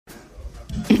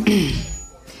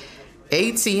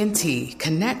AT&T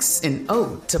connects an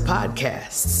ode to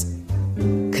podcasts.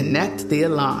 Connect the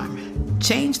alarm.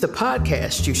 Change the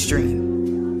podcast you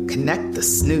stream. Connect the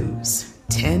snooze.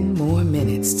 10 more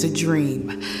minutes to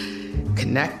dream.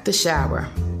 Connect the shower.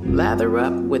 Lather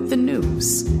up with the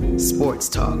news. Sports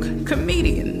talk,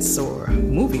 comedians, or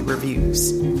movie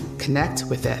reviews. Connect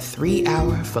with that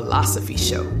 3-hour philosophy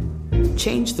show.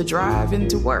 Change the drive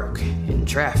into work in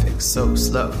traffic so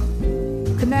slow.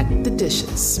 Connect the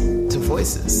dishes to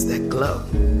voices that glow.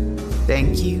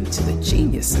 Thank you to the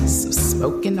geniuses of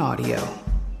spoken audio.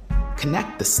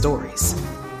 Connect the stories.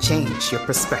 Change your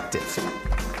perspective.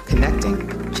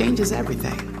 Connecting changes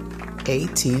everything.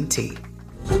 AT&T.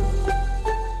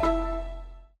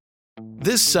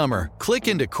 This summer, click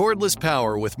into cordless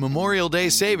power with Memorial Day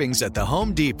savings at the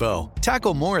Home Depot.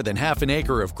 Tackle more than half an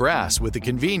acre of grass with the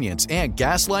convenience and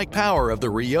gas-like power of the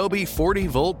Ryobi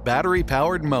 40-volt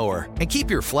battery-powered mower. And keep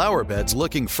your flower beds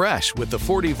looking fresh with the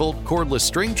 40-volt cordless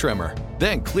string trimmer.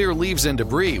 Then clear leaves and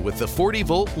debris with the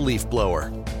 40-volt leaf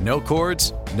blower. No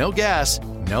cords, no gas,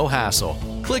 no hassle.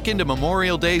 Click into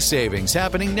Memorial Day savings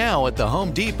happening now at the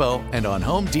Home Depot and on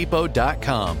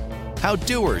HomeDepot.com. How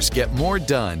doers get more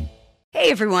done. Hey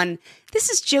everyone, this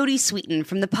is Jodie Sweetin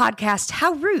from the podcast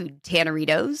How Rude,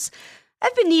 Tanneritos.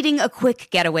 I've been needing a quick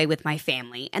getaway with my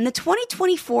family, and the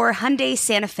 2024 Hyundai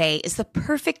Santa Fe is the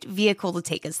perfect vehicle to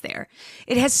take us there.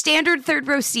 It has standard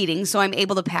third-row seating, so I'm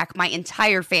able to pack my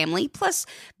entire family, plus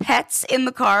pets, in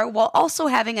the car, while also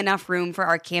having enough room for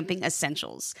our camping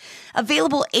essentials.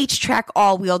 Available H-Track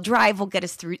all-wheel drive will get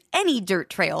us through any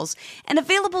dirt trails, and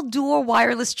available dual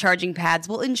wireless charging pads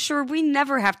will ensure we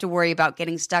never have to worry about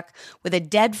getting stuck with a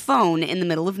dead phone in the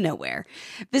middle of nowhere.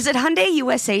 Visit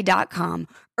HyundaiUSA.com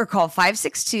or call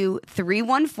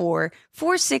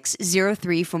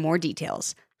 562-314-4603 for more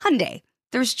details. Hyundai,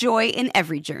 there's joy in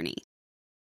every journey.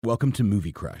 Welcome to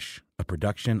Movie Crush, a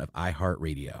production of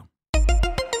iHeartRadio.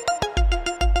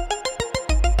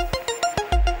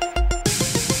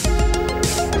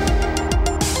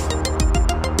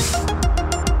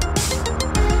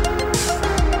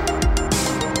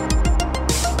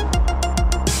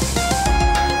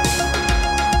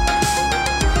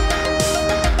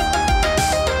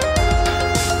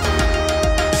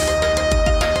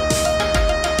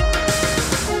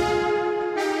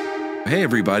 Hey,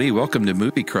 everybody. Welcome to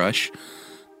Movie Crush.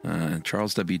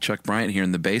 Charles W. Chuck Bryant here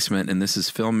in the basement, and this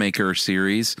is Filmmaker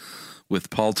Series with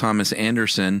Paul Thomas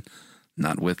Anderson.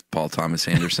 Not with Paul Thomas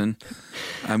Anderson.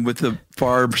 I'm with the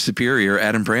far superior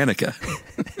Adam Pranica.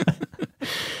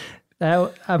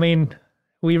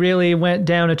 We really went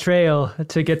down a trail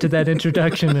to get to that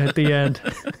introduction at the end.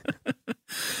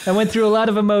 I went through a lot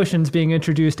of emotions being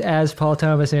introduced as Paul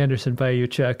Thomas Anderson by you,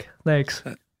 Chuck. Thanks.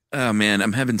 Oh, man,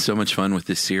 I'm having so much fun with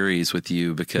this series with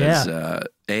you because,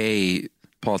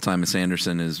 Paul Thomas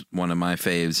Anderson is one of my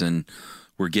faves, and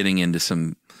we're getting into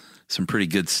some pretty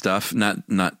good stuff. Not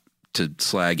to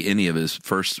slag any of his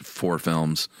first 4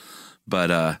 films,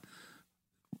 but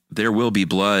There Will Be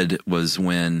Blood was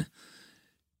when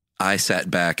I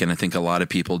sat back, and I think a lot of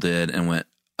people did, and went,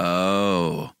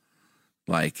 oh,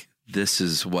 like, this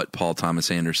is what Paul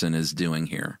Thomas Anderson is doing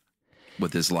here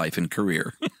with his life and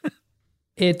career.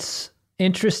 It's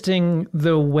interesting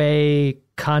the way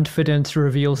confidence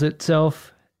reveals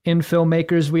itself in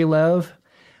filmmakers we love,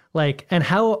 and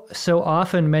how so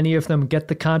often many of them get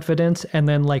the confidence and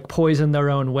then poison their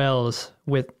own wells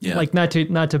with not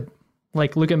to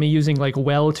look at me using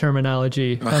well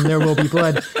terminology on There Will Be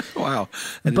Blood. Wow,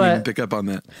 I didn't even pick up on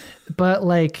that. But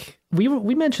we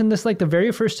mentioned this the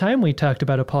very first time we talked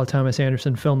about a Paul Thomas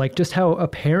Anderson film, just how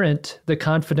apparent the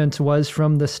confidence was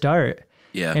from the start.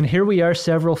 Yeah. And here we are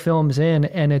several films in,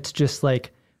 and it's just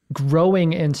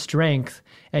growing in strength,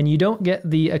 and you don't get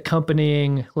the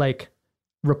accompanying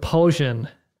repulsion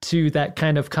to that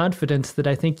kind of confidence that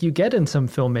I think you get in some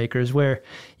filmmakers, where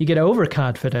you get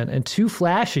overconfident and too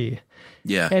flashy.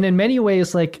 Yeah. And in many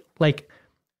ways,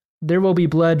 There Will Be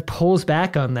Blood pulls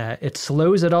back on that. It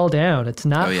slows it all down. It's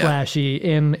not flashy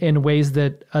in ways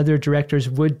that other directors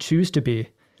would choose to be.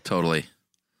 Totally.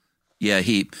 Yeah,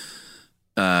 he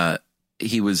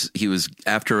was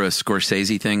after a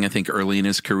Scorsese thing, I think, early in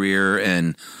his career,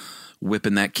 and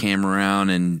whipping that camera around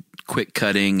and quick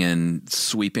cutting and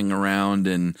sweeping around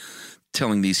and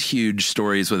telling these huge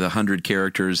stories with 100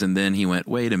 characters. And then he went,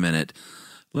 wait a minute,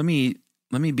 let me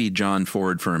be John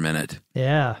Ford for a minute.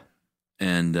 Yeah.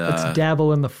 And let's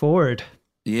dabble in the Ford.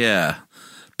 Yeah.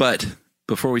 But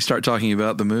before we start talking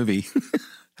about the movie,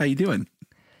 how you doing?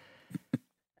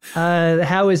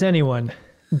 How is anyone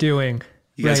doing?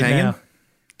 You guys right hanging? Now?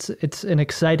 It's an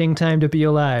exciting time to be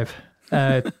alive.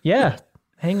 Yeah,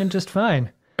 hanging just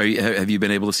fine. Have you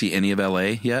been able to see any of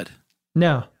LA yet?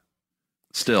 No.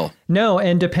 Still? No,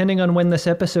 and depending on when this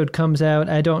episode comes out,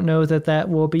 I don't know that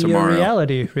will be Tomorrow. a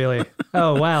reality, really.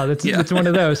 Oh, wow. It's one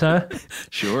of those, huh?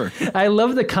 Sure. I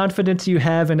love the confidence you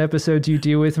have in episodes you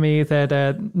do with me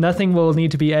that nothing will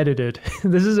need to be edited.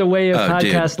 This is a way of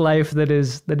podcast life that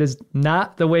is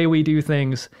not the way we do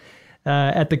things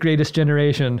at The Greatest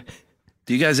Generation.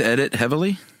 Do you guys edit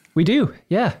heavily? We do,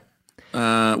 yeah.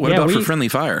 What about for Friendly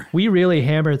Fire? We really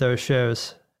hammer those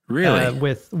shows. Really?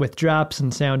 With drops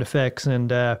and sound effects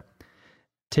and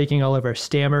taking all of our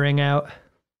stammering out.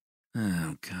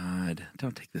 Oh, God.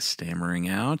 Don't take the stammering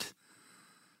out.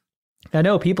 I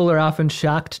know people are often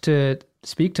shocked to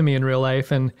speak to me in real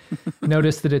life and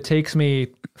notice that it takes me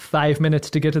 5 minutes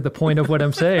to get to the point of what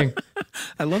I'm saying.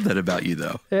 I love that about you,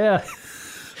 though. Yeah.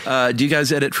 Do you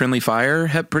guys edit Friendly Fire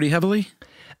pretty heavily?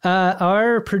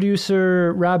 Our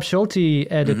producer, Rob Schulte,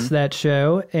 edits that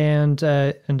show and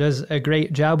does a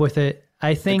great job with it.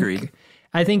 Agreed.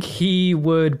 I think he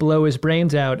would blow his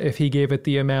brains out if he gave it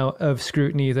the amount of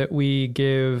scrutiny that we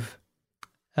give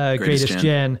Greatest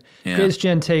Gen. Yeah. Greatest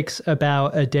Gen takes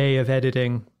about a day of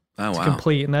editing to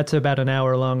complete, and that's about an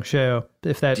hour-long show,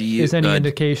 if that is any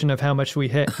indication of how much we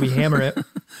hammer it.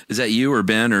 Is that you or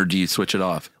Ben, or do you switch it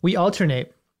off? We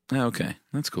alternate. Oh, okay.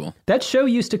 That's cool. That show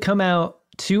used to come out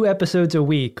 2 episodes a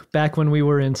week back when we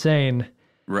were insane.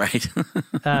 Right.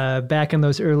 Back in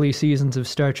those early seasons of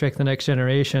Star Trek The Next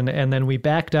Generation. And then we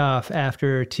backed off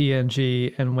after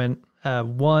TNG and went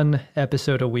 1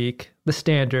 episode a week, the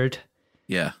standard.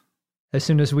 Yeah. As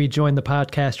soon as we joined the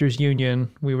Podcasters Union,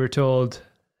 we were told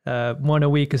 1 a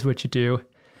week is what you do.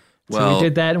 So we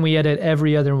did that, and we edit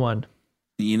every other one.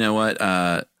 You know what?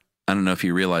 I don't know if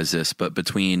you realize this, but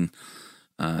between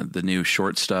the new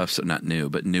short stuffs, not new,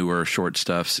 but newer short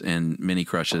stuffs and mini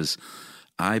crushes,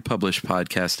 I publish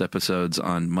podcast episodes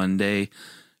on Monday,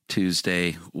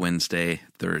 Tuesday, Wednesday,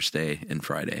 Thursday, and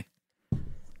Friday.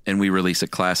 And we release a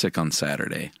classic on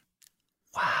Saturday.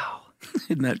 Wow.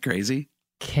 Isn't that crazy?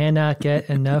 Cannot get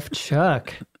enough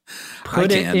Chuck.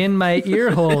 Put it in my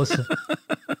ear holes.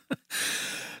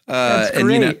 That's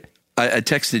great. And, I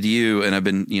texted you, and I've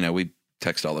been, we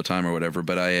text all the time or whatever,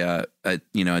 but I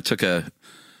took a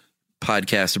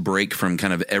podcast break from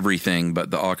kind of everything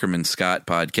but the Aukerman Scott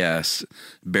podcast,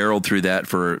 barreled through that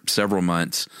for several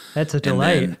months. That's a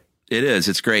delight. It is.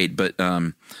 It's great. But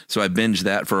so I binged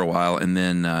that for a while, and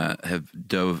then have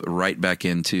dove right back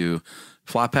into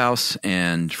Flophouse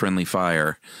and Friendly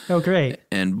Fire. Oh, great.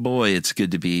 And boy, it's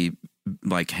good to be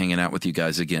like hanging out with you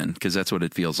guys again, because that's what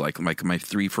it feels like. Like my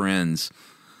 3 friends.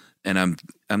 And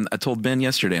I told Ben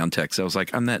yesterday on text, I was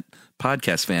like, I'm that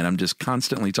podcast fan. I'm just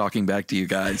constantly talking back to you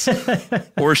guys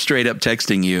or straight up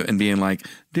texting you and being like,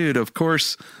 dude, of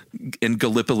course, in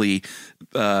Gallipoli,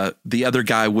 the other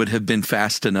guy would have been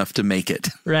fast enough to make it.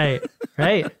 Right.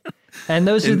 And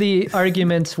those are the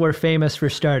arguments we're famous for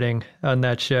starting on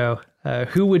that show.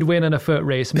 Who would win in a foot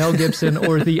race, Mel Gibson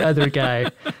or the other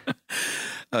guy?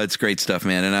 It's great stuff,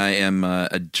 man. And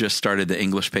I just started the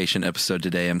English Patient episode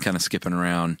today. I'm kind of skipping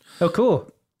around. Oh, cool.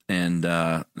 And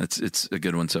it's a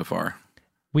good one so far.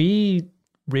 We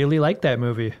really liked that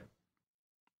movie.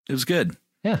 It was good.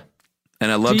 Yeah.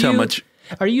 And I loved how much...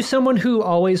 Are you someone who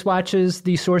always watches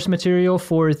the source material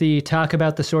for the Talk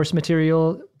About the Source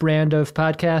Material brand of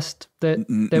podcast that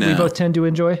we both tend to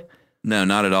enjoy? No,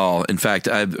 not at all. In fact,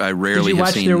 I rarely have seen... Did you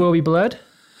watch There Will Be Blood?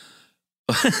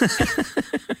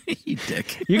 You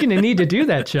dick. You're going to need to do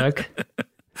that, Chuck.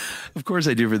 Of course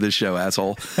I do for this show,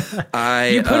 asshole.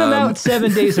 You put them out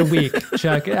 7 days a week,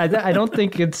 Chuck. I don't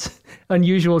think it's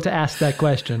unusual to ask that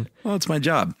question. Well, it's my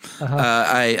job.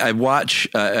 I watch,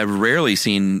 I've rarely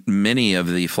seen many of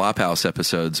the Flophouse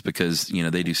episodes because,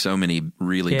 they do so many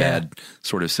really bad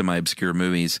sort of semi-obscure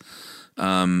movies.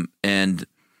 And,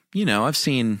 I've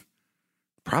seen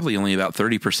probably only about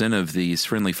 30% of these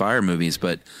Friendly Fire movies,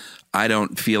 but I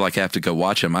don't feel like I have to go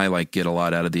watch them. I get a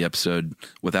lot out of the episode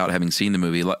without having seen the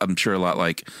movie. I'm sure a lot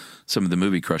like some of the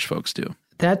Movie Crush folks do.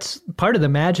 That's part of the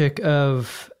magic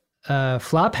of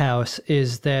Flophouse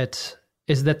is that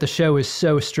the show is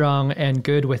so strong and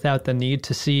good without the need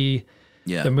to see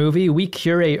the movie. We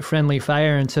curate Friendly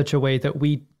Fire in such a way that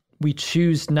we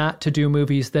choose not to do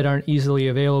movies that aren't easily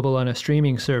available on a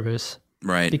streaming service.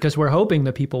 Right. Because we're hoping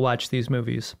that people watch these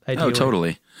movies. Ideally. Oh,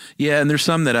 totally. Yeah, and there's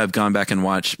some that I've gone back and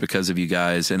watched because of you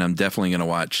guys, and I'm definitely going to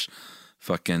watch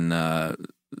fucking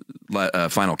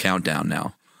Final Countdown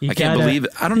now. I can't believe it.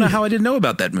 I don't know how I didn't know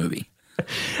about that movie.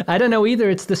 I don't know either.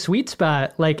 It's the sweet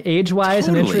spot, like age-wise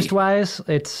and interest-wise.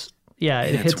 It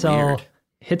hits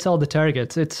all the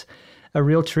targets. It's a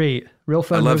real treat, real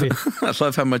fun movie. I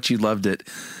love how much you loved it.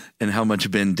 and how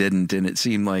much Ben didn't. And it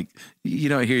seemed like, you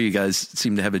don't hear you guys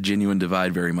seem to have a genuine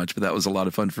divide very much, but that was a lot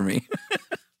of fun for me.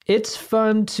 It's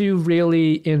fun to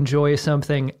really enjoy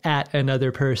something at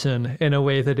another person in a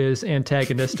way that is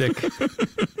antagonistic.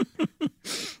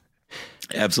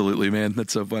 Absolutely, man.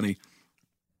 That's so funny.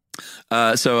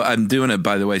 So I'm doing it,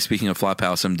 by the way, speaking of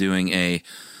Flophouse, I'm doing a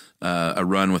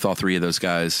run with all three of those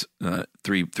guys,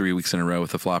 3 weeks in a row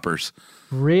with the Floppers.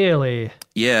 Really?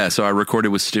 Yeah. So I recorded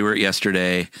with Stuart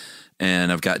yesterday,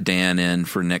 and I've got Dan in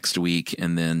for next week,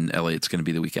 and then Elliot's going to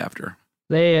be the week after.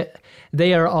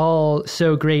 They are all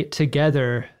so great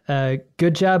together.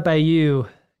 Good job by you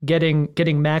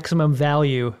getting maximum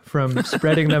value from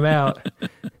spreading them out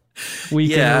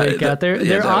week in week out.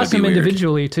 They're awesome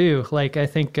individually too. Like I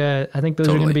think those are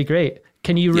going to be great.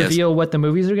 Can you reveal what the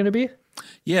movies are going to be?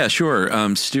 Yeah, sure.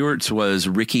 Stuart's was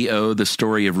Ricky-O, The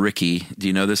Story of Ricky. Do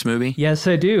you know this movie? Yes,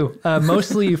 I do.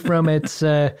 Mostly from its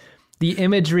the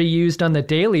imagery used on The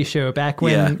Daily Show back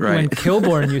when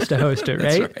Kilborn used to host it,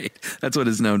 right? That's right. That's what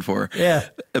it's known for. Yeah.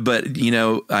 But,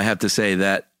 I have to say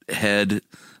that head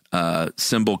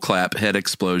cymbal clap, head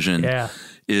explosion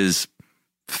is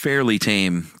fairly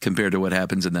tame compared to what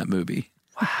happens in that movie.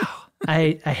 Wow.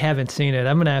 I haven't seen it.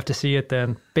 I'm going to have to see it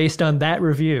then, based on that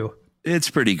review. It's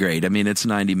pretty great. I mean, it's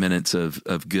 90 minutes of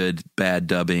good, bad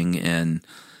dubbing, and,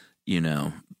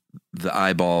 the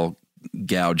eyeball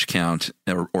gouge count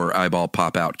or eyeball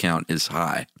pop out count is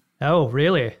high. Oh,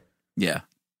 really? Yeah.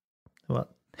 Well,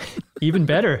 even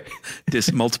better.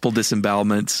 Multiple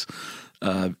disembowelments,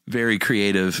 very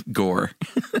creative gore.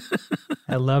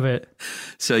 I love it.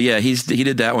 So yeah, he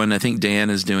did that one. I think Dan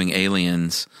is doing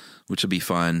Aliens, which will be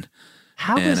fun.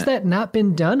 How has that not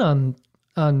been done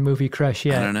on Movie Crush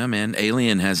yet? I don't know, man.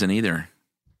 Alien hasn't either.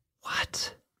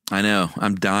 What? I know.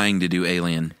 I'm dying to do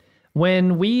Alien.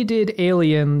 When we did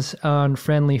Aliens on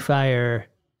Friendly Fire,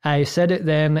 I said it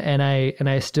then, and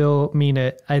I still mean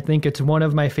it. I think it's one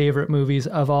of my favorite movies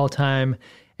of all time,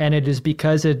 and it is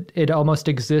because it almost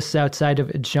exists outside of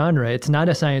its genre. It's not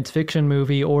a science fiction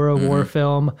movie or a war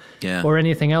film or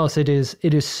anything else. It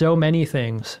is so many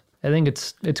things. I think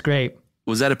it's great.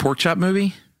 Was that a pork chop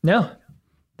movie? No,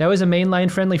 that was a mainline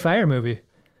Friendly Fire movie.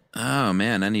 Oh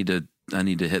man, I need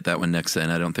to hit that one next then.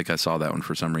 I don't think I saw that one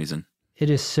for some reason. It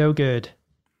is so good.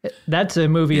 That's a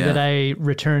movie that I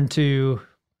return to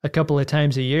a couple of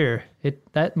times a year.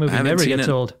 That movie never gets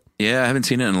old. Yeah, I haven't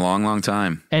seen it in a long, long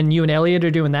time. And you and Elliot are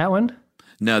doing that one?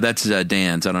 No, that's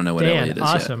Dan's. I don't know what Elliot is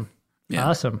awesome. yet. Yeah.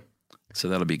 Awesome. So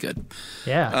that'll be good.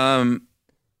 Yeah.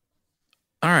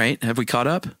 All right. Have we caught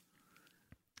up?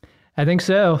 I think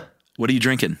so. What are you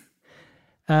drinking?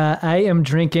 I am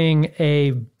drinking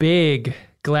a big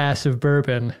glass of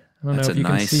bourbon. I don't know if you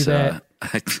can see that.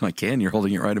 I can. You're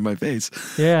holding it right in my face.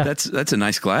 Yeah. That's a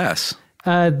nice glass.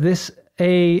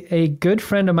 A good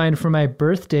friend of mine for my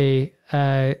birthday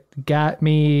got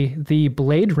me the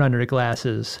Blade Runner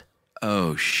glasses.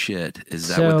 Oh shit! Is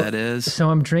that what that is? So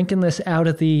I'm drinking this out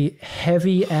of the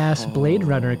heavy ass Blade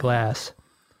Runner glass.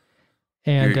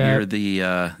 And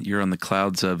you're on the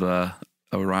clouds of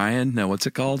Orion. No, what's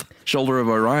it called? Shoulder of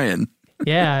Orion.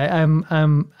 Yeah,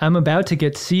 I'm about to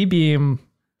get C-beam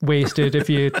wasted if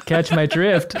you catch my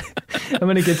drift. I'm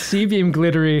going to get C-beam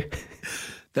glittery.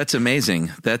 That's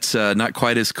amazing. That's not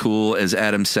quite as cool as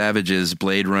Adam Savage's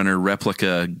Blade Runner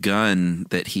replica gun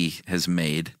that he has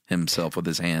made himself with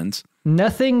his hands.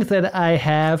 Nothing that I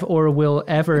have or will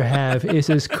ever have is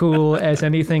as cool as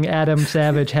anything Adam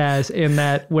Savage has in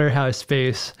that warehouse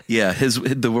space. Yeah,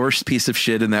 the worst piece of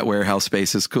shit in that warehouse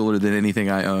space is cooler than anything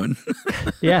I own.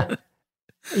 Yeah.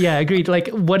 Yeah, agreed. Like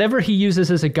whatever he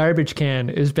uses as a garbage can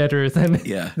is better than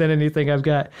anything I've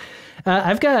got.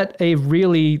 I've got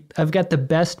the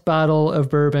best bottle of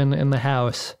bourbon in the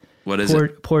house. What is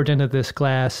it? Poured into this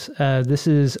glass. This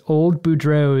is Old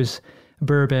Boudreaux's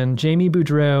bourbon. Jamie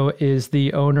Boudreaux is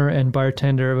the owner and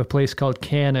bartender of a place called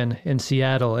Cannon in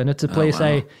Seattle, and it's a place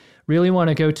I really want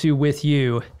to go to with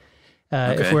you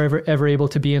if we're ever able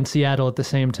to be in Seattle at the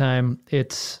same time.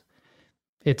 It's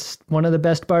one of the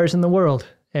best bars in the world,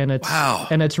 and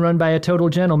it's run by a total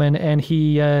gentleman, and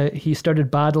he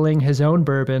started bottling his own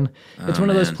bourbon. It's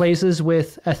one of those places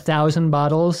with 1,000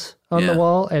 bottles on the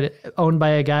wall, and owned by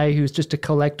a guy who's just a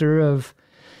collector of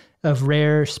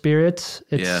rare spirits.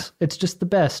 It's just the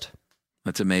best.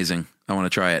 That's amazing. I want to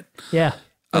try it. Yeah.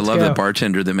 I love that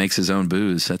bartender that makes his own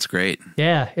booze. That's great.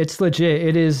 Yeah, it's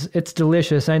legit. It's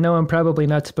delicious. I know I'm probably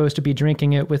not supposed to be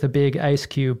drinking it with a big ice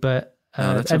cube, but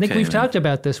I think we've talked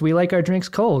about this. We like our drinks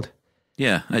cold.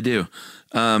 Yeah, I do.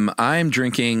 I'm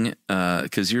drinking,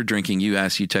 because you're drinking, you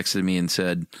texted me and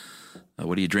said,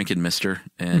 what are you drinking, mister?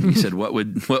 And you said, what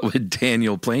would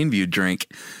Daniel Plainview drink?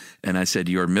 And I said,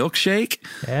 your milkshake?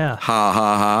 Yeah. Ha,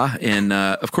 ha, ha. And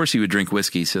of course, he would drink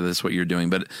whiskey, so that's what you're doing.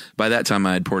 But by that time,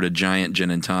 I had poured a giant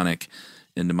gin and tonic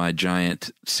into my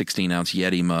giant 16-ounce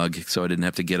Yeti mug, so I didn't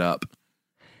have to get up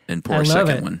and pour a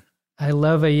second one. I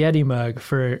love a Yeti mug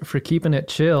for keeping it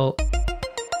chill.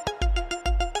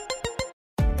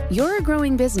 You're a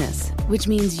growing business, which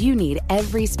means you need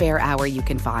every spare hour you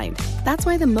can find. That's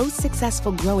why the most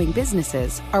successful growing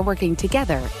businesses are working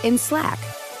together in Slack.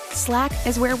 Slack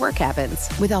is where work happens,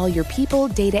 with all your people,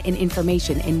 data, and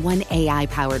information in one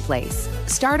AI-powered place.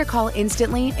 Start a call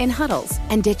instantly in huddles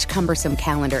and ditch cumbersome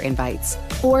calendar invites.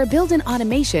 Or build an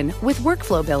automation with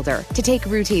Workflow Builder to take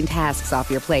routine tasks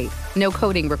off your plate. No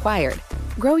coding required.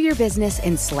 Grow your business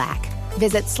in Slack.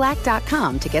 Visit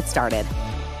slack.com to get started.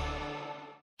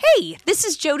 Hey, this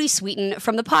is Jodie Sweetin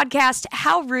from the podcast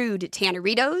How Rude,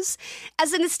 Tanneritos.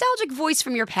 As a nostalgic voice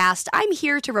from your past, I'm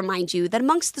here to remind you that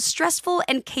amongst the stressful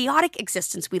and chaotic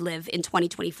existence we live in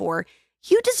 2024,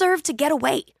 you deserve to get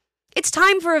away. It's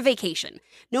time for a vacation,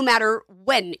 no matter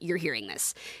when you're hearing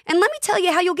this. And let me tell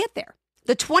you how you'll get there.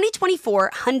 The 2024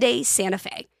 Hyundai Santa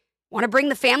Fe. Want to bring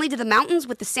the family to the mountains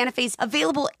with the Santa Fe's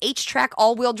available H-Track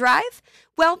all-wheel drive?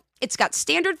 Well, it's got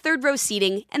standard third-row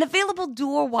seating and available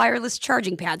dual wireless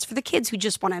charging pads for the kids who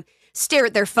just want to stare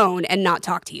at their phone and not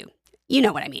talk to you. You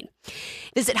know what I mean.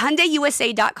 Visit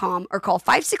HyundaiUSA.com or call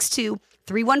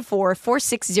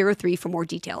 562-314-4603 for more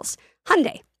details.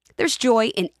 Hyundai, there's joy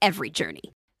in every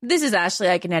journey. This is Ashley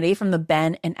Iconetti from the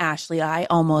Ben and Ashley I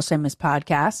Almost Famous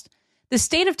podcast. The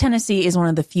state of Tennessee is one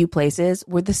of the few places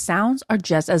where the sounds are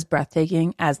just as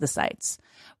breathtaking as the sights.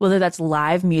 Whether that's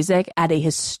live music at a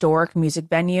historic music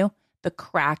venue, the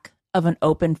crack of an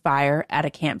open fire at a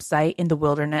campsite in the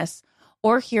wilderness,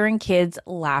 or hearing kids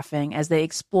laughing as they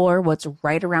explore what's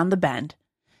right around the bend,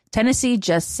 Tennessee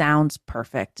just sounds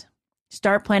perfect.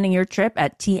 Start planning your trip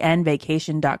at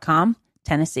tnvacation.com.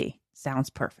 Tennessee sounds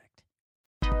perfect.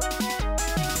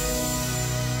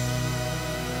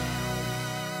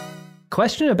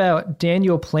 Question about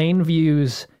Daniel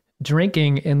Plainview's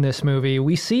drinking in this movie.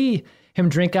 We see him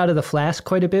drink out of the flask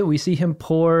quite a bit. We see him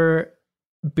pour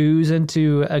booze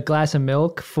into a glass of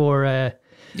milk for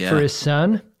his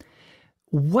son.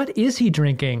 What is he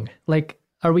drinking? Like,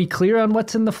 are we clear on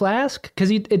what's in the flask?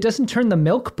 Because it doesn't turn the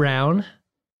milk brown.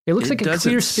 It looks like a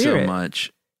clear spirit. So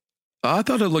much. Oh, I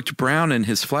thought it looked brown in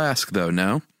his flask, though.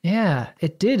 No. Yeah,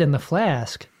 it did in the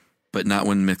flask, but not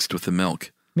when mixed with the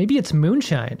milk. Maybe it's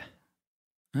moonshine.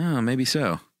 Oh, maybe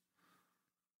so.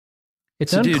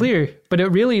 It's unclear, but it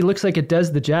really looks like it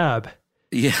does the job.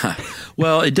 Yeah.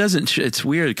 Well, it doesn't. It's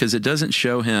weird because it doesn't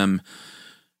show him.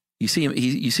 You see him.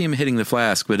 You see him hitting the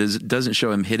flask, but it doesn't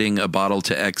show him hitting a bottle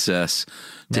to excess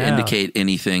to indicate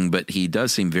anything. But he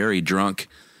does seem very drunk,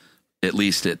 at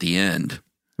least at the end.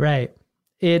 Right.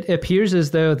 It appears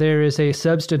as though there is a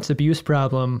substance abuse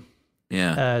problem.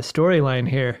 Yeah. Storyline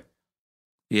here.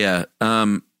 Yeah.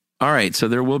 All right, so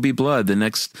there will be blood. The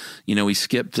next, we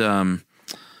skipped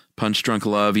Punch Drunk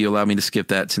Love. You allowed me to skip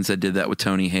that since I did that with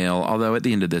Tony Hale. Although at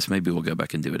the end of this, maybe we'll go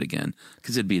back and do it again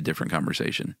because it'd be a different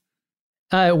conversation.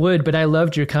 It would, but I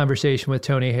loved your conversation with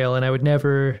Tony Hale, and I would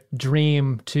never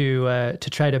dream to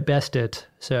try to best it.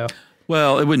 So,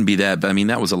 well, it wouldn't be that, but I mean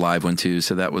that was a live one too.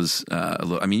 So that was,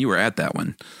 you were at that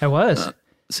one. I was.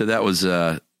 So that was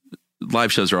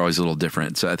live shows are always a little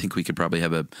different. So I think we could probably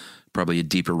have a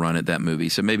deeper run at that movie.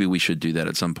 So maybe we should do that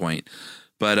at some point.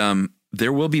 But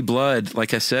There Will Be Blood,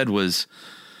 like I said, was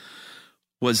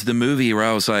the movie where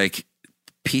I was like,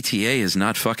 PTA is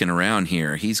not fucking around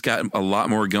here. He's got a lot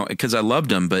more going, because I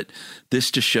loved him, but this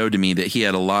just showed to me that he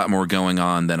had a lot more going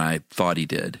on than I thought he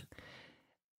did.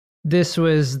 This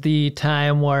was the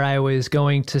time where I was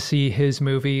going to see his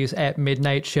movies at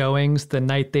midnight showings the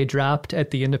night they dropped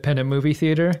at the Independent Movie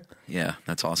Theater. Yeah,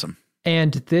 that's awesome.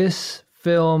 And this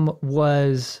film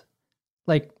was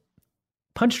like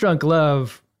Punch Drunk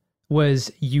Love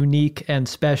was unique and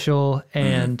special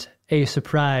and a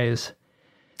surprise.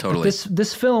 Totally. But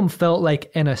this film felt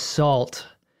like an assault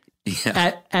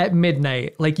at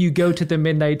midnight. Like you go to the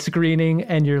midnight screening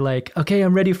and you're like, okay,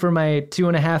 I'm ready for my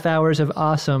 2.5 hours of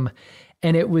awesome.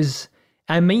 And it was,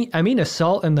 I mean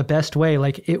assault in the best way.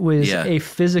 Like it was a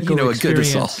physical experience. A good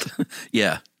assault.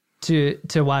 Yeah. To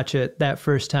watch it that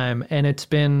first time. And it's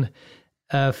been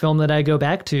a film that I go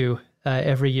back to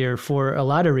every year for a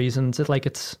lot of reasons.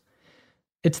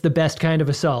 It's the best kind of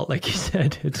assault, like you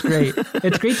said. It's great.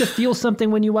 It's great to feel something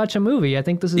when you watch a movie. I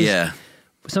think this is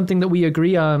something that we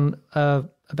agree on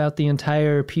about the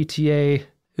entire PTA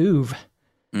oeuvre.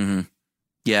 Mm-hmm.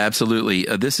 Yeah, absolutely.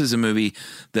 This is a movie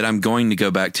that I'm going to go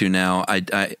back to now.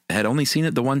 I had only seen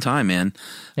it the one time, man.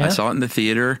 Yeah? I saw it in the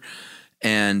theater,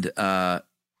 and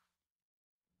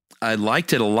I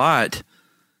liked it a lot,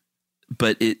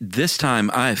 but this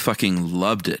time I fucking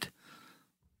loved it.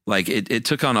 Like it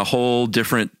took on a whole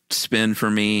different spin for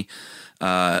me.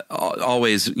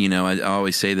 Always, I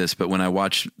always say this, but when I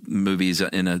watch movies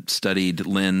in a studied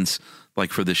lens,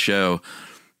 like for the show,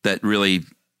 that really,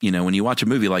 when you watch a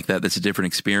movie like that, that's a different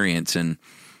experience. And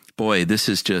boy, this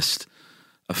is just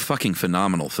a fucking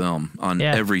phenomenal film on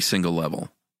every single level.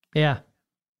 Yeah.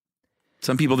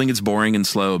 Some people think it's boring and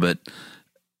slow,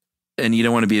 and you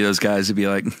don't want to be those guys to be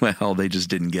like, well, they just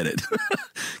didn't get it.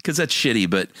 Because that's shitty,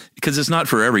 but because it's not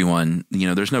for everyone.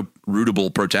 There's no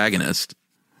rootable protagonist.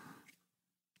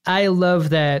 I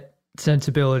love that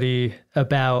sensibility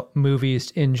about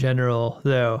movies in general,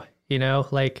 though.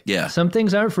 Some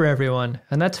things aren't for everyone,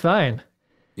 and that's fine.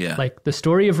 Yeah. Like the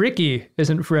story of Ricky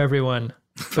isn't for everyone,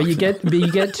 but you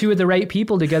get two of the right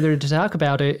people together to talk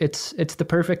about it. It's the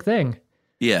perfect thing.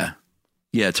 Yeah.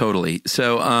 Yeah, totally.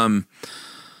 So,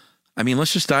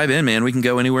 let's just dive in, man. We can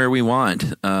go anywhere we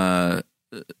want. It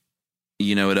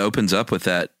opens up with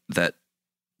that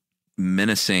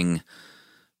menacing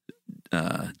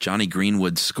Jonny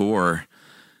Greenwood score,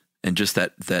 and just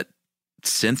that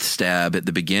synth stab at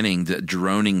the beginning, that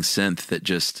droning synth that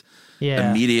just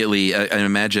immediately, I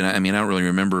imagine, I don't really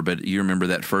remember, but you remember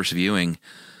that first viewing,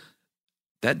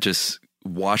 that just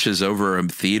washes over a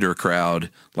theater crowd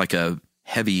like a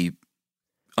heavy,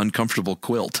 uncomfortable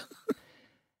quilt.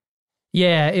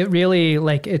 Yeah, it really,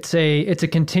 it's a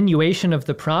continuation of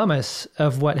the promise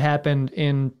of what happened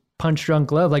in Punch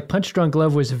Drunk Love. Like Punch Drunk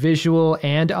Love was visual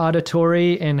and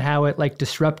auditory, and how it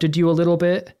disrupted you a little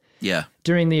bit. Yeah.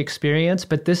 During the experience,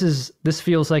 but this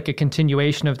feels like a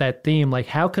continuation of that theme. Like,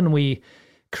 how can we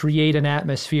create an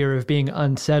atmosphere of being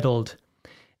unsettled?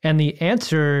 And the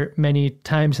answer many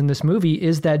times in this movie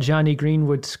is that Jonny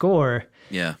Greenwood score.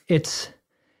 Yeah. It's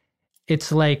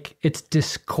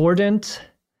discordant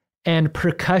and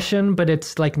percussion, but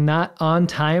it's not on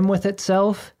time with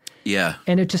itself. Yeah.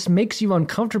 And it just makes you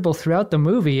uncomfortable throughout the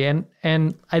movie. And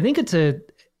I think it's an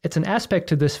aspect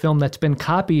to this film that's been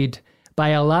copied by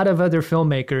a lot of other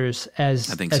filmmakers as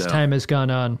time has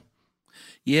gone on.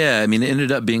 Yeah. It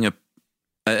ended up being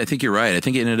I think you're right. I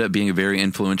think it ended up being a very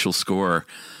influential score.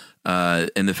 And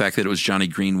the fact that it was Jonny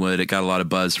Greenwood, it got a lot of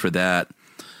buzz for that.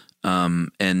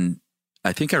 And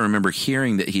I think I remember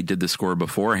hearing that he did the score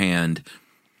beforehand,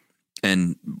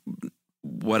 and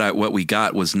what we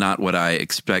got was not what I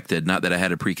expected. Not that I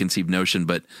had a preconceived notion,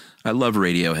 but I love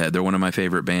Radiohead. They're one of my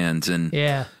favorite bands. And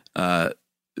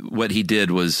what he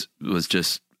did was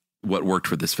just what worked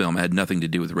for this film. It had nothing to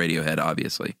do with Radiohead,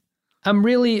 obviously. I'm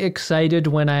really excited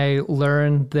when I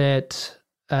learned that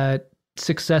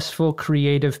successful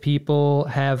creative people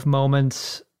have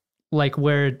moments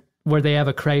where they have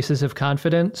a crisis of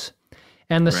confidence.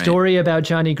 And the story about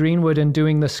Jonny Greenwood and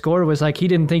doing the score was he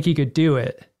didn't think he could do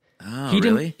it. Oh,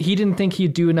 really? He didn't think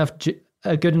he'd do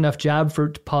a good enough job for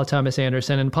Paul Thomas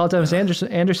Anderson. And Paul Thomas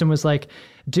Anderson was like,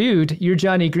 dude, you're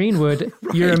Jonny Greenwood.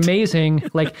 You're amazing.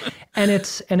 And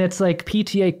it's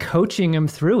PTA coaching him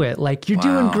through it. You're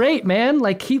doing great, man.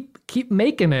 Keep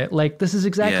making it. This is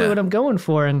exactly what I'm going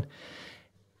for. And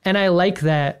I like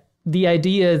that. The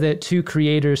idea that two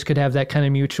creators could have that kind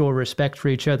of mutual respect for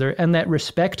each other, and that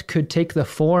respect could take the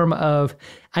form of,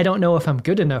 I don't know if I'm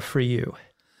good enough for you,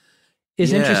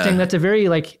 is interesting. That's a very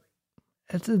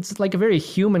it's a very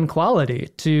human quality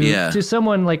to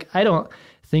someone. I don't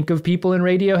think of people in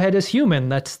Radiohead as human.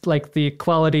 That's the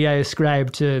quality I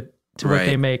ascribe to what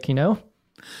they make,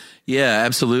 Yeah,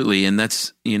 absolutely. And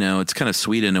that's, it's kind of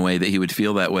sweet in a way that he would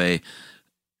feel that way.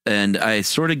 And I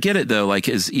sort of get it though,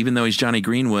 even though he's Jonny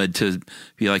Greenwood, to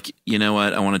be like, you know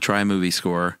what, I want to try a movie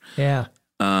score. Yeah.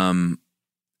 And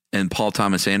Paul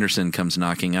Thomas Anderson comes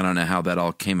knocking. I don't know how that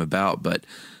all came about, but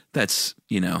that's,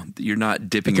 you're not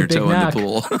dipping your toe in the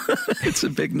pool. It's a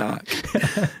big knock.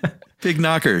 Big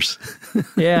knockers.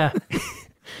 Yeah.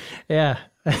 Yeah.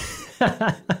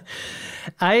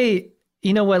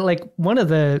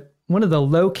 One of the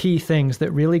low-key things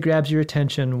that really grabs your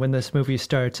attention when this movie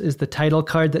starts is the title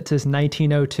card that says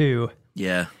 1902.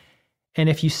 Yeah. And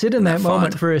if you sit in that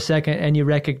moment for a second and you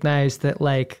recognize that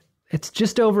it's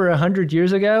just over 100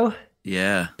 years ago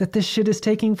that this shit is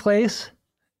taking place.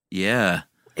 Yeah.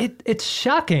 It's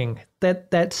shocking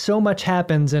that so much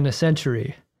happens in a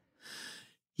century.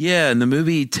 Yeah, and the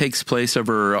movie takes place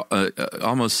over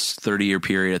almost 30-year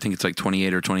period. I think it's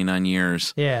 28 or 29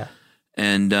 years. Yeah.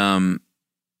 And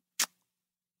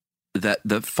that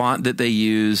the font that they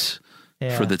use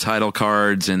for the title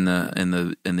cards and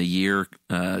the year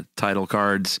title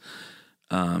cards,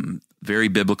 very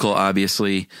biblical,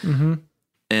 obviously. Mm-hmm.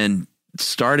 And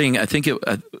starting, I think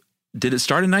did it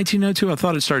start in 1902? I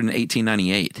thought it started in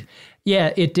 1898.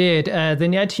 Yeah, it did. The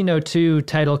 1902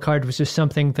 title card was just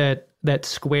something that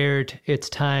squared its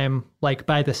time, like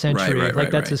by the century.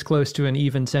 That's as close to an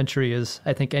even century as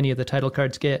I think any of the title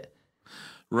cards get.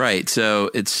 Right.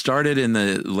 So it started in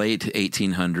the late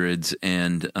 1800s.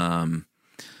 And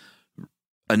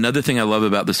another thing I love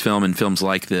about this film and films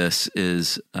like this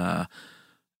is, and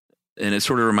it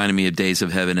sort of reminded me of Days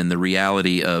of Heaven and the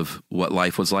reality of what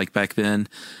life was like back then,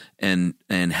 and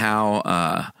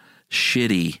how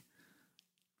shitty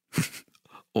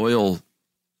oil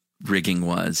rigging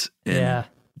was, and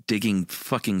digging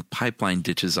fucking pipeline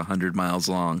ditches 100 miles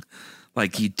long.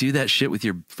 Like, you do that shit with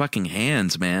your fucking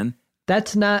hands, man.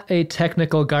 That's not a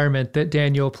technical garment that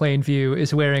Daniel Plainview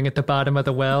is wearing at the bottom of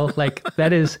the well. Like,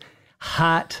 that is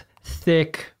hot,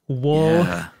 thick wool,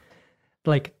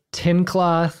 like tin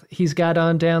cloth he's got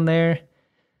on down there.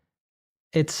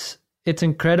 It's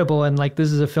incredible. And like,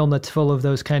 this is a film that's full of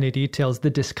those kind of details, the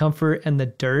discomfort and the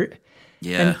dirt.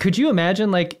 Yeah. And could you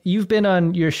imagine, like, you've been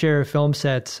on your share of film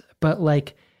sets, but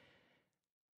like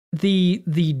the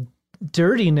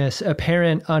dirtiness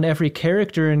apparent on every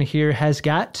character in here has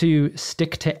got to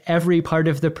stick to every part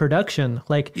of the production.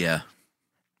 Like,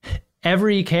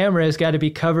 every camera has got to be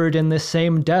covered in this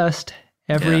same dust.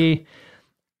 Every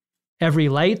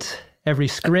light, every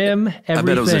scrim, everything. I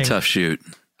bet it was a tough shoot.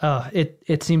 Oh,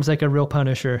 it seems like a real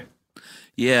Punisher.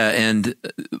 Yeah, and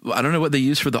I don't know what they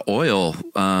used for the oil.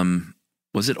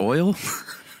 Was it oil?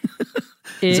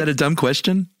 Is that a dumb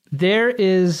question? There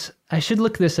is, I should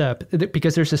look this up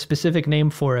because there's a specific name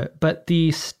for it, but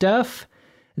the stuff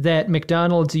that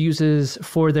McDonald's uses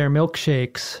for their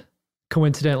milkshakes,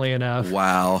 coincidentally enough.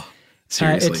 Wow.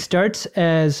 Seriously. It starts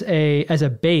as a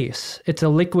base. It's a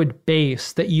liquid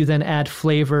base that you then add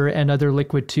flavor and other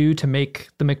liquid to make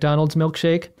the McDonald's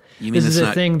milkshake. You mean it's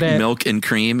not milk and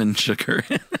cream and sugar?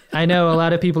 I know a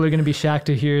lot of people are going to be shocked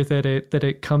to hear that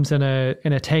it comes in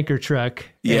a tanker truck.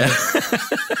 Yeah.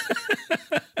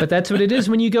 But that's what it is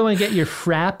when you go and get your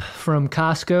Frap from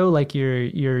Costco, like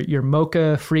your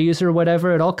Mocha Freeze or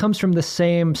whatever. It all comes from the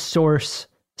same source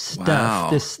stuff. Wow.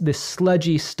 This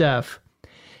sludgy stuff.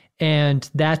 And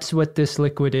that's what this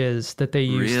liquid is that they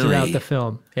use throughout the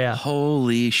film. Yeah.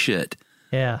 Holy shit.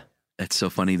 Yeah. That's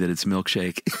so funny that it's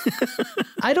milkshake.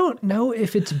 I don't know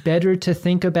if it's better to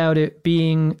think about it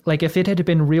being like if it had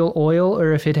been real oil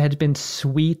or if it had been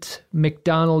sweet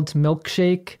McDonald's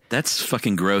milkshake. That's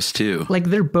fucking gross too. Like,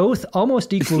 they're both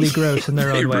almost equally gross in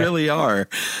their own way. They really are.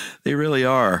 They really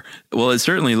are. Well, it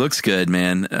certainly looks good,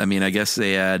 man. I mean, I guess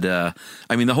they had, the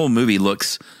whole movie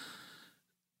looks,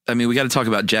 we got to talk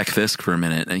about Jack Fisk for a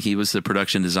minute. And he was the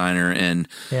production designer and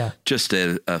just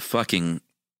a fucking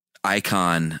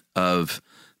icon of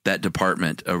that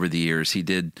department over the years. He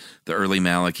did the early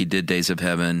Malick. He did Days of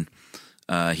Heaven.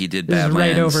 He did Badlands.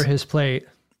 Right over his plate.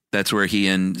 That's where he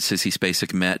and Sissy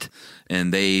Spacek met,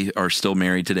 and they are still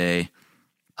married today.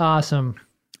 Awesome.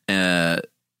 I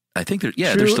think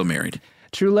they're still married.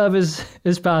 True love is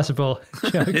possible.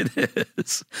 It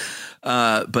is.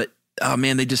 But oh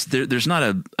man, there's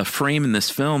not a frame in this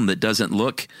film that doesn't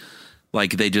look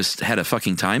like they just had a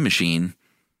fucking time machine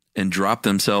and dropped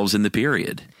themselves in the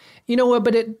period. You know what?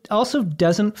 But it also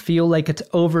doesn't feel like it's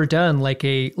overdone, like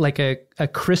a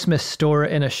Christmas store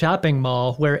in a shopping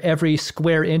mall where every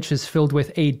square inch is filled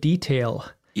with a detail.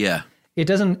 Yeah, it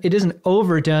isn't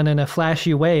overdone in a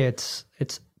flashy way. It's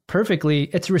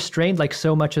restrained like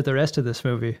so much of the rest of this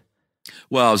movie.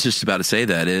 Well, I was just about to say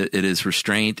that it is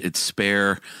restraint. It's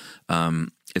spare.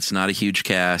 It's not a huge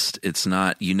cast. It's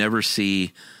not. You never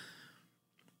see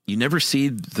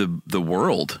the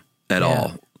world at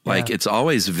all. Like, it's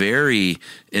always very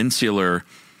insular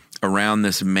around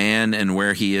this man and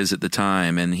where he is at the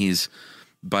time. And he's,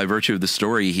 by virtue of the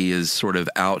story, he is sort of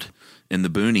out in the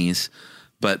boonies,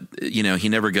 but he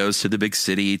never goes to the big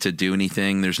city to do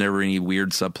anything. There's never any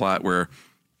weird subplot where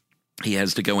he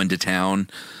has to go into town.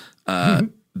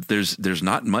 There's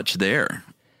not much there.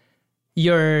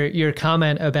 Your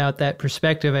comment about that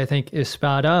perspective, I think, is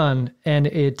spot on. And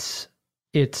it's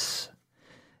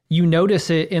you notice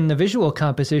it in the visual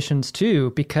compositions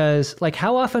too, because like,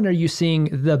 how often are you seeing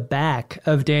the back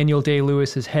of Daniel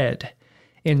Day-Lewis's head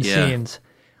in scenes?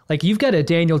 Like, you've got a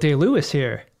Daniel Day-Lewis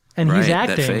here and he's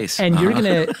acting, and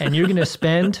you're gonna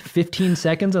spend 15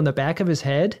 seconds on the back of his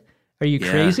head. Are you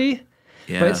crazy?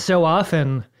 Yeah. But so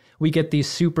often we get these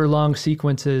super long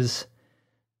sequences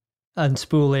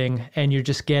unspooling and you're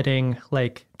just getting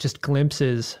like just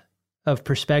glimpses of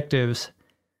perspectives.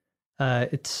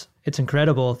 It's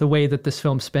incredible the way that this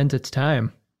film spends its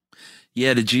time.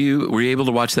 Yeah. Were you able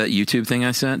to watch that YouTube thing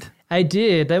I sent? I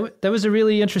did. That was a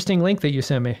really interesting link that you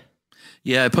sent me.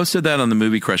 Yeah, I posted that on the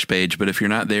Movie Crush page, but if you're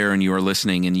not there and you are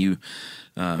listening and you,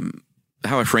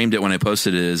 how I framed it when I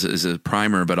posted it is a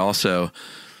primer, but also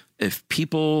if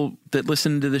people that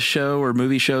listen to this show or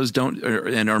movie shows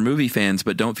and are movie fans,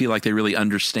 but don't feel like they really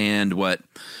understand what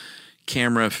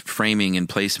camera framing and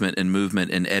placement and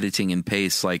movement and editing and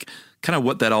pace, like kind of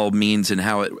what that all means and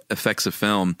how it affects a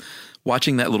film,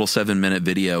 watching that little 7-minute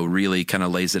video really kind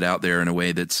of lays it out there in a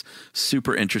way that's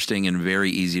super interesting and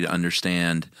very easy to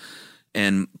understand.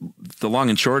 And the long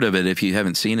and short of it, if you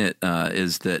haven't seen it,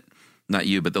 is that, not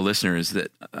you, but the listener, is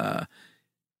that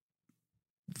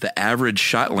the average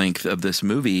shot length of this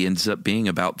movie ends up being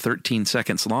about 13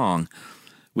 seconds long,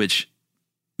 which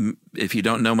if you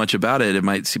don't know much about it, it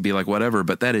might be like whatever,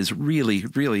 but that is really,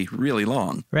 really, really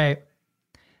long. Right.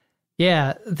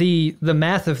 Yeah. The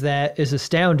math of that is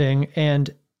astounding. And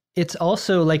it's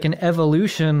also like an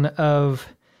evolution of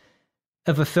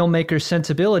a filmmaker's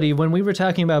sensibility. When we were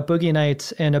talking about Boogie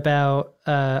Nights and about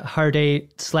Hard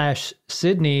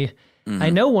 8/Sydney,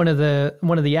 I know one of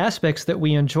the aspects that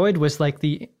we enjoyed was like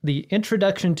the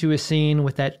introduction to a scene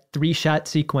with that 3-shot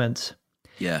sequence.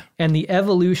 Yeah. And the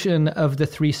evolution of the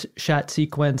 3-shot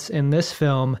sequence in this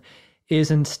film is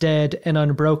instead an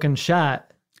unbroken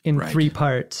shot in 3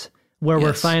 parts, where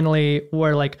we're starting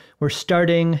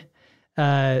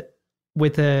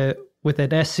with an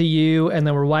SCU, and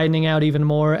then we're widening out even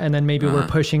more, and then maybe we're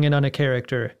pushing in on a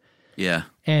character. Yeah.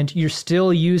 And you're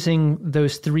still using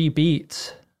those 3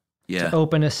 beats to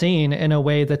open a scene in a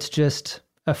way that's just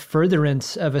a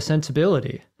furtherance of a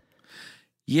sensibility.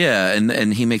 Yeah,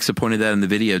 and he makes a point of that in the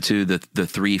video too, the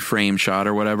 3-frame shot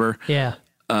or whatever. Yeah.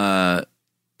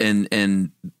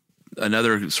 And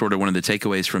another sort of one of the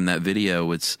takeaways from that video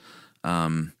is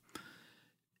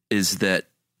that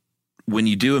when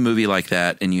you do a movie like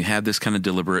that and you have this kind of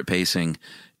deliberate pacing,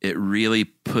 it really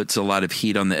puts a lot of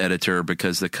heat on the editor,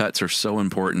 because the cuts are so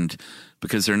important,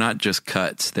 because they're not just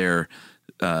cuts. There's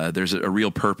a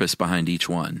real purpose behind each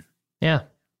one. Yeah.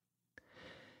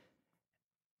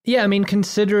 Yeah, I mean,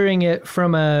 considering it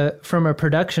from a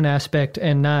production aspect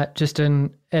and not just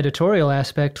an editorial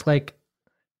aspect, like,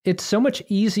 it's so much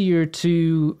easier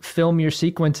to film your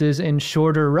sequences in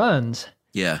shorter runs.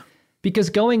 Yeah.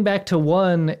 Because going back to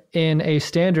 1 in a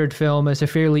standard film is a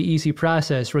fairly easy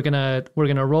process. We're gonna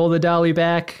roll the dolly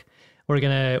back. We're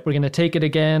gonna take it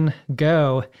again.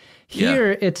 Go.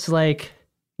 Here it's like,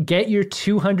 get your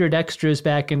 200 extras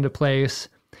back into place.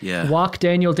 Yeah. Walk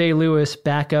Daniel Day-Lewis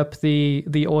back up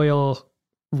the oil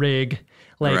rig.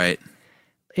 Like, right.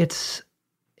 It's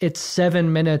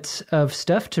 7 minutes of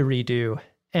stuff to redo.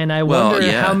 And I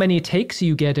wonder how many takes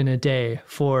you get in a day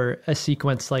for a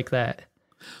sequence like that.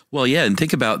 Well, yeah. And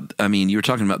think about, I mean, you were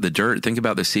talking about The Dirt. Think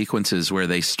about the sequences where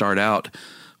they start out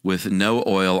with no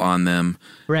oil on them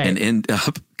and end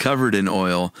up covered in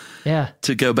oil. Yeah.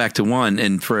 To go back to 1.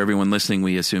 And for everyone listening,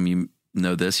 we assume you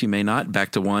know this, you may not.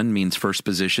 Back to 1 means first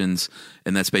positions,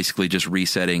 and that's basically just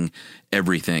resetting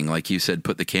everything. Like you said,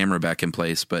 put the camera back in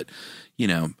place, but you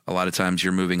know, a lot of times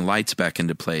you're moving lights back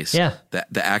into place. Yeah.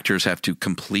 The actors have to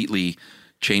completely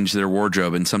change their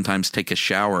wardrobe and sometimes take a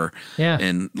shower. Yeah.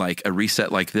 And like a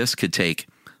reset like this could take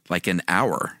like an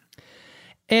hour.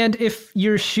 And if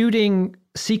you're shooting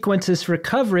sequences for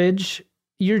coverage,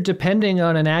 you're depending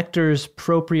on an actor's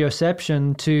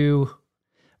proprioception to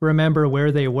remember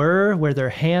where they were, where their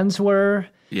hands were,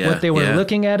 what they were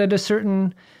looking at a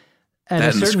certain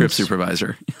and the script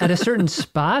supervisor at a certain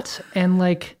spot. And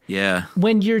like,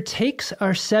 when your takes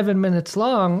are 7 minutes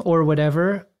long or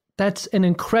whatever, that's an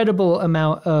incredible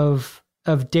amount of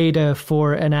data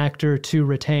for an actor to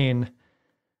retain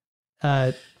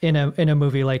in a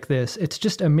movie like this. It's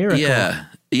just a miracle. Yeah.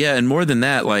 Yeah. And more than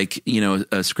that, like, you know,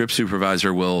 a scripty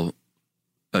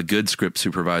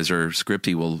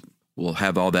scripty will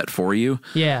have all that for you.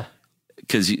 Yeah.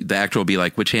 Because the actor will be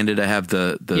like, which hand did I have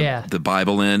the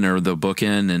Bible in or the book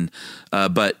in? And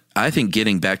but I think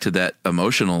getting back to that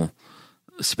emotional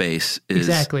space is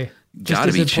just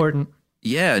as important.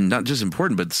 Yeah, and not just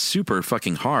important, but super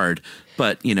fucking hard.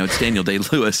 But, you know, it's Daniel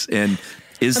Day-Lewis, and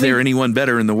there anyone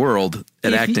better in the world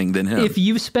at acting than him? If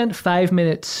you've spent 5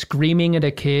 minutes screaming at a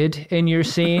kid in your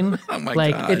scene, oh my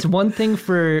like, God. It's one thing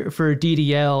for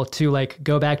DDL to like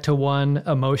go back to 1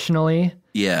 emotionally.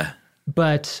 Yeah.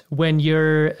 But when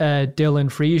you're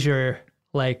Dylan Frazier,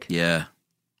 like,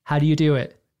 how do you do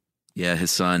it? Yeah, his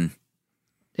son.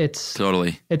 It's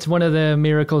one of the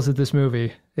miracles of this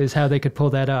movie is how they could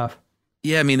pull that off.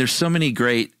 Yeah, I mean, there's so many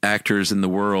great actors in the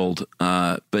world,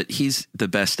 but he's the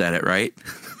best at it, right?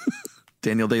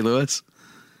 Daniel Day-Lewis?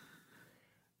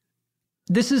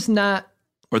 This is not...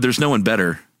 Or there's no one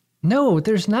better. No,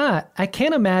 there's not. I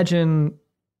can't imagine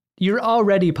you're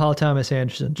already Paul Thomas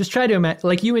Anderson. Just try to imagine,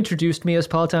 like you introduced me as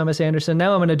Paul Thomas Anderson.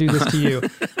 Now I'm going to do this to you.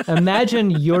 Imagine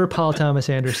you're Paul Thomas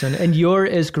Anderson and you're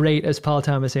as great as Paul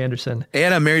Thomas Anderson.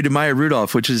 And I'm married to Maya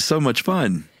Rudolph, which is so much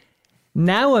fun.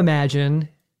 Now imagine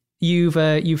you've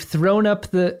thrown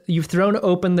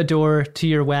open the door to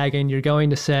your wagon. You're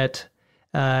going to set,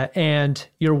 and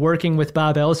you're working with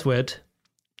Bob Ellswood.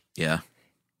 Yeah.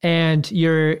 And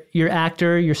your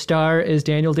actor, your star is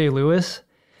Daniel Day-Lewis.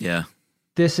 Yeah.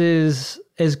 This is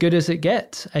as good as it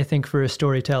gets, I think, for a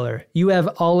storyteller. You have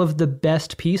all of the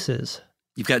best pieces.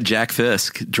 You've got Jack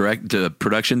Fisk,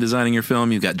 production designing your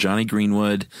film. You've got Johnny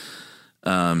Greenwood.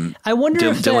 I wonder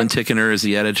if Dylan Tickener is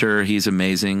the editor. He's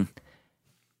amazing.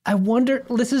 I wonder,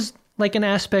 this is like an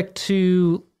aspect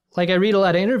to, like I read a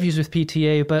lot of interviews with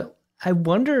PTA, but I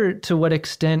wonder to what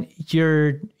extent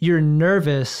you're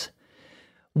nervous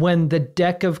when the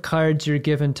deck of cards you're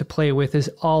given to play with is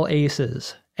all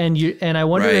aces. And I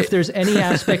wonder if there's any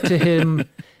aspect to him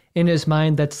in his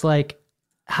mind that's like,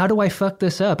 how do I fuck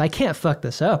this up? I can't fuck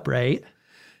this up, right?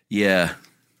 Yeah.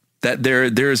 That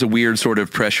there is a weird sort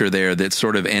of pressure there that's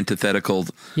sort of antithetical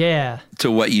to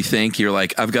what you think. You're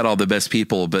like, I've got all the best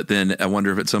people, but then I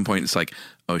wonder if at some point it's like,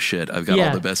 oh shit, I've got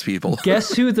all the best people.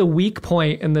 Guess who the weak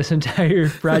point in this entire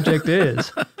project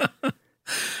is?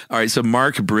 All right, so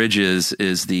Mark Bridges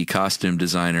is the costume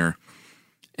designer.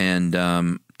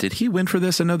 And did he win for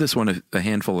this? I know this won a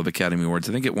handful of Academy Awards.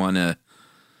 I think it won I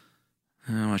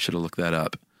should have looked that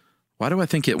up. Why do I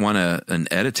think it won an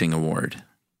editing award?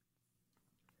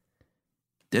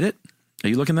 Did it? Are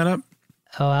you looking that up?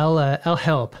 Oh, I'll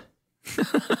help.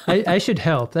 I should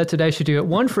help. That's what I should do. It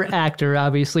won for actor,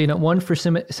 obviously, and it won for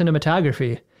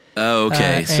cinematography. Oh,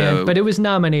 okay. But it was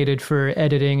nominated for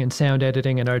editing and sound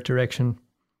editing and art direction.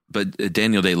 But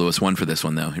Daniel Day-Lewis won for this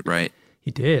one, though, right?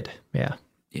 He did, yeah.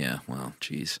 Yeah, well,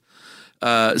 geez.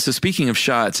 So speaking of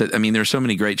shots, I mean, there are so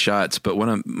many great shots, but one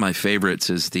of my favorites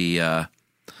is and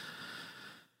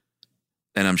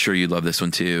I'm sure you'd love this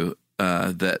one too,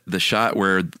 the shot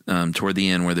where toward the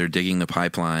end where they're digging the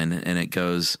pipeline and it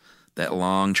goes that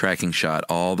long tracking shot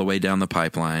all the way down the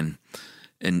pipeline.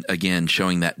 And again,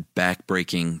 showing that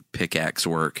back-breaking pickaxe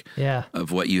work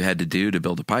of what you had to do to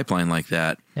build a pipeline like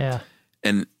that. Yeah.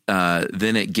 And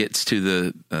then it gets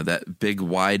to that big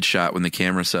wide shot when the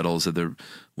camera settles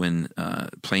when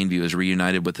Plainview is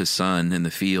reunited with his son in the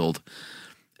field.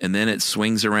 And then it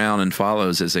swings around and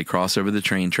follows as they cross over the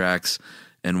train tracks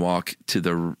and walk to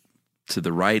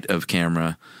the right of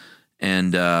camera.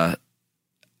 And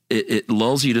it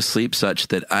lulls you to sleep such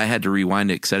that I had to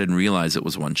rewind it because I didn't realize it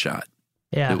was one shot.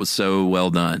 Yeah. It was so well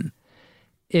done.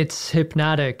 It's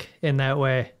hypnotic in that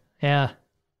way. Yeah.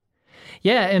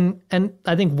 Yeah, and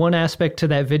I think one aspect to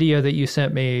that video that you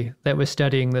sent me that was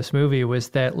studying this movie was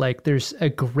that like there's a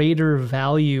greater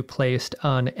value placed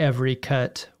on every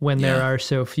cut when there are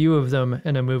so few of them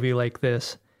in a movie like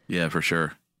this. Yeah, for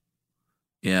sure.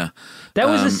 Yeah. That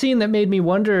was a scene that made me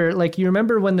wonder, like you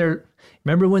remember when they're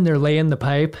laying the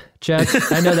pipe, Chuck?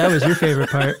 I know that was your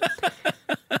favorite part.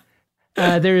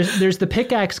 There's the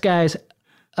pickaxe guys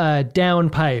down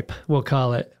pipe, we'll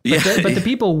call it. But the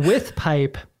people with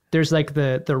pipe, there's like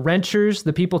the wrenchers,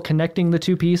 the people connecting the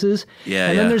two pieces. Yeah.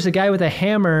 And then there's a guy with a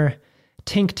hammer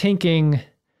tinking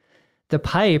the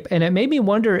pipe. And it made me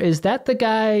wonder, is that the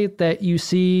guy that you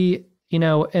see,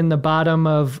 in the bottom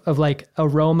of like a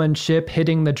Roman ship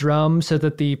hitting the drum so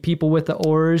that the people with the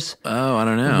oars I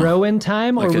don't know. row in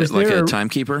time? Like or was there a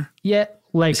timekeeper? Yeah.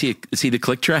 Like Is he the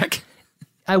click track?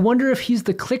 I wonder if he's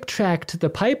the click track to the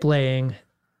pipe laying.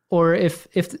 Or if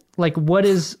like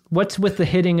what's with the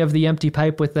hitting of the empty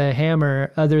pipe with the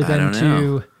hammer other than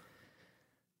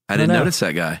I didn't notice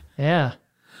that guy. Yeah.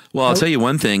 Well, I'll tell you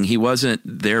one thing. He wasn't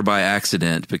there by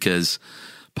accident because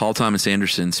Paul Thomas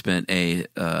Anderson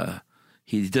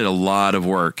he did a lot of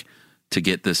work to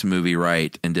get this movie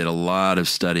right and did a lot of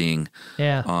studying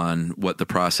on what the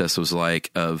process was like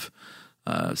of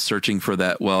searching for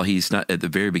that. Well, he's not at the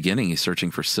very beginning. He's searching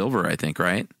for silver, I think,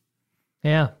 right?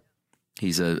 Yeah.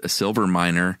 He's a silver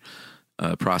miner,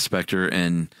 prospector,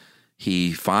 and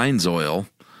he finds oil,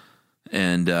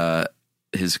 and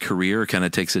his career kind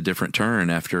of takes a different turn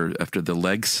after the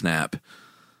leg snap.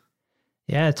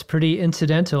 Yeah, it's pretty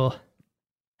incidental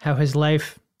how his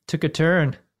life took a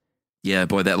turn. Yeah,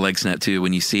 boy, that leg snap too,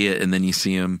 when you see it, and then you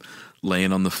see him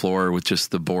laying on the floor with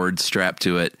just the board strapped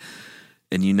to it,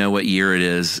 and you know what year it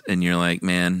is, and you're like,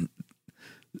 man,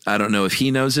 I don't know if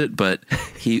he knows it, but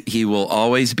he will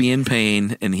always be in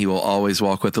pain and he will always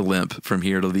walk with a limp from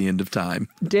here to the end of time.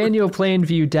 Daniel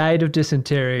Plainview died of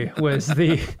dysentery was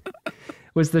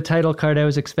the title card I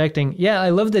was expecting. Yeah, I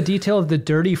love the detail of the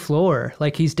dirty floor.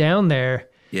 Like he's down there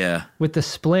Yeah. with the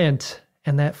splint,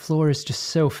 and that floor is just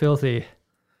so filthy.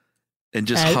 And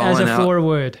just as hauling a out. floor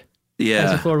would. Yeah.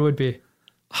 As a floor would be.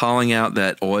 Hauling out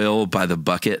that oil by the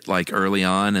bucket, like early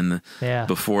on, and Yeah.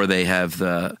 before they have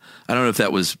I don't know if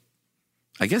that was,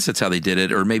 I guess that's how they did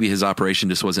it, or maybe his operation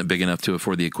just wasn't big enough to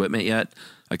afford the equipment yet.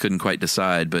 I couldn't quite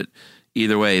decide, but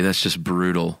either way, that's just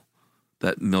brutal.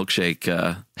 That milkshake,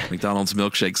 McDonald's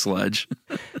milkshake sludge.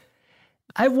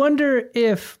 I wonder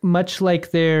if, much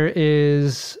like there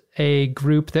is a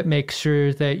group that makes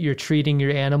sure that you're treating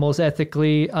your animals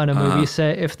ethically on a movie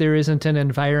set, if there isn't an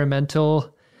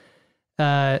environmental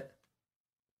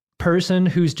person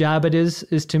whose job it is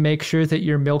to make sure that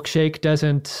your milkshake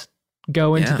doesn't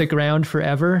go into the ground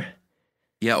forever.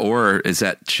 Yeah, or is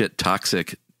that shit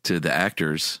toxic to the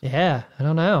actors? Yeah, I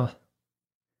don't know.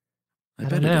 I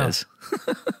bet it is.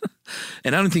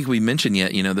 And I don't think we mentioned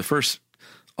yet, the first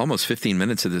almost 15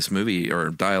 minutes of this movie are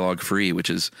dialogue free,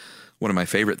 which is one of my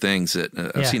favorite things that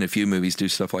I've seen a few movies do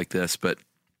stuff like this, but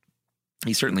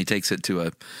he certainly takes it to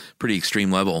a pretty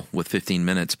extreme level with 15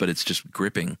 minutes, but it's just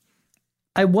gripping.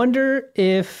 I wonder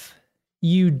if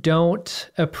you don't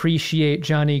appreciate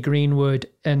Johnny Greenwood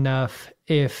enough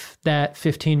if that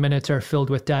 15 minutes are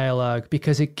filled with dialogue,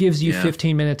 because it gives you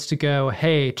 15 minutes to go,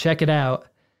 hey, check it out.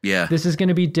 Yeah. This is going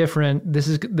to be different. This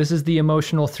is the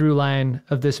emotional through line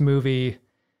of this movie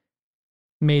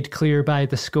made clear by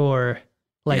the score.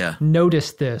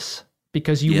 Notice this,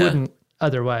 because you wouldn't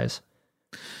otherwise.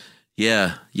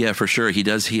 Yeah, for sure. He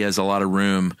does. He has a lot of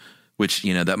room, which,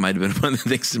 that might have been one of the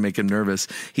things to make him nervous.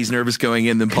 He's nervous going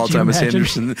in, then Paul Thomas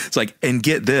Anderson. It's like, and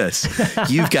get this,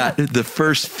 you've got the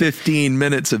first 15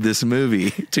 minutes of this movie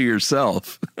to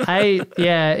yourself. If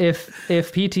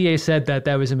PTA said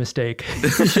that was a mistake.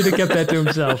 He should have kept that to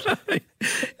himself.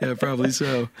 Yeah, probably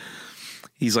so.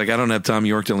 He's like, I don't have Tom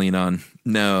York to lean on.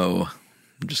 No,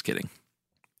 I'm just kidding.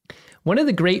 One of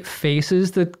the great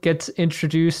faces that gets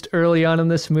introduced early on in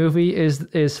this movie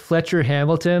is Fletcher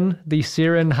Hamilton, the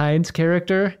Ciarán Hinds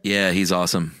character. Yeah, he's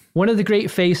awesome. One of the great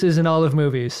faces in all of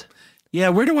movies. Yeah,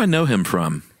 where do I know him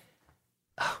from?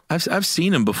 I've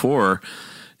seen him before,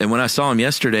 and when I saw him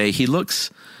yesterday, he looks...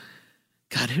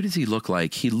 God, who does he look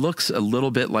like? He looks a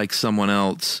little bit like someone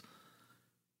else.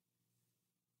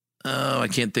 Oh, I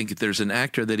can't think if there's an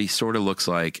actor that he sort of looks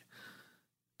like,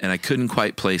 and I couldn't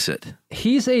quite place it.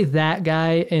 He's that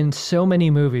guy in so many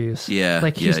movies. Yeah,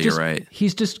 you're right.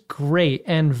 He's just great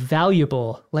and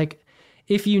valuable. Like,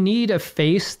 if you need a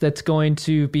face that's going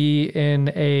to be in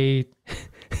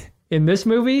this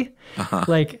movie,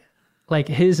 like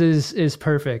his is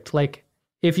perfect. Like,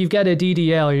 if you've got a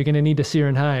DDL, you're going to need a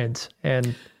Ciarán Hinds,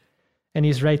 and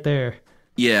he's right there.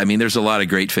 Yeah, I mean, there's a lot of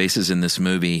great faces in this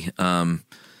movie.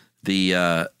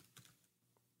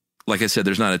 Like I said,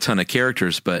 there's not a ton of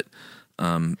characters, but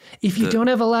if you don't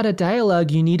have a lot of dialogue,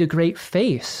 you need a great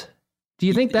face. Do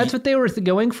you think that's what they were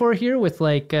going for here with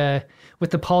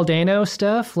the Paul Dano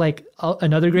stuff? Like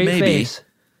another great face.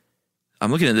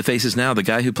 I'm looking at the faces now. The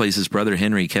guy who plays his brother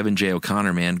Henry, Kevin J.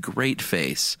 O'Connor, man, great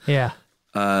face. Yeah.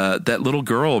 That little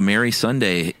girl, Mary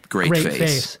Sunday, great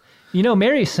face.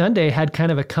 Mary Sunday had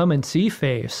kind of a come and see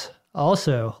face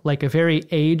also, like a very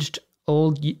aged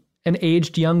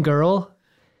young girl.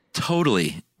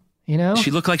 Totally.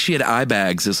 She looked like she had eye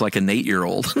bags as like an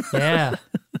 8-year-old. Yeah.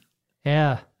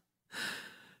 Yeah.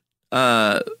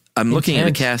 I'm looking at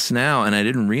the cast now, and I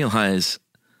didn't realize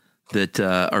that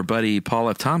our buddy Paul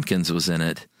F. Tompkins was in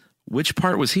it. Which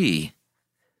part was he?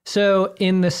 So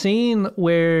in the scene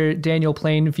where Daniel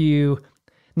Plainview,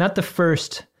 not the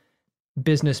first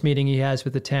business meeting he has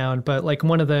with the town, but like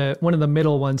one of the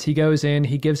middle ones, he goes in,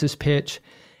 he gives his pitch,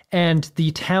 and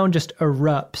the town just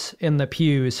erupts in the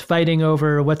pews, fighting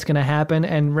over what's going to happen.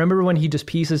 And remember when he just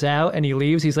pieces out and he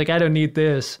leaves? He's like, I don't need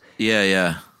this.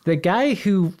 Yeah. The guy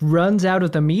who runs out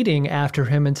of the meeting after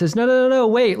him and says, no,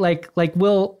 wait,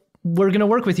 we're going to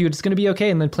work with you. It's going to be okay.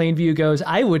 And then Plainview goes,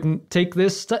 I wouldn't take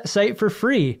this site for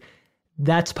free.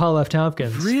 That's Paul F.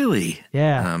 Tompkins. Really?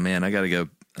 Yeah. Oh man, I got to go.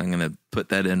 I'm going to put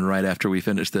that in right after we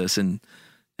finish this and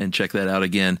check that out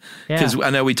again. Because I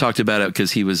know we talked about it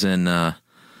because he was in,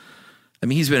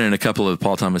 he's been in a couple of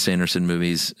Paul Thomas Anderson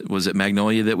movies. Was it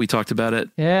Magnolia that we talked about it?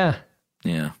 Yeah.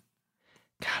 Yeah.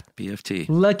 God, BFT.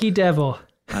 Lucky devil.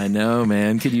 I know,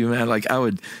 man. Could you imagine? Like,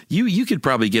 you could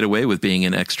probably get away with being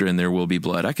an extra in There Will Be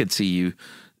Blood. I could see you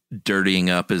dirtying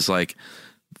up as like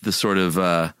the sort of,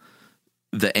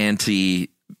 the anti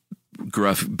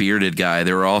gruff bearded guy.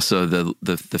 There were also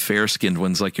the fair skinned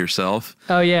ones like yourself.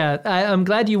 Oh yeah, I'm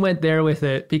glad you went there with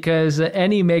it, because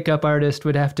any makeup artist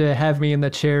would have me in the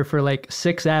chair for like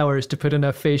 6 hours to put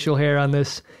enough facial hair on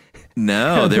this.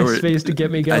 No, there were space to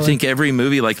get me going. I think every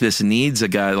movie like this needs a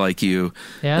guy like you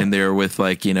in there with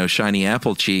like, shiny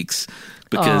apple cheeks,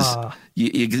 because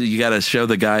you got to show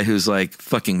the guy who's like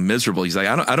fucking miserable. He's like,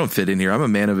 I don't fit in here. I'm a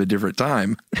man of a different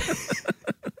time.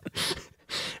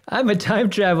 I'm a time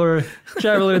traveler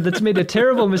that's made a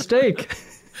terrible mistake.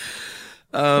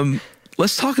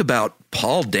 Let's talk about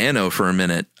Paul Dano for a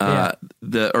minute,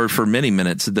 or for many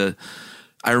minutes.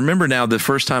 I remember now the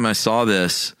first time I saw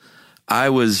this, I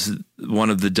was one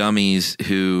of the dummies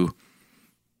who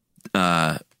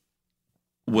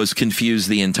was confused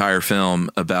the entire film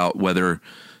about whether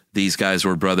these guys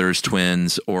were brothers,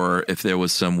 twins, or if there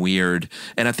was some weird.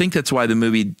 And I think that's why I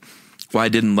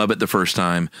didn't love it the first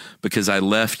time, because I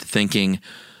left thinking,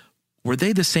 were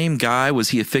they the same guy? Was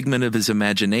he a figment of his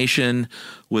imagination?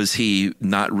 Was he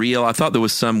not real? I thought there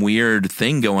was some weird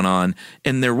thing going on,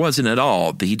 and there wasn't at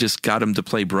all. He just got him to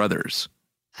play brothers.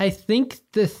 I think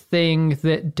the thing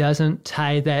that doesn't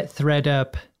tie that thread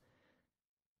up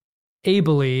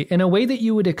ably, in a way that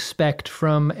you would expect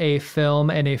from a film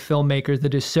and a filmmaker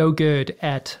that is so good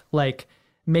at like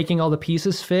making all the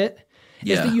pieces fit,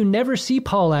 is that you never see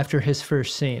Paul after his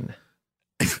first scene.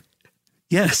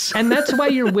 Yes. And that's why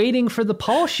you're waiting for the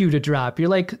Paul shoe to drop. You're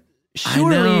like,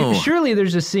 surely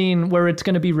there's a scene where it's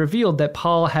going to be revealed that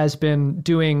Paul has been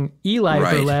doing Eli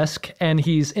burlesque and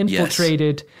he's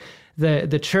infiltrated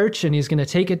the church and he's going to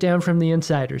take it down from the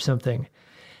inside or something.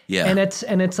 Yeah. And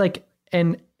it's like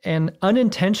an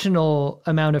unintentional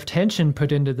amount of tension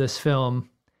put into this film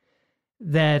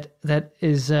that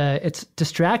is it's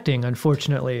distracting,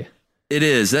 unfortunately. It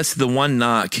is. That's the one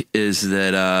knock, is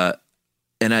that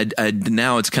and I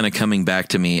now it's kind of coming back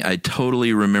to me. I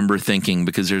totally remember thinking,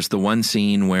 because there's the one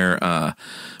scene where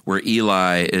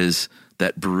Eli is,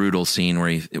 that brutal scene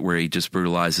where he just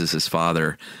brutalizes his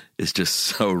father, is just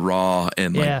so raw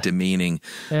and like demeaning.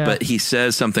 Yeah. But he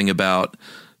says something about,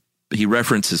 he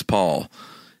references Paul,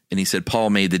 and he said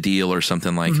Paul made the deal or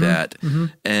something like that. Mm-hmm.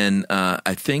 And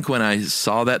I think when I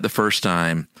saw that the first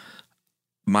time,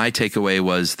 my takeaway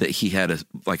was that he had a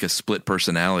split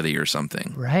personality or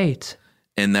something. Right.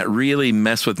 And that really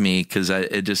messed with me, because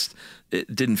it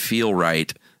didn't feel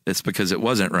right. It's because it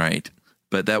wasn't right.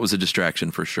 But that was a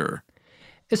distraction for sure.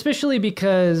 Especially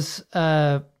because,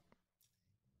 around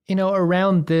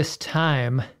this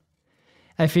time,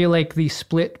 I feel like the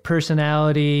split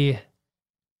personality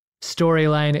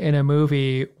storyline in a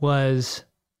movie was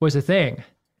a thing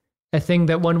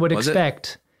that one would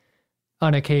expect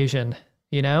on occasion,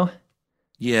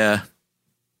 Yeah.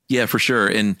 Yeah, for sure.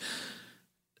 And,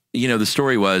 the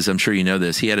story was, I'm sure you know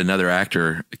this, he had another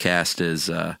actor cast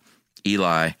as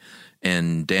Eli,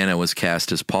 and Dana was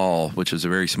cast as Paul, which was a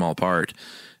very small part.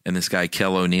 And this guy,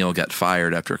 Kel O'Neill, got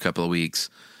fired after a couple of weeks.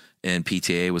 And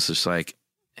PTA was just like,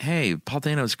 hey, Paul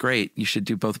Dano's great. You should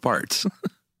do both parts.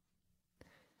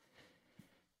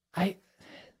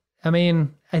 I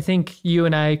mean, I think you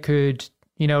and I could,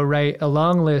 write a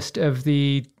long list of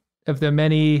the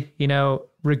many,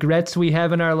 regrets we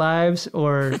have in our lives,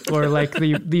 or like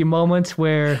the moments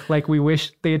where like we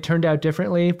wish they had turned out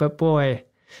differently. But boy,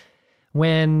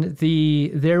 when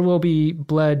the There Will Be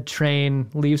Blood train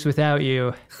leaves without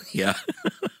you,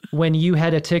 when you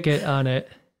had a ticket on it,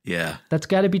 that's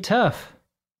got to be tough.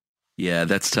 Yeah,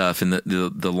 that's tough. And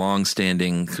the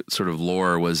long-standing sort of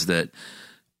lore was that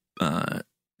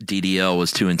DDL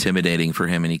was too intimidating for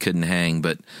him and he couldn't hang.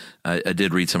 But I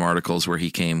did read some articles where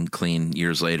he came clean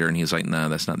years later, and he was like, no,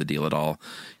 that's not the deal at all.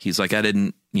 He's like, I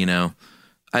didn't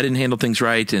handle things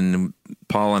right, and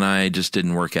Paul and I just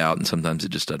didn't work out, and sometimes it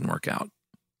just doesn't work out.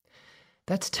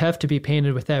 That's tough to be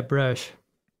painted with that brush.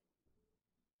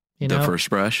 The first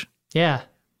brush? Yeah.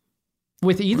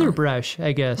 With either brush,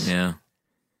 I guess. Yeah.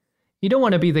 You don't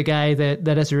want to be the guy that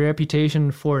has a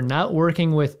reputation for not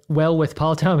working with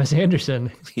Paul Thomas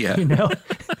Anderson. Yeah.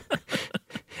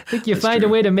 I think you find a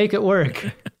way to make it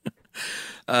work.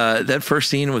 That first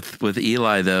scene with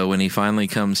Eli, though, when he finally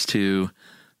comes to,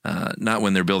 not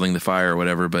when they're building the fire or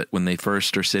whatever, but when they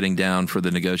first are sitting down for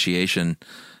the negotiation,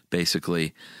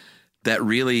 basically, that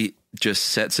really just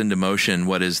sets into motion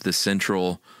what is the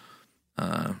central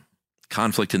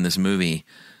conflict in this movie,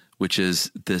 which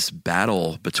is this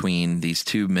battle between these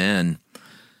two men.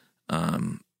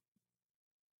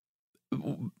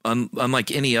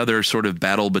 Unlike any other sort of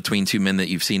battle between two men that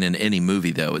you've seen in any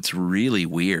movie, though, it's really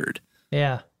weird.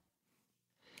 Yeah.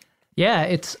 Yeah,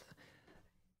 it's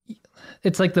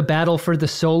like the battle for the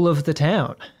soul of the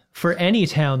town. for any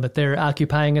town that they're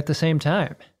occupying at the same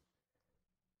time.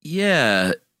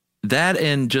 Yeah, that,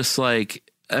 and just like,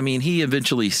 I mean, he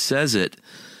eventually says it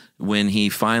when he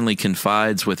finally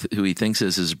confides with who he thinks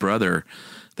is his brother.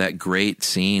 That great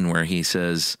scene where he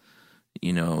says,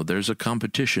 you know, there's a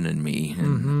competition in me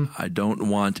and I don't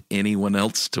want anyone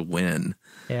else to win.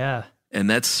 Yeah. And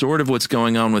that's sort of what's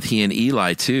going on with he and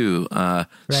Eli too,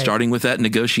 starting with that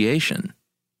negotiation.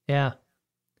 Yeah.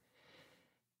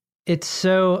 It's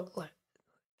so,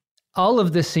 all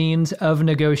of the scenes of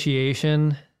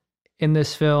negotiation in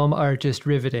this film are just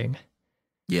riveting.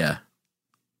 Yeah.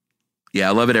 Yeah,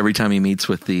 I love it every time he meets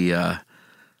with the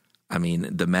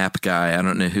map guy. I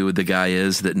don't know who the guy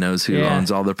is that knows who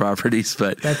owns all the properties,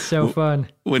 but that's so fun.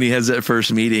 When he has that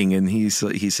first meeting and he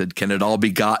said, "Can it all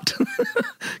be got?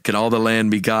 Can all the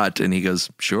land be got?" And he goes,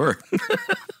 "Sure."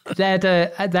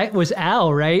 That was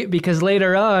Al, right? Because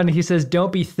later on he says,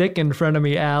 "Don't be thick in front of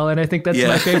me, Al," and I think that's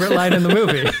my favorite line in the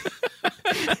movie.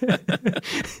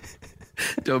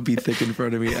 Don't be thick in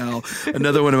front of me, Al.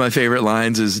 Another one of my favorite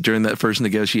lines is during that first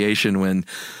negotiation when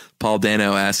Paul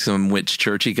Dano asks him which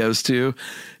church he goes to.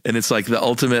 And it's like the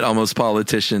ultimate almost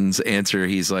politician's answer.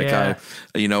 He's like, I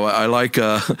like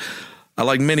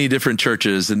many different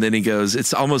churches. And then he goes,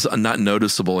 it's almost not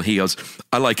noticeable. He goes,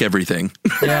 I like everything.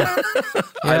 Yeah.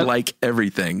 I like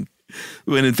everything.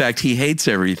 When in fact, he hates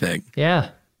everything. Yeah.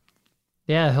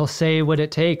 Yeah. He'll say what it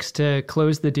takes to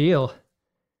close the deal.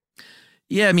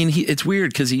 Yeah. I mean, it's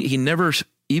weird because he never,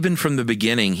 even from the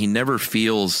beginning, he never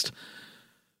feels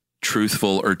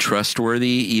truthful or trustworthy,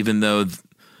 even though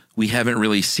we haven't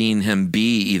really seen him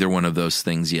be either one of those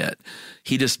things yet.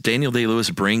 Daniel Day-Lewis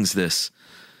brings this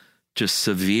just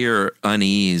severe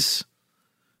unease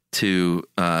to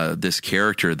this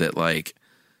character that, like,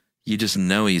 you just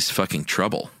know he's fucking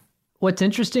trouble. What's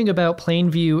interesting about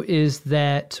Plainview is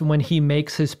that when he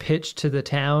makes his pitch to the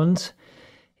towns,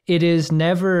 it is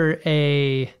never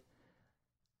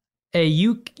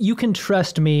you can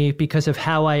trust me because of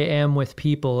how I am with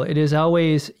people. It is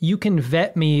always, you can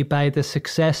vet me by the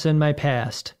success in my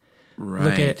past.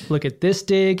 Right. Look at this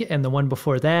dig and the one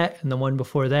before that and the one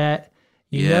before that.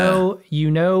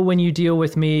 You know when you deal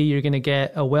with me, you're going to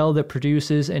get a well that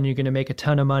produces and you're going to make a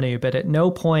ton of money. But at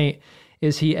no point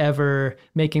is he ever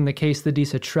making the case that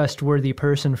he's a trustworthy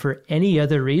person for any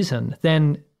other reason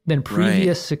than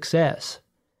previous success.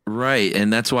 Right.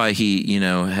 And that's why he,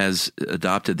 has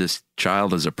adopted this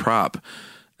child as a prop.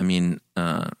 I mean,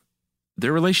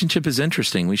 their relationship is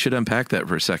interesting. We should unpack that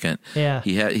for a second. Yeah.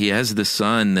 He has this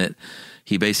son that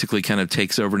he basically kind of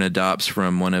takes over and adopts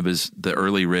from one of the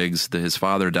early rigs that his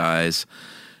father dies.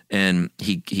 And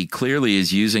he clearly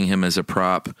is using him as a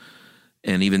prop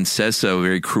and even says so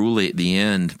very cruelly at the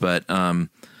end. But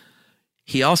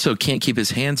he also can't keep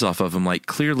his hands off of him, like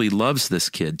clearly loves this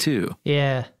kid too.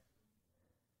 Yeah.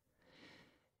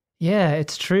 Yeah,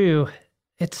 it's true.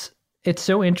 It's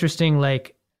so interesting,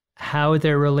 like, how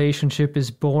their relationship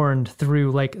is born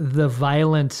through, like, the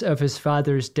violence of his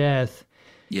father's death.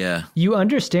 Yeah. You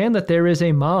understand that there is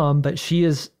a mom, but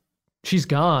she's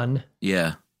gone.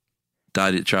 Yeah.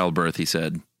 Died at childbirth, he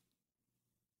said.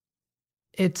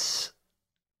 Every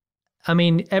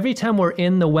time we're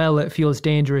in the well, it feels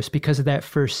dangerous because of that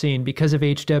first scene, because of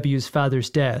HW's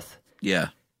father's death. Yeah.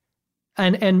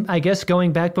 And I guess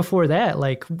going back before that,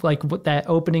 like that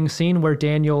opening scene where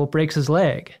Daniel breaks his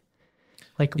leg.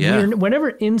 Like, we're never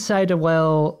inside a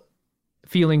well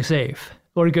feeling safe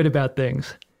or good about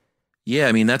things. Yeah,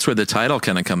 I mean, that's where the title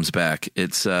kind of comes back.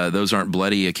 It's those aren't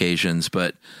bloody occasions,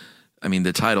 but I mean,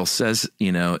 the title says,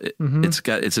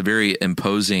 it's a very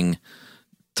imposing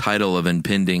title of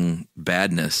impending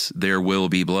badness. There will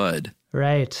be blood.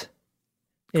 Right.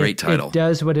 Great title. It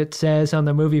does what it says on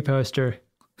the movie poster.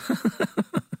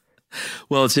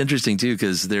 Well, it's interesting too,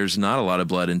 because there's not a lot of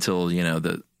blood until,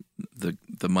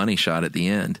 the money shot at the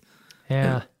end.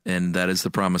 Yeah. And that is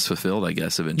the promise fulfilled, I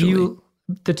guess, eventually.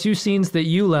 The two scenes that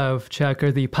you love, Chuck,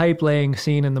 are the pipe laying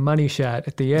scene and the money shot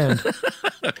at the end.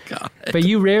 God. But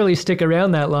you rarely stick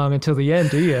around that long until the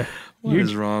end, do you? What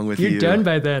is wrong with you? You're done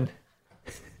by then.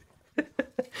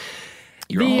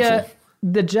 You're awful.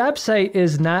 The job site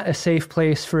is not a safe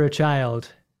place for a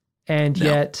child, and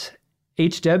yet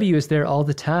HW is there all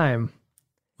the time.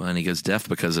 Well, and he goes deaf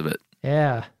because of it.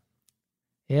 Yeah.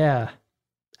 Yeah.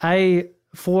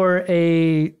 For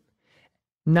a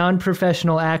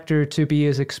non-professional actor to be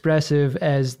as expressive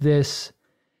as this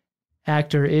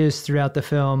actor is throughout the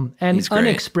film, and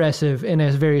unexpressive in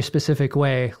a very specific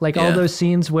way. Like all those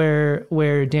scenes where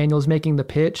Daniel's making the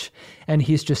pitch and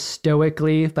he's just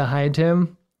stoically behind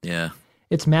him. Yeah.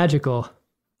 It's magical.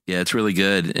 Yeah, it's really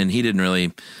good. And he didn't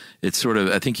really It's sort of,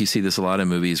 I think you see this a lot in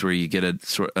movies where you get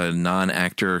a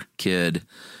non-actor kid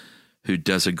who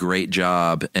does a great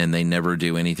job and they never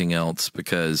do anything else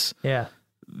because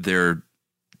they're,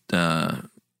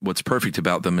 what's perfect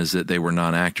about them is that they were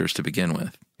non-actors to begin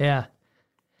with. Yeah.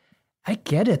 I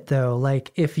get it though.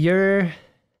 Like if you're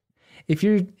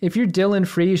Dylan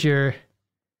Frazier,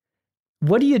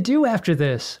 what do you do after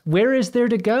this? Where is there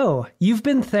to go? You've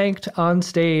been thanked on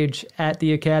stage at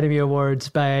the Academy Awards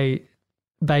by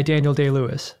Daniel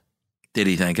Day-Lewis. Did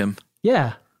he thank him?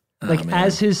 Yeah.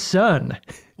 As his son.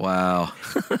 Wow.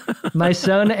 My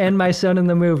son and my son in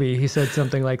the movie. He said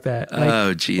something like that.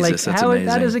 Oh, Jesus. That's amazing.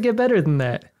 How does it get better than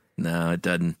that? No, it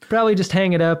doesn't. Probably just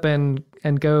hang it up and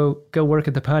go work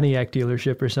at the Pontiac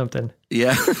dealership or something.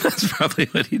 Yeah, that's probably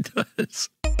what he does.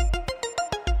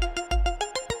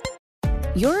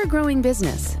 You're a growing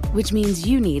business, which means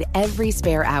you need every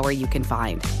spare hour you can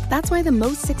find. That's why the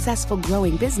most successful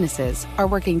growing businesses are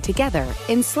working together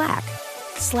in Slack.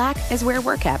 Slack is where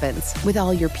work happens, with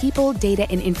all your people, data,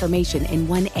 and information in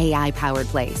one AI-powered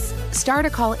place. Start a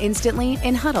call instantly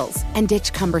in huddles and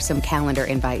ditch cumbersome calendar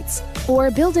invites.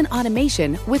 Or build an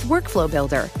automation with Workflow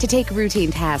Builder to take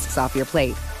routine tasks off your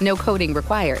plate. No coding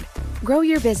required. Grow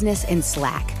your business in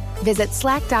Slack. Visit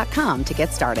slack.com to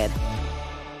get started.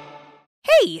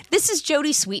 Hey, this is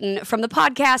Jodie Sweetin from the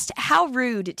podcast How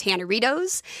Rude,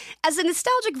 Tanneritos. As a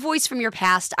nostalgic voice from your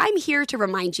past, I'm here to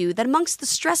remind you that amongst the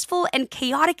stressful and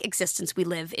chaotic existence we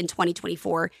live in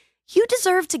 2024, you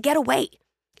deserve to get away.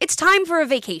 It's time for a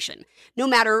vacation, no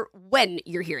matter when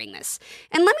you're hearing this.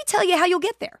 And let me tell you how you'll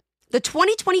get there. The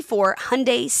 2024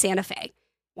 Hyundai Santa Fe.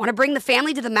 Want to bring the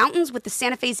family to the mountains with the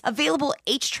Santa Fe's available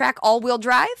H-Track all-wheel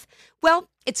drive? Well,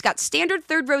 it's got standard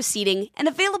third-row seating and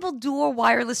available dual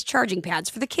wireless charging pads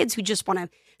for the kids who just want to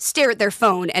stare at their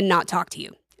phone and not talk to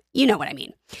you. You know what I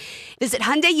mean. Visit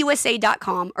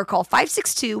HyundaiUSA.com or call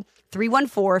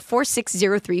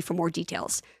 562-314-4603 for more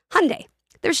details. Hyundai,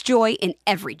 there's joy in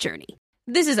every journey.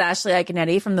 This is Ashley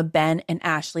Iconetti from the Ben and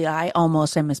Ashley I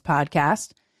Almost Famous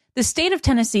podcast. The state of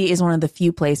Tennessee is one of the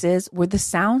few places where the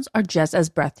sounds are just as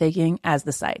breathtaking as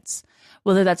the sights.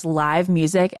 Whether that's live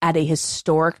music at a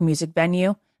historic music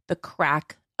venue, the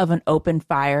crack of an open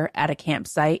fire at a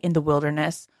campsite in the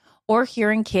wilderness, or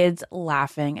hearing kids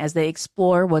laughing as they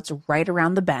explore what's right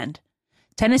around the bend,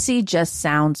 Tennessee just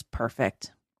sounds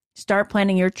perfect. Start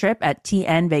planning your trip at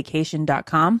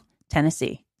tnvacation.com.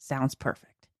 Tennessee sounds perfect.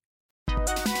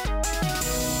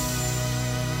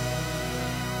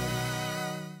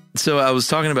 So I was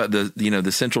talking about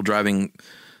the central driving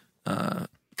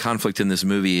conflict in this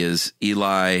movie is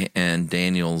Eli and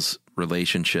Daniel's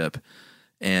relationship,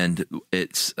 and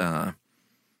it's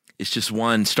just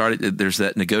one started. There's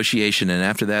that negotiation, and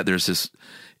after that, it's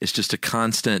just a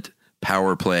constant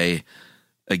power play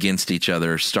against each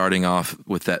other. Starting off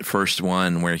with that first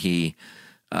one where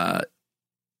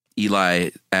Eli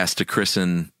asked to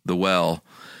christen the well,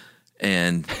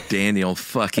 and Daniel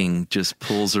fucking just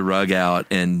pulls a rug out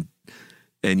and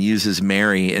uses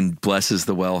Mary and blesses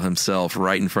the well himself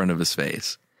right in front of his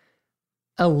face.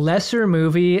 A lesser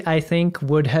movie, I think,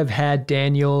 would have had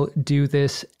Daniel do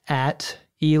this at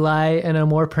Eli in a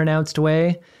more pronounced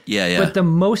way. Yeah. But the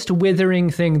most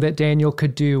withering thing that Daniel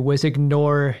could do was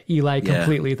ignore Eli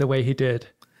completely the way he did.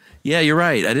 Yeah, you're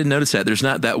right. I didn't notice that. There's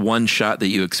not that one shot that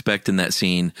you expect in that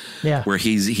scene where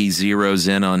he zeroes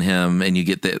in on him and you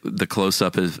get the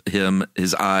close-up of him,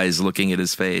 his eyes looking at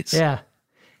his face. Yeah.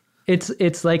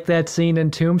 It's like that scene in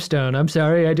Tombstone. I'm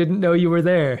sorry, I didn't know you were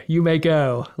there. You may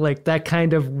go. Like that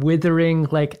kind of withering,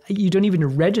 like you don't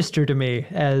even register to me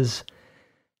as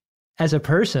a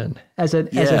person, as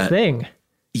a thing.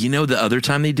 You know, the other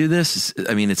time they do this,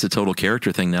 I mean, it's a total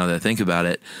character thing now that I think about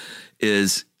it,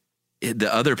 is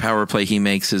the other power play he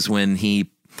makes is when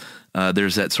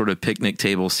there's that sort of picnic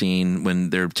table scene when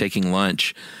they're taking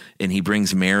lunch and he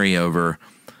brings Mary over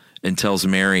and tells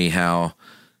Mary how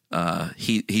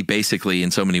he basically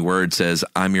in so many words says,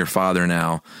 I'm your father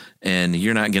now and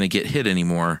you're not going to get hit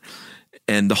anymore.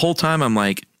 And the whole time I'm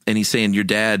like, and he's saying your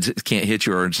dad can't hit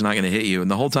you or it's not going to hit you. And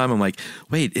the whole time I'm like,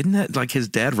 wait, isn't that like his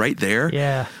dad right there?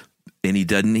 Yeah. And he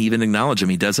doesn't even acknowledge him.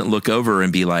 He doesn't look over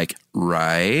and be like,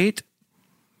 right.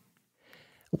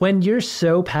 When you're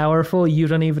so powerful, you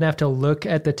don't even have to look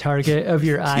at the target of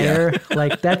your ire.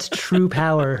 Like that's true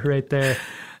power right there.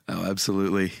 Oh,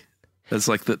 absolutely. That's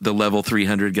like the level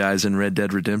 300 guys in Red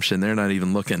Dead Redemption. They're not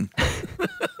even looking.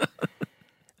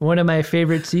 One of my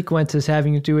favorite sequences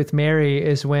having to do with Mary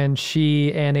is when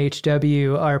she and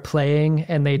HW are playing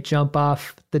and they jump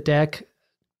off the deck,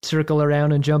 circle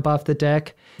around and jump off the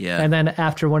deck. Yeah. And then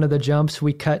after one of the jumps,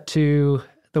 we cut to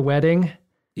the wedding.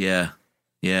 Yeah.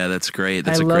 Yeah, that's great.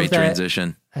 That's a great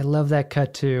transition. I love that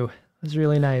cut too. It was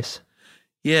really nice.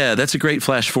 Yeah, that's a great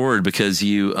flash forward because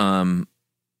you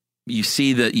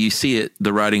see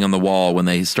the writing on the wall when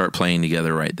they start playing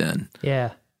together right then.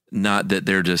 Yeah. Not that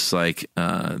they're just like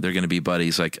they're going to be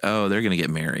buddies. Like, oh, they're going to get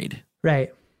married.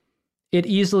 Right. It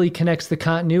easily connects the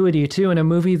continuity too in a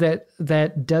movie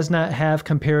that does not have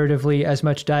comparatively as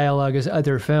much dialogue as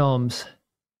other films.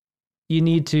 You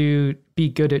need to be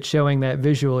good at showing that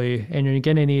visually, and you're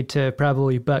going to need to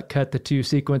probably butt cut the two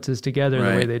sequences together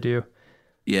the way they do.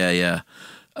 Yeah.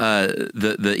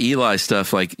 The Eli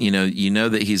stuff, like, you know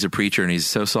that he's a preacher and he's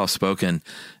so soft spoken,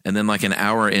 and then like an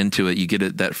hour into it, you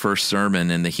get that first sermon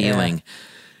and the healing,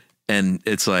 and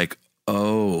it's like,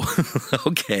 oh,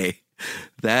 okay,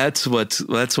 that's what's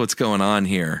going on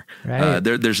here. Right.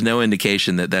 There's no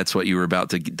indication that that's what you were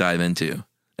about to dive into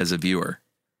as a viewer.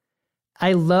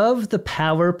 I love the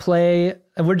power play,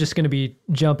 and we're just going to be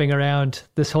jumping around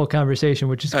this whole conversation,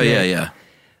 which is great. Yeah.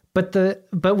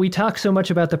 But we talk so much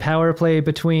about the power play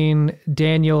between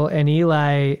Daniel and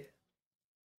Eli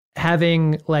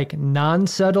having like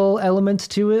non-subtle elements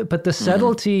to it, but the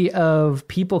subtlety of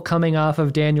people coming off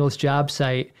of Daniel's job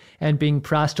site and being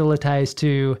proselytized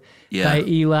to by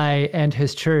Eli and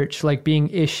his church, like being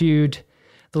issued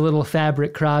the little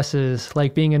fabric crosses,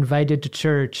 like being invited to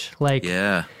church, like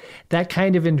that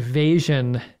kind of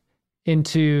invasion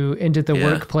into the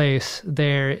workplace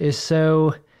there is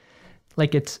so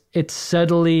like it's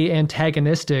subtly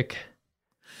antagonistic.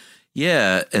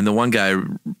 Yeah, and the one guy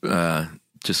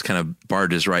just kind of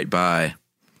barred his right by.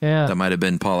 Yeah, that might have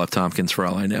been Paul F. Tompkins for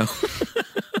all I know.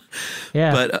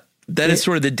 Yeah, but that is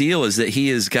sort of the deal, is that he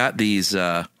has got these.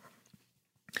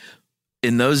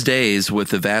 In those days, with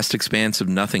the vast expanse of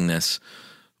nothingness,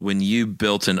 when you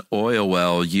built an oil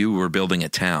well, you were building a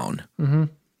town. Mm-hmm.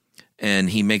 And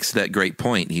he makes that great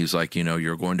point. He was like,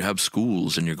 you're going to have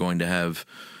schools and you're going to have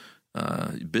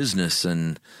business,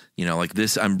 and like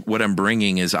this. What I'm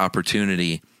bringing is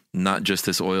opportunity, not just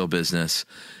this oil business.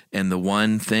 And the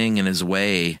one thing in his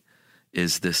way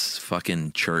is this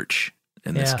fucking church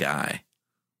and this guy.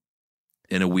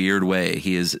 In a weird way,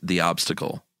 he is the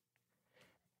obstacle.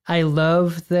 I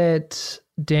love that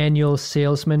Daniel's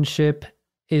salesmanship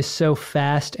is so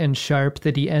fast and sharp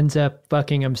that he ends up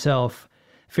fucking himself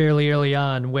fairly early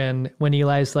on when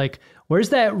Eli's like, where's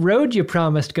that road you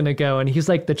promised gonna go? And he's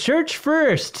like, the church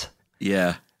first.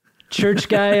 Yeah. Church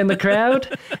guy in the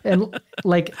crowd. And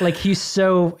like he's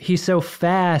so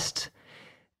fast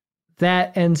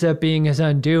that ends up being his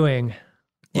undoing.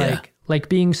 Like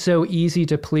being so easy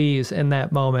to please in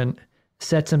that moment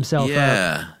sets himself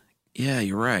up. Yeah,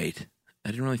 you're right.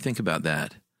 I didn't really think about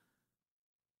that.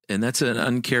 And that's an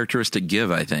uncharacteristic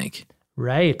give, I think.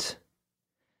 Right,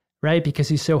 because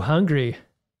he's so hungry.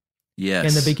 Yes.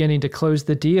 In the beginning to close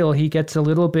the deal, he gets a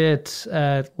little bit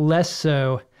less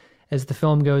so as the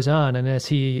film goes on and as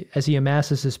he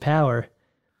amasses his power.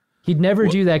 He'd never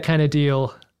do that kind of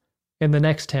deal in the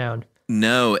next town.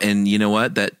 No, and you know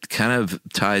what? That kind of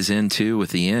ties in too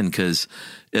with the end, because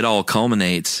it all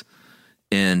culminates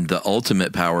in the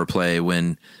ultimate power play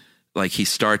when, like, he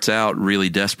starts out really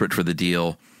desperate for the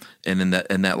deal, and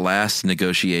in that last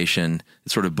negotiation,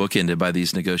 it's sort of bookended by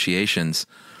these negotiations.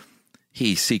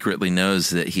 He secretly knows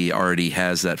that he already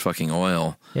has that fucking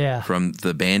oil from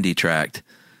the Bandy Tract,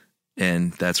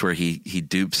 and that's where he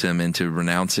dupes him into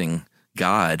renouncing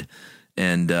God.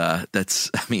 And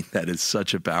that is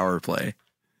such a power play.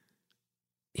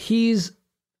 He's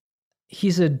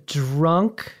a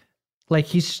drunk, like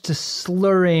he's just a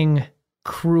slurring,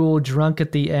 cruel drunk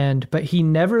at the end, but he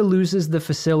never loses the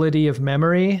facility of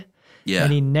memory. Yeah.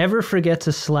 And he never forgets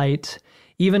a slight,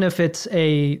 even if it's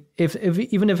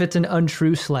even if it's an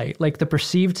untrue slight, like the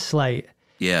perceived slight.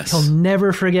 Yes. He'll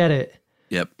never forget it.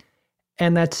 Yep.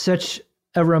 And that's such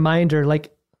a reminder,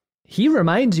 like, he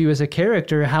reminds you as a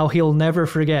character how he'll never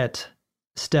forget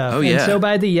stuff. Oh, yeah. And so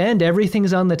by the end,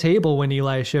 everything's on the table when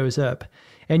Eli shows up.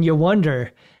 And you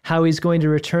wonder how he's going to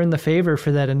return the favor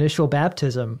for that initial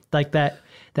baptism. Like that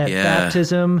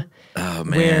baptism. Oh,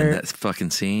 man, that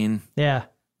fucking scene. Yeah.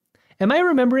 Am I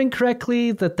remembering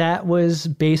correctly that was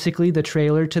basically the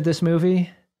trailer to this movie?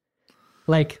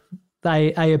 Like,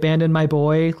 I abandoned my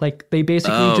boy. Like, they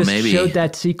basically showed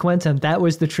that sequence, and that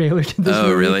was the trailer to this movie.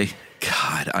 Oh, really?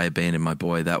 God, I abandoned my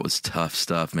boy. That was tough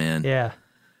stuff, man. Yeah.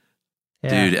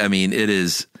 Dude, I mean, it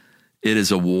is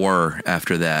a war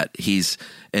after that. He's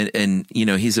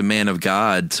he's a man of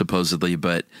God, supposedly,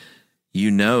 but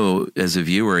as a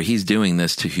viewer, he's doing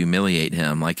this to humiliate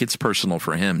him. Like, it's personal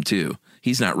for him too.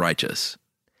 He's not righteous.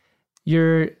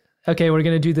 You're Okay, we're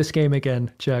gonna do this game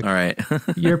again, Chuck. All right.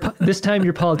 This time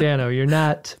you're Paul Dano. You're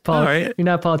not Paul. All right. You're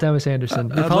not Paul Thomas Anderson.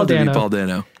 You're I'd Paul love to be Dano. Paul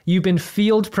Dano. You've been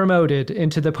field promoted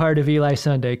into the part of Eli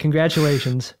Sunday.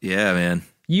 Congratulations. Yeah, man.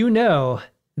 You know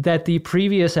that the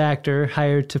previous actor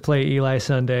hired to play Eli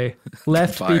Sunday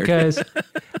left because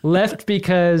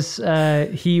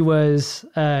he was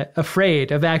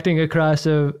afraid of acting across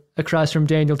from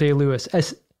Daniel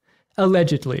Day-Lewis,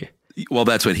 allegedly. Well,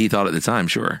 that's what he thought at the time,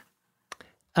 sure.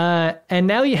 And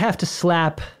now you have to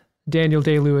slap Daniel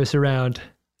Day-Lewis around.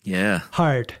 Yeah.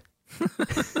 Hard.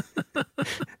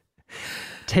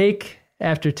 Take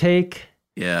after take.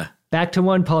 Yeah. Back to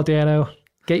one, Paul Dano.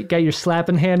 Got your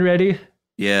slapping hand ready?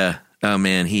 Yeah. Oh,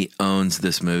 man, he owns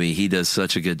this movie. He does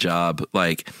such a good job.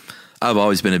 Like, I've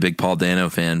always been a big Paul Dano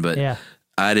fan, but yeah.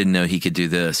 I didn't know he could do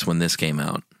this when this came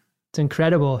out. It's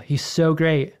incredible. He's so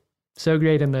great. So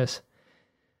great in this.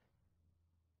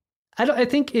 I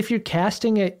think if you're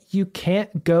casting it, you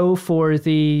can't go for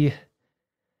Daniel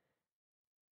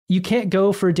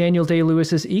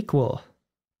Day-Lewis's equal.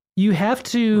 You have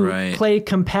to play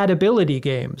compatibility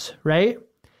games, right?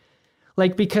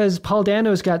 Like, because Paul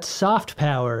Dano's got soft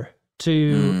power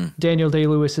to Daniel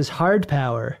Day-Lewis's hard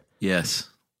power. Yes.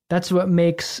 That's what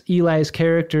makes Eli's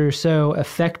character so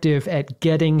effective at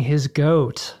getting his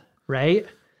goat, right?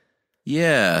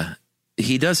 Yeah.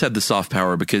 He does have the soft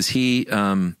power because he,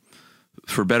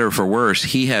 for better or for worse,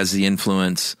 he has the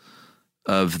influence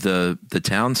of the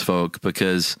townsfolk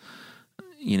because,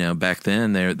 you know, back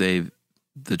then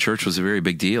the church was a very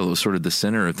big deal. It was sort of the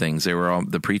center of things.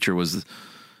 The preacher was,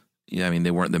 I mean,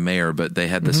 they weren't the mayor, but they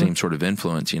had the same sort of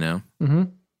influence, you know? Mm-hmm.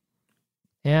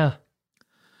 Yeah.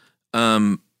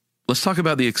 Let's talk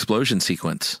about the explosion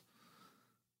sequence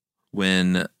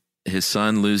when his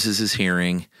son loses his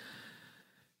hearing,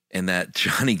 and that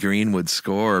Johnny Greenwood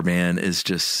score, man, is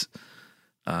just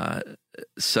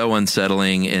so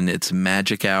unsettling. And it's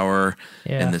magic hour,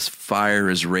 and this fire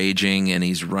is raging, and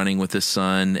he's running with his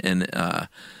son, and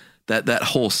that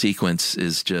whole sequence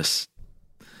is just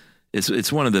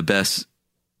it's one of the best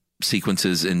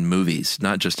sequences in movies,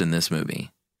 not just in this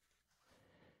movie.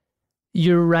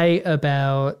 You're right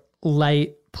about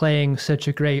light playing such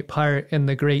a great part in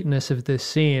the greatness of this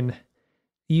scene.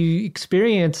 You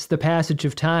experience the passage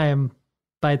of time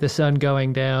by the sun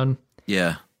going down.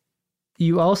 Yeah.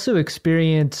 You also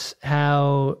experience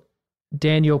how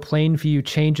Daniel Plainview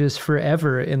changes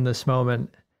forever in this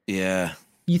moment. Yeah.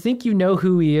 You think you know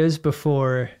who he is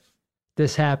before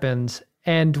this happens.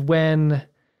 And when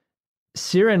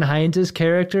Ciarán Hinds'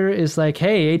 character is like,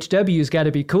 hey, HW's got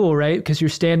to be cool, right? Because you're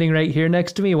standing right here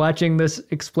next to me watching this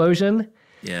explosion.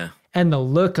 Yeah. And the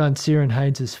look on Ciarán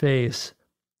Hinds' face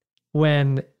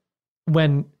when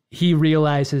he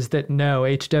realizes that no,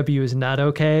 HW is not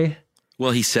okay.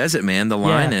 Well, he says it, man. The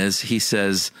line is, he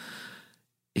says,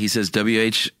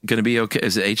 WH going to be okay?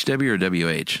 Is it HW or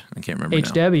WH? I can't remember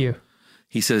HW. Now.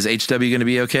 He says, HW going to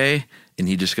be okay? And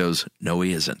he just goes, no,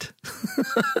 he isn't.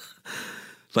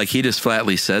 Like, he just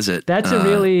flatly says it. That's a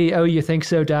really, oh, you think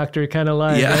so, doctor, kind of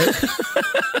line, right?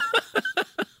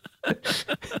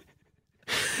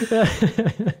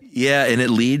 Yeah, and it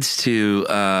leads to,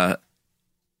 oh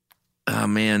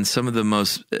man, some of the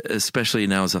most, especially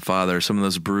now as a father, some of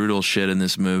those brutal shit in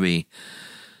this movie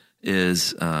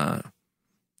is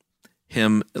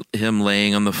him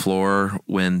laying on the floor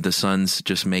when the son's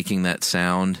just making that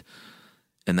sound,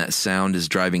 and that sound is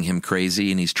driving him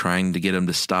crazy, and he's trying to get him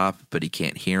to stop, but he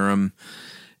can't hear him.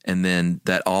 And then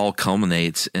that all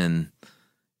culminates in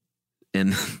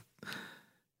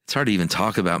it's hard to even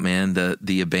talk about, man,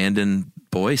 the abandoned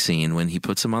boy scene when he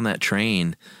puts him on that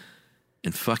train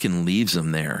and fucking leaves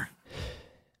him there.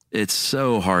 It's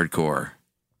so hardcore.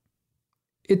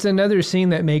 It's another scene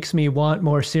that makes me want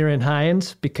more Ciarán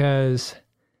Hinds because,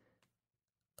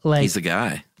 like, he's the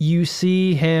guy. You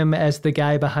see him as the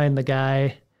guy behind the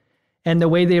guy, and the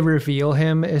way they reveal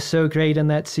him is so great in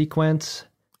that sequence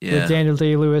with Daniel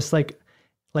Day-Lewis, like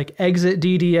exit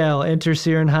DDL, enter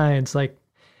Ciarán Hinds, like,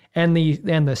 and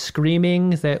the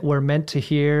screaming that we're meant to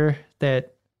hear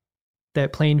that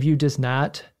Plainview does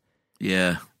not.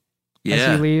 Yeah.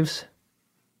 As he leaves.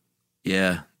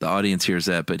 Yeah. The audience hears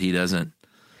that, but he doesn't.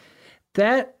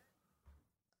 You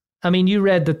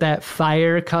read that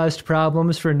fire caused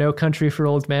problems for No Country for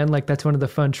Old Men. Like, that's one of the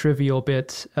fun trivial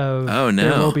bits of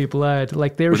There Will Be Blood.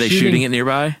 Like, were they shooting it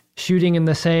nearby? Shooting in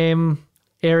the same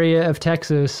area of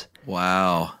Texas.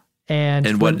 Wow.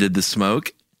 And what did the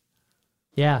smoke?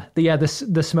 Yeah.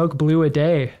 The smoke blew a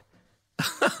day.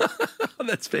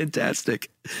 That's fantastic.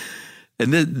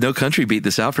 And then No Country beat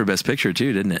this out for Best Picture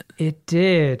too, didn't it? It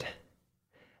did.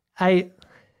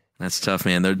 That's tough,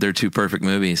 man. They're two perfect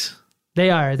movies. They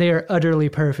are utterly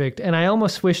perfect. And I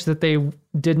almost wish that they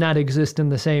did not exist in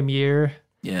the same year.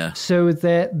 Yeah. So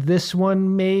that this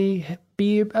one may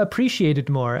be appreciated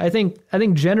more. I think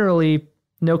generally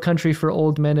No Country for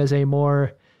Old Men is a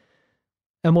more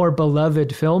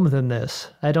beloved film than this.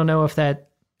 I don't know if that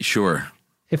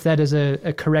is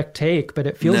a correct take, but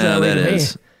it feels that way to me.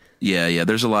 Yeah.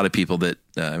 There's a lot of people that,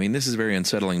 this is a very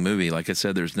unsettling movie. Like I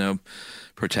said, there's no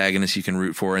protagonist you can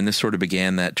root for. And this sort of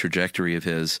began that trajectory of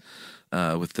his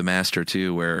with The Master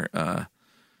too, where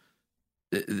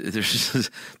there's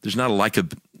not a lot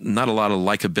of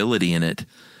likability in it.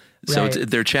 So Right.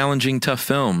 they're challenging, tough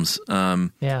films.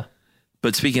 Yeah.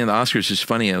 But speaking of the Oscars, it's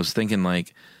funny. I was thinking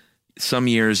like some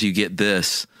years you get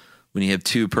this when you have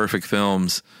two perfect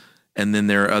films, and then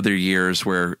there are other years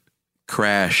where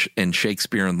Crash and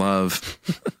Shakespeare in Love.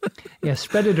 Yeah,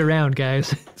 spread it around,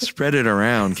 guys. Spread it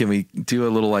around. Can we do a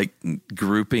little like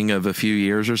grouping of a few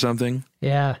years or something?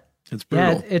 Yeah. It's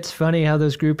brutal. Yeah, it's funny how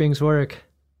those groupings work,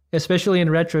 especially in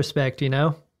retrospect, you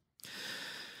know?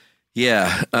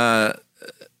 Yeah.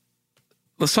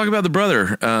 Let's talk about the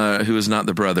brother who is not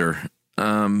the brother.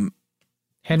 Henry?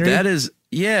 That is,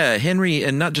 Henry,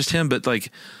 and not just him, but like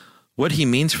what he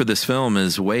means for this film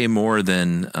is way more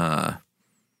than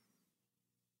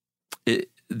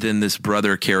this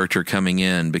brother character coming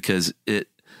in, because it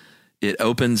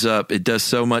opens up. It does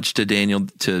so much to Daniel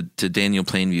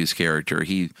Plainview's character.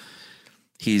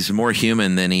 He's more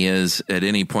human than he is at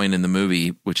any point in the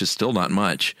movie, which is still not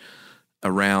much,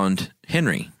 around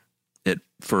Henry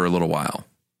for a little while.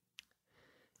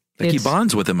 Like he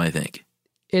bonds with him, I think.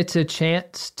 It's a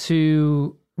chance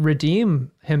to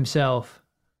redeem himself.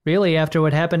 Really, after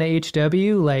what happened to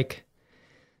HW, like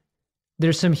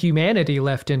there's some humanity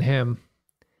left in him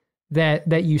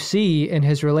that you see in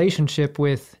his relationship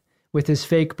with his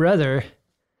fake brother,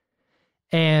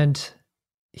 and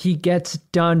he gets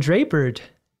Don Drapered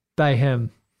by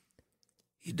him.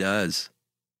 He does.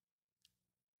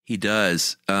 He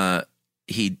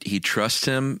trusts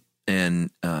him, and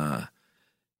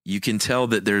you can tell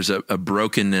that there's a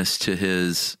brokenness to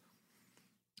his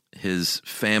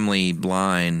family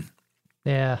line.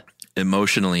 Yeah.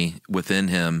 Emotionally within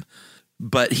him,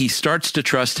 but he starts to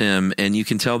trust him, and you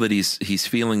can tell that he's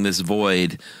feeling this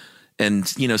void. And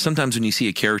sometimes when you see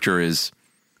a character as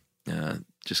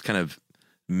just kind of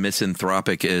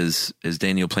misanthropic as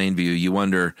Daniel Plainview, you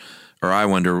wonder, or I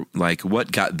wonder, like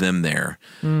what got them there.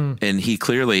 And he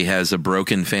clearly has a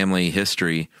broken family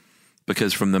history,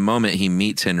 because from the moment he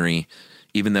meets Henry,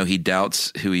 even though he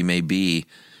doubts who he may be,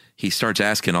 he starts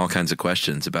asking all kinds of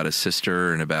questions about his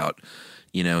sister and about,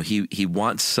 he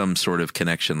wants some sort of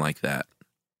connection like that.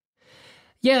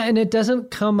 Yeah, and it doesn't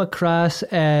come across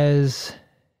as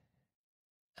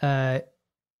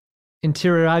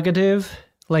interrogative.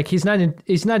 Like he's not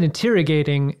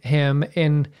interrogating him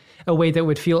in a way that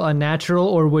would feel unnatural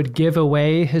or would give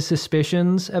away his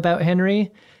suspicions about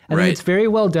Henry. I think it's very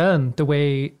well done the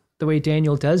way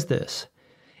Daniel does this.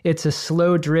 It's a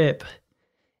slow drip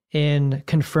in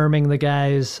confirming the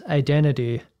guy's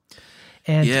identity.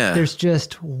 And there's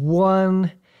just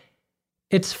one.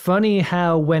 It's funny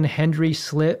how when Henry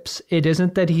slips, it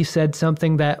isn't that he said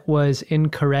something that was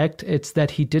incorrect. It's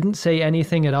that he didn't say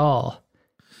anything at all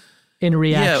in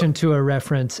reaction to a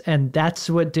reference. And that's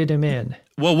what did him in.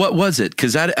 Well, what was it?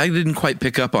 Because I didn't quite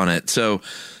pick up on it. So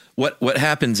what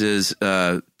happens is,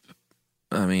 I'm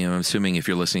assuming if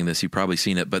you're listening to this, you've probably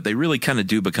seen it, but they really kind of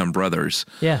do become brothers.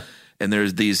 Yeah. And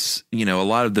there's these, a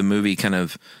lot of the movie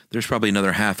there's probably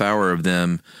another half hour of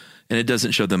them, and it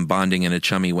doesn't show them bonding in a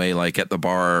chummy way, like at the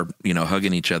bar,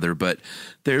 hugging each other, but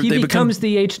he becomes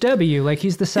the HW, like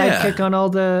he's the sidekick on all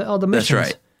the missions. That's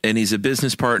right. And he's a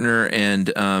business partner. And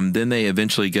then they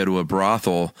eventually go to a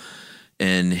brothel,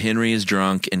 and Henry is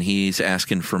drunk and he's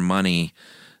asking for money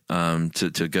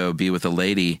to go be with a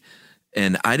lady.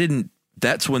 And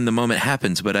that's when the moment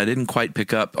happens, but I didn't quite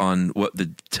pick up on what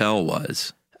the tell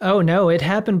was. Oh, no, it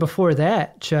happened before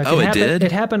that, Chuck. Oh, it did?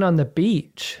 It happened on the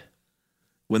beach.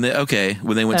 When they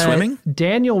went swimming?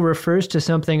 Daniel refers to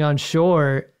something on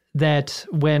shore that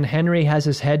when Henry has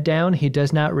his head down, he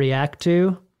does not react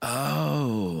to.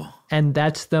 Oh. And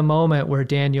that's the moment where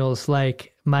Daniel's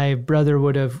like, my brother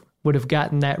would have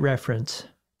gotten that reference.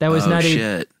 That was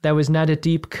not a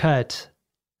deep cut.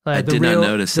 I did not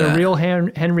notice that. The real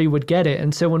Henry would get it.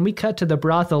 And so when we cut to the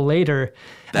brothel later,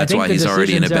 that's why he's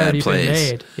already in a bad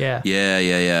place. Yeah.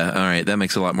 Yeah. All right. That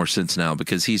makes a lot more sense now,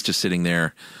 because he's just sitting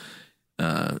there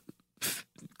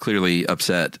clearly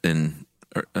upset and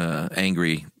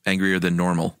angrier than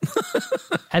normal.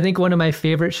 I think one of my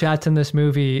favorite shots in this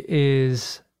movie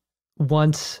is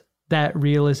once that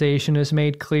realization is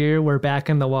made clear, we're back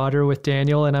in the water with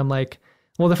Daniel, and I'm like,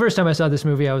 Well, the first time I saw this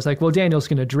movie, I was like, well, Daniel's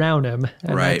going to drown him.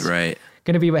 And Right.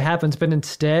 Going to be what happens. But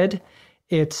instead,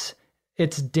 it's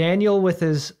Daniel with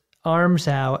his arms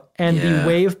out, and the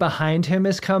wave behind him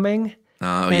is coming.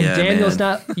 Oh, and yeah, Daniel's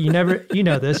man. not, you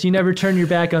know this, you never turn your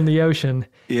back on the ocean.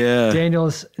 Yeah.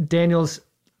 Daniel's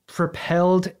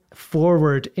propelled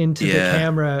forward into the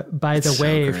camera by the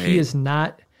wave. great.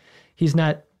 He's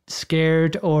not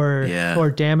scared or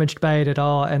damaged by it at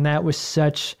all. And that was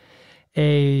such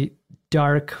a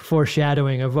dark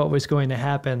foreshadowing of what was going to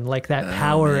happen. Like that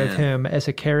power of him as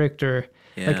a character,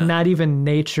 like not even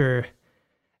nature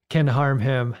can harm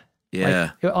him.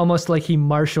 Yeah. Like, almost like he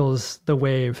marshals the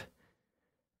wave.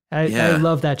 I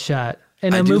love that shot.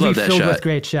 And a do movie love that filled shot. with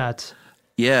great shots.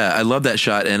 Yeah, I love that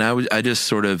shot, and I just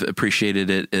sort of appreciated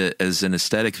it as an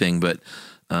aesthetic thing. But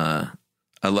I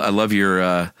love your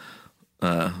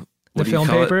The film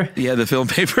paper? Yeah, the film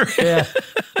paper. Yeah.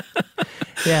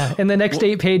 Yeah. In the next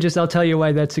 8 pages, I'll tell you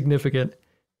why that's significant.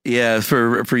 Yeah,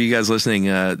 for you guys listening,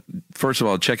 first of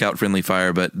all, check out Friendly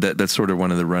Fire. But that's sort of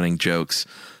one of the running jokes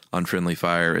on Friendly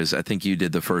Fire is I think you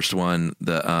did the first one,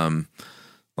 the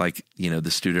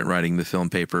the student writing the film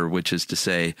paper, which is to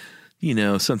say,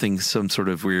 some sort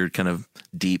of weird kind of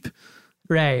deep.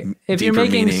 Right. If you're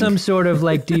making meaning. some sort of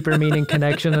like deeper meaning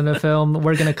connection in a film,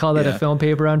 we're going to call that a film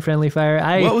paper on Friendly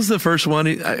Fire. What was the first one?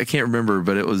 I can't remember,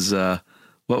 but it was, what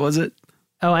was it?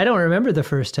 Oh, I don't remember the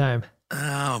first time.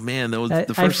 Oh man, that was the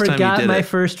first I time you forgot did my it.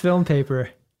 first film paper.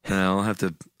 No, I'll have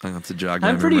to jog my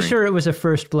I'm pretty memory. sure it was a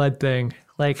First Blood thing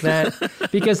like that,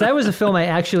 because that was a film I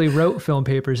actually wrote film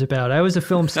papers about. I was a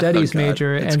film studies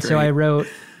major, that's and so great.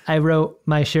 I wrote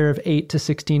my share of 8 to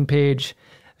 16 page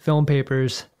film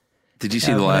papers. Did you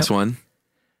see the last one?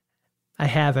 I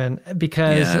haven't,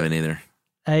 because Yeah, I haven't either.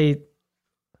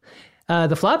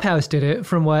 The Flophouse did it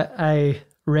from what I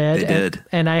read. They did.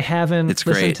 And I haven't It's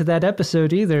listened great. to that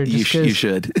episode either. You Just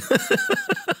should.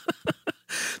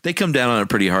 They come down on it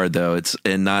pretty hard though. It's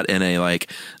and not in a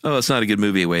like, oh, it's not a good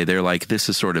movie way. They're like, this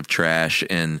is sort of trash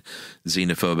and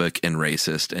xenophobic and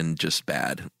racist and just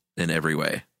bad in every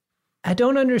way. I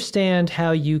don't understand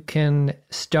how you can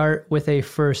start with a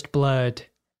First Blood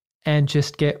and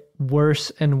just get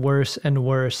worse and worse and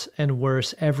worse and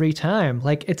worse every time.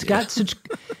 Like it's got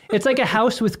it's like a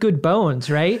house with good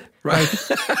bones, right? Like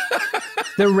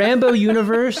the Rambo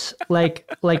universe, like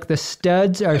the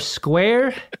studs are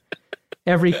square.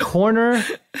 Every corner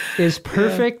is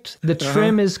perfect. The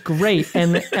trim is great.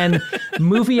 And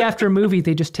movie after movie,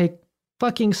 they just take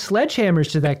fucking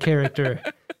sledgehammers to that character.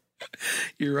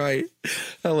 You're right.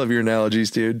 I love your analogies,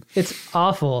 dude. It's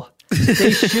awful. They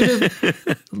should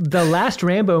have. The last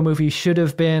Rambo movie should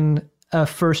have been a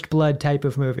First Blood type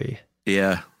of movie.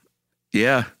 Yeah.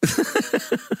 Yeah.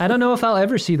 I don't know if I'll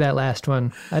ever see that last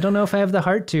one. I don't know if I have the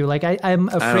heart to. Like, I'm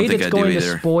afraid think it's I do going to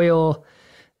either. spoil.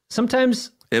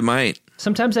 Sometimes It might.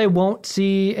 I won't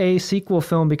see a sequel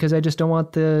film because I just don't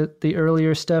want the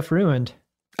earlier stuff ruined.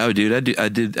 Oh, dude, I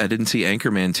didn't see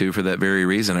Anchorman 2 for that very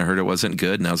reason. I heard it wasn't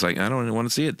good, and I was like, I don't want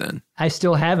to see it then. I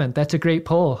still haven't. That's a great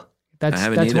poll. That's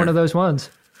haven't one either. of those ones.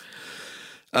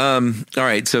 All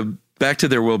right, so back to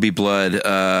There Will Be Blood.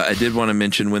 I did want to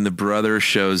mention when the brother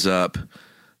shows up,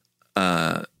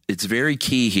 it's very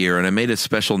key here, and I made a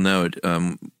special note,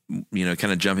 kind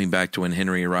of jumping back to when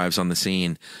Henry arrives on the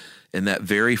scene. In that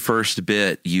very first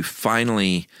bit, you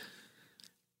finally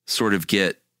sort of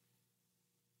get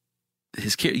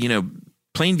his,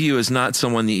 Plainview is not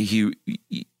someone that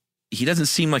he doesn't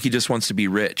seem like he just wants to be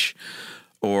rich,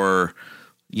 or,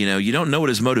 you don't know what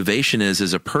his motivation is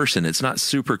as a person. It's not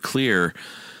super clear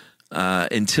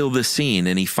until this scene.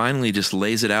 And he finally just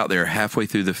lays it out there halfway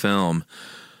through the film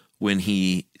when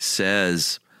he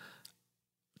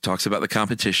talks about the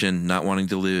competition, not wanting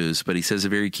to lose, but he says a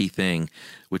very key thing,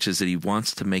 which is that he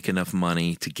wants to make enough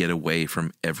money to get away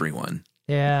from everyone.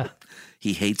 Yeah.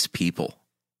 He hates people.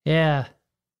 Yeah.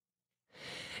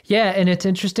 Yeah, and it's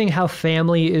interesting how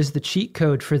family is the cheat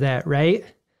code for that, right?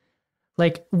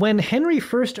 Like, when Henry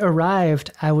first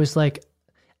arrived, I was like,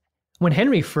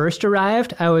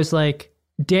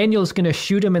 Daniel's going to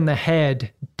shoot him in the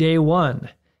head day one,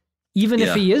 even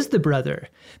if he is the brother.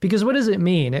 Because what does it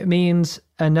mean? It means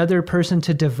another person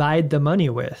to divide the money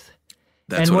with.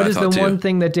 That's and what I is the thought, too. one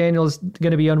thing that Daniel's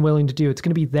going to be unwilling to do? It's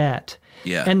going to be that.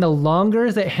 Yeah. And the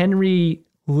longer that Henry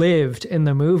lived in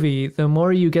the movie, the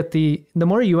more you get the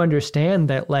more you understand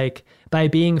that, like, by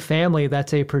being family,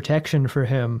 that's a protection for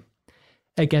him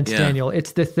against Daniel.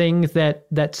 It's the thing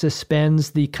that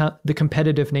suspends the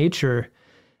competitive nature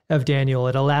of Daniel.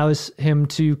 It allows him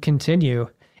to continue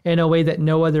in a way that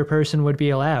no other person would be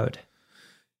allowed.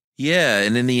 Yeah,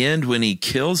 and in the end, when he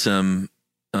kills him,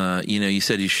 you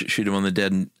said you shoot him on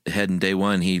the head in day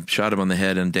one. He shot him on the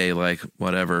head in day, like,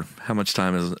 whatever. How much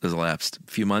time has elapsed?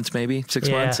 A few months, maybe 6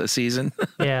 months, a season.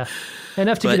 Yeah.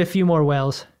 Enough to get a few more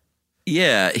wells.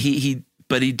 Yeah.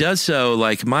 But he does so,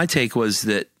 like, my take was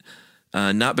that,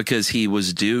 not because he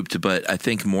was duped, but I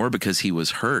think more because he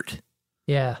was hurt.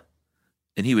 Yeah.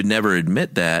 And he would never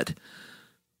admit that.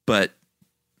 But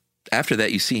after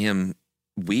that, you see him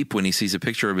weep when he sees a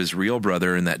picture of his real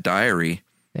brother in that diary.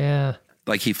 Yeah.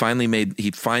 Like he finally made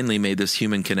this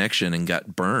human connection and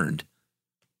got burned.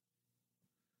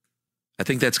 I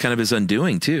think that's kind of his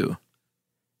undoing too.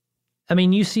 I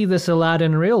mean, you see this a lot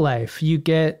in real life. You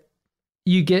get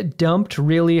dumped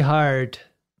really hard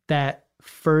that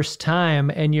first time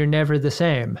and you're never the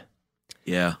same.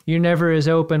 Yeah. You're never as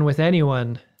open with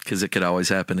anyone. Because it could always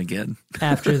happen again.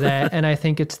 After that. And I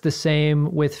think it's the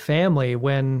same with family.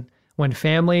 When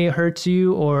family hurts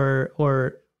you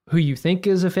or who you think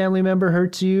is a family member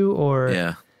hurts you or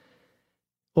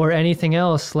anything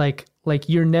else, like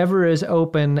you're never as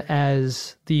open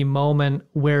as the moment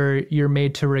where you're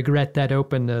made to regret that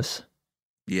openness.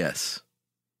 Yes.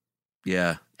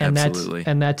 Yeah, and absolutely.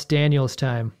 That's Daniel's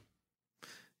time.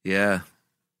 Yeah.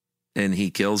 And he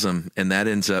kills him. And that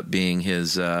ends up being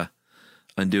his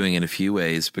undoing in a few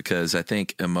ways, because I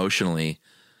think emotionally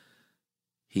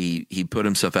he put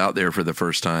himself out there for the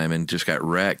first time and just got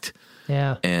wrecked.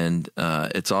 Yeah. And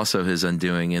it's also his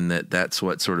undoing in that's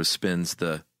what sort of spins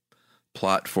the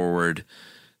plot forward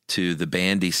to the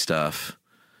Bandy stuff.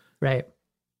 Right.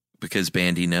 Because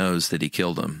Bandy knows that he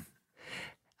killed him.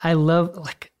 I love,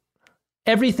 like,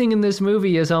 everything in this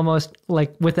movie is almost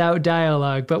like without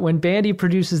dialogue, but when Bandy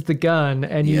produces the gun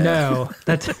and you know,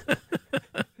 that's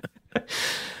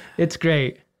it's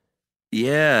great.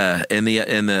 Yeah. And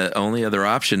the only other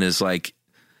option is like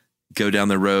go down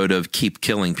the road of keep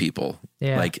killing people.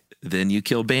 Yeah. Like then you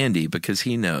kill Bandy because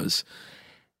he knows.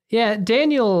 Yeah,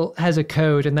 Daniel has a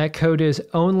code, and that code is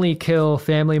only kill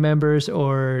family members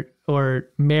or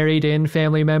married in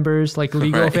family members, like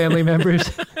legal family members.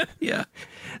 Yeah.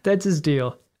 That's his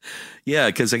deal. Yeah,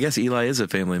 because I guess Eli is a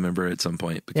family member at some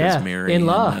point because Mary in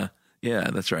law. Yeah,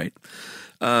 that's right.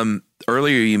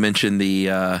 Earlier you mentioned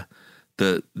the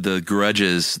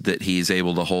grudges that he's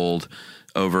able to hold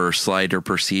over slight or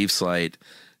perceived slight.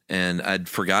 And I'd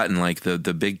forgotten, like, the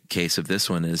big case of this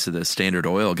one is the Standard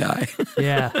Oil guy.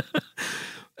 Yeah.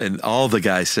 And all the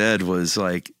guy said was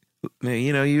like, man,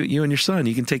 you and your son,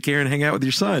 you can take care and hang out with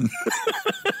your son.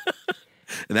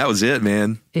 And that was it,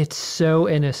 man. It's so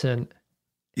innocent.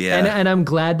 Yeah. And I'm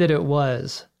glad that it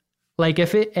was. Like,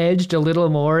 if it edged a little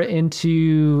more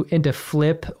into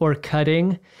flip or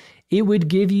cutting, it would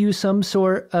give you some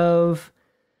sort of,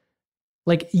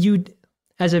 like,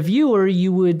 as a viewer,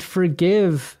 you would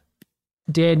forgive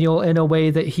Daniel in a way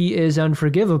that he is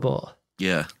unforgivable.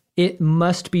 Yeah. It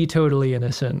must be totally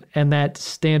innocent. And that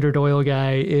Standard Oil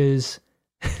guy is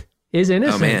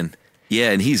innocent. Oh, man.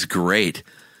 Yeah, and he's great.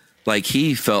 Like,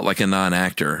 he felt like a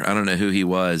non-actor. I don't know who he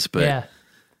was, but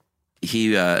he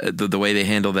the way they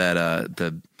handle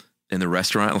that in the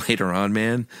restaurant later on,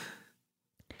 man,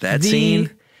 that scene.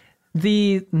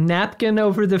 The napkin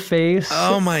over the face.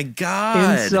 Oh my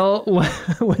God. Insult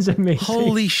was amazing.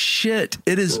 Holy shit.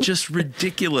 It is just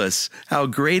ridiculous how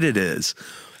great it is.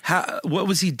 What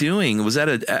was he doing? Was that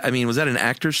an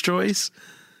actor's choice?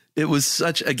 It was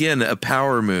such, again, a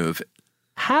power move.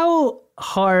 How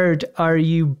hard are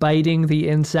you biting the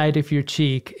inside of your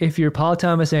cheek if you're Paul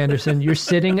Thomas Anderson, you're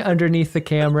sitting underneath the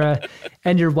camera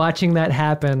and you're watching that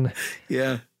happen?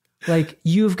 Yeah. Like,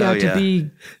 you've got to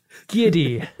be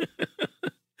giddy.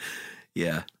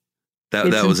 Yeah. That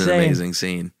was insane. An amazing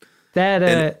scene.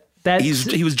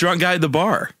 He was drunk guy at the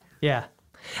bar. Yeah.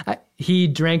 He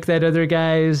drank that other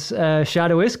guy's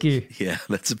shot of whiskey. Yeah,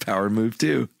 that's a power move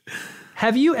too.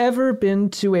 Have you ever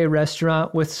been to a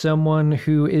restaurant with someone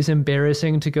who is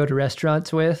embarrassing to go to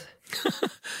restaurants with?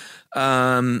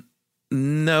 No,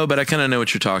 but I kind of know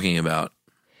what you're talking about.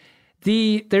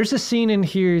 There's a scene in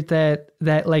here that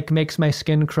like makes my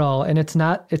skin crawl, and it's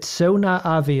so not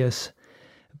obvious.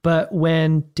 But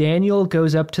when Daniel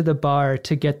goes up to the bar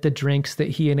to get the drinks that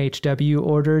he and HW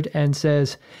ordered and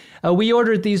says, we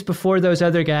ordered these before those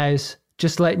other guys,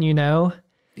 just letting you know.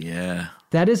 Yeah.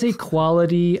 That is a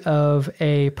quality of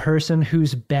a person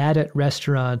who's bad at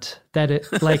restaurant. That it,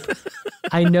 like,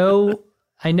 I know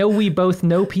we both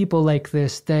know people like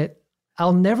this, that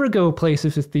I'll never go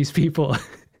places with these people.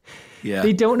 Yeah.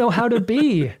 They don't know how to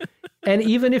be. And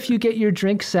even if you get your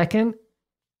drink second,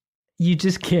 you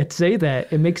just can't say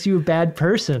that. It makes you a bad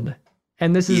person.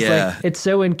 And this is like, it's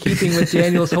so in keeping with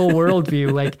Daniel's whole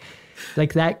worldview. Like,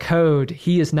 Like that code,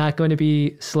 he is not going to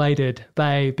be slighted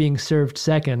by being served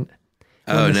second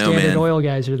when the Standard Oil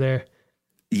guys are there.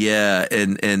 Yeah,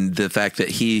 and the fact that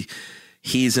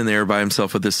he's in there by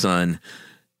himself with his son,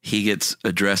 he gets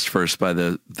addressed first by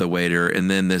the waiter, and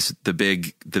then the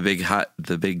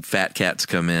big fat cats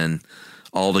come in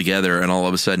all together, and all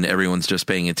of a sudden everyone's just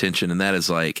paying attention, and that is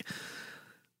like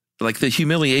the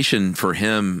humiliation for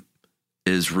him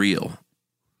is real.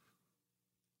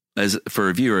 As for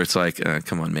a viewer, it's like,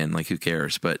 come on, man, like who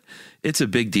cares? But it's a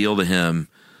big deal to him.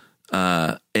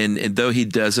 And though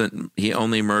he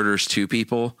only murders 2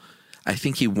 people, I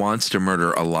think he wants to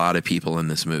murder a lot of people in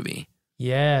this movie.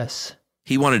 Yes.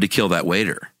 He wanted to kill that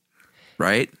waiter,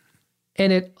 right?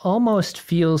 And it almost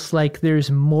feels like there's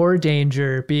more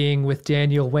danger being with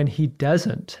Daniel when he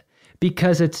doesn't,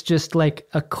 because it's just like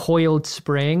a coiled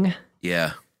spring.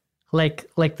 Yeah. Like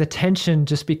the tension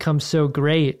just becomes so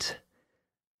great.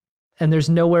 And there's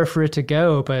nowhere for it to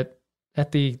go but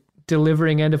at the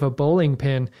delivering end of a bowling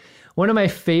pin. One of my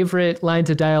favorite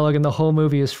lines of dialogue in the whole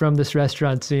movie is from this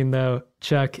restaurant scene, though,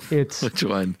 Chuck. It's which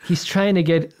one? He's trying to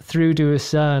get through to his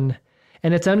son,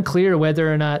 and it's unclear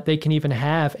whether or not they can even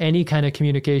have any kind of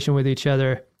communication with each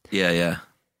other. Yeah.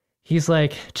 He's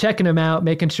like checking him out,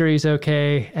 making sure he's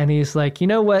okay. And he's like, you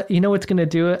know what? You know what's going to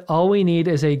do it? All we need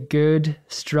is a good,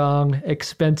 strong,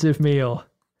 expensive meal.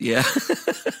 Yeah.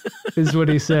 is what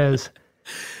he says.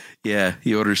 Yeah.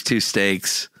 He orders 2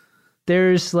 steaks.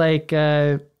 There's like,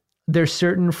 there's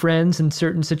certain friends in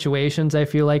certain situations, I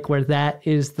feel like, where that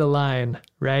is the line,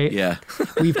 right? Yeah.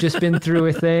 We've just been through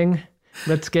a thing.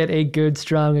 Let's get a good,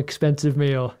 strong, expensive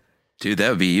meal. Dude, that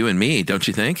would be you and me, don't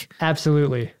you think?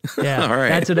 Absolutely. Yeah. All right.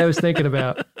 That's what I was thinking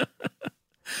about.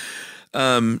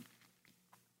 By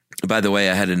the way,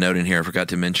 I had a note in here I forgot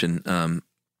to mention.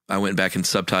 I went back and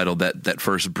subtitled that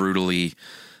first brutally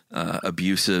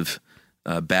abusive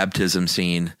baptism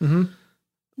scene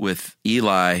with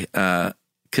Eli,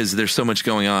 because there's so much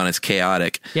going on. It's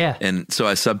chaotic. Yeah. And so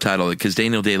I subtitled it because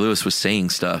Daniel Day-Lewis was saying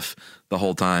stuff the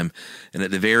whole time. And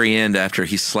at the very end, after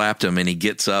he slapped him and he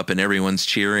gets up and everyone's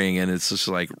cheering and it's just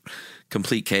like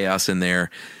complete chaos in there,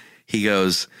 he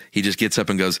just gets up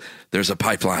and goes, "There's a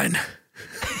pipeline."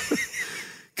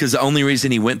 Because the only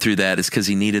reason he went through that is because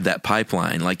he needed that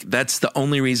pipeline. Like, that's the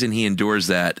only reason he endures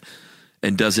that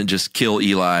and doesn't just kill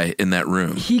Eli in that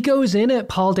room. He goes in at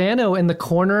Paul Dano in the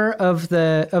corner of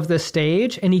the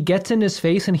stage, and he gets in his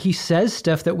face and he says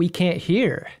stuff that we can't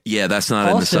hear. Yeah, that's not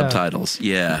in the subtitles.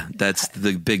 Yeah, that's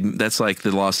like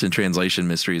the lost in translation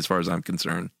mystery as far as I'm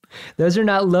concerned. Those are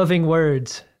not loving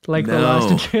words like the lost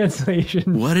in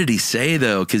translation. What did he say,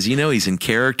 though? Because, he's in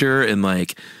character and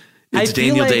like... It's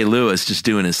Daniel Day-Lewis just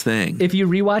doing his thing. If you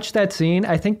rewatch that scene,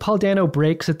 I think Paul Dano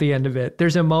breaks at the end of it.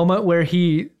 There's a moment where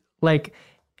he, like,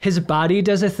 his body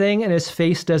does a thing and his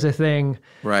face does a thing.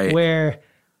 Right. Where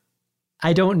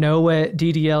I don't know what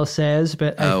DDL says,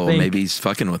 but I think... maybe he's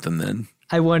fucking with them then.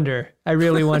 I wonder. I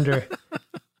really wonder.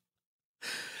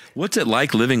 What's it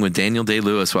like living with Daniel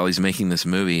Day-Lewis while he's making this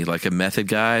movie? Like a method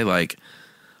guy? Like,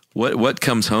 what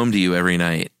comes home to you every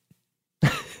night?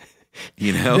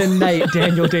 The night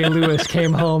Daniel Day-Lewis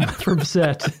came home from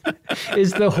set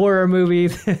is the horror movie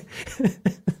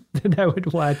that I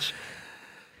would watch.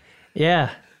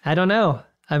 Yeah, I don't know.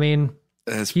 I mean,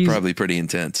 that's probably pretty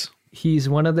intense. He's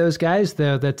one of those guys,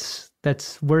 though, that's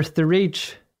worth the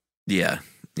reach. Yeah,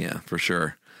 for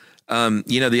sure.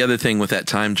 The other thing with that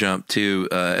time jump too,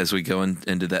 as we go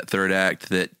into that third act,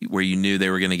 that where you knew they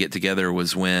were going to get together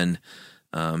was when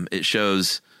it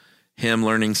shows him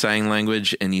learning sign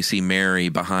language, and you see Mary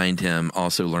behind him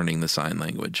also learning the sign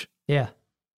language. Yeah.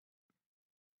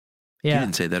 You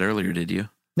didn't say that earlier, did you?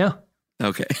 No.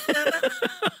 Okay.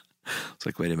 It's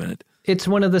like, wait a minute. It's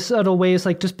one of the subtle ways,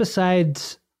 like just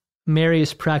besides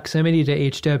Mary's proximity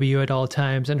to HW at all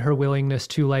times and her willingness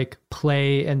to like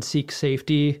play and seek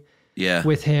safety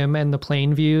with him and the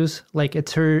plane views, like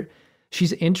it's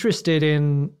she's interested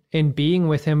in being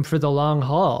with him for the long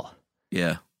haul.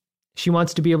 Yeah. She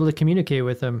wants to be able to communicate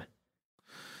with him.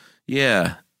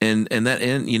 Yeah. And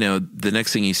the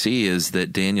next thing you see is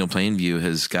that Daniel Plainview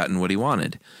has gotten what he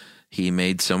wanted. He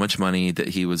made so much money that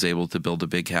he was able to build a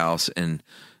big house and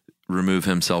remove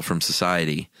himself from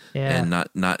society and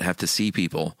not have to see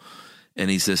people. And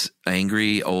he's this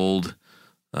angry, old,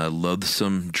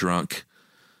 loathsome drunk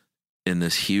in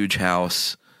this huge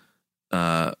house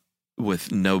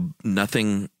with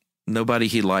nobody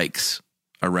he likes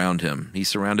around him. He's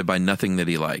surrounded by nothing that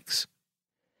he likes.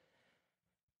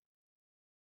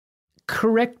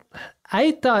 Correct.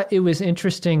 I thought it was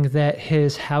interesting that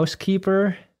his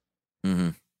housekeeper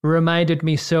reminded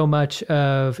me so much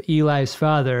of Eli's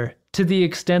father, to the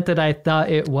extent that I thought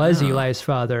it was Eli's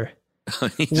father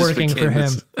working for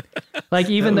him. Like,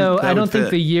 even though I don't think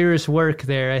the years work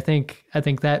there, I think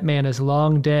that man is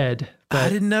long dead. But I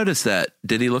didn't notice that.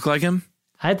 Did he look like him?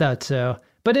 I thought so.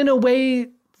 But in a way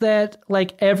that,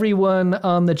 like, everyone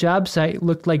on the job site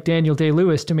looked like Daniel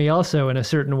Day-Lewis to me also in a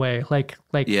certain way. Like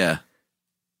yeah.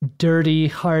 Dirty,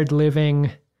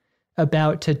 hard-living,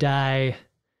 about to die,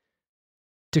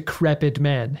 decrepit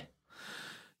men.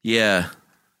 Yeah.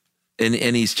 And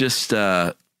he's just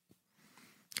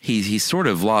he's sort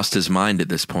of lost his mind at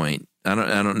this point. I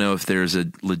don't know if there's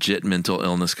a legit mental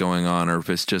illness going on or if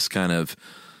it's just kind of,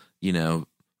 you know,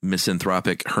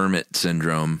 misanthropic hermit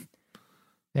syndrome.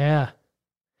 Yeah.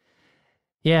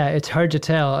 Yeah, it's hard to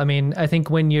tell. I mean, I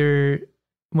think when you're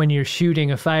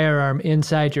shooting a firearm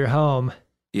inside your home,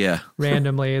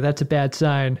 randomly, that's a bad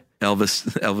sign.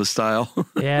 Elvis style.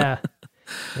 Yeah.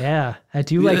 Yeah. I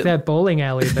do like that bowling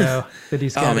alley though that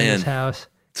he's got in his house.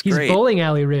 He's great. Bowling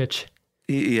alley rich.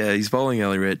 Yeah, he's bowling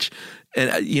alley rich.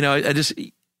 And you know, is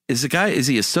he a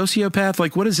sociopath?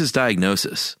 Like, what is his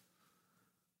diagnosis?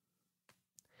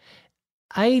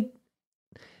 I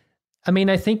mean,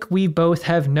 I think we both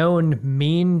have known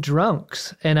mean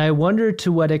drunks, and I wonder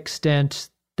to what extent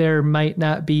there might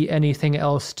not be anything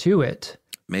else to it.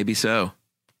 Maybe so.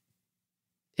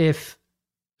 If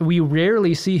we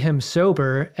rarely see him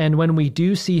sober, and when we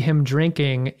do see him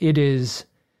drinking, it is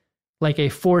like a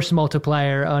force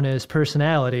multiplier on his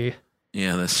personality.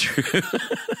 Yeah, that's true.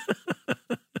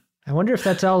 I wonder if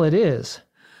that's all it is.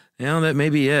 Yeah, that may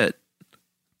be it.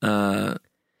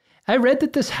 I read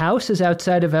that this house is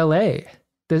outside of L.A.,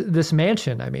 this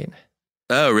mansion, I mean.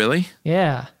 Oh, really?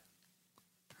 Yeah.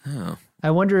 Oh.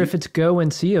 I wonder if it's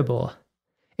go-and-seeable.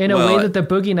 In a way that the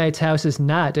Boogie Nights house is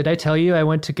not. Did I tell you I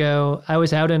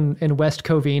was out in West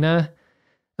Covina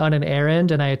on an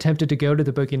errand, and I attempted to go to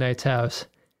the Boogie Nights house.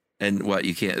 And what,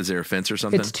 you can't, is there a fence or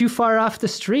something? It's too far off the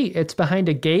street. It's behind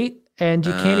a gate, and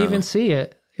you can't even see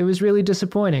it. It was really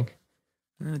disappointing.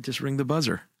 Just ring the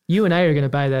buzzer. You and I are going to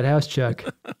buy that house, Chuck.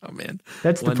 Oh, man.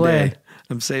 That's the plan. Day.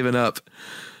 I'm saving up.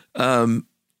 You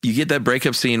get that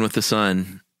breakup scene with the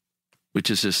son,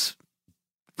 which is just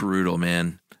brutal,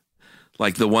 man.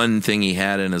 Like, the one thing he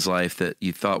had in his life that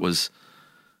you thought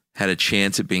had a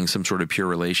chance at being some sort of pure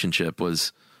relationship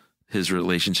was his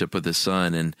relationship with his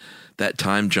son. And that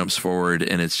time jumps forward,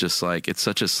 and it's just like, it's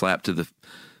such a slap to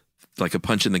like a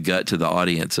punch in the gut to the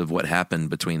audience of what happened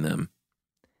between them.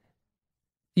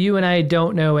 You and I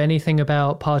don't know anything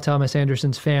about Paul Thomas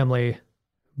Anderson's family,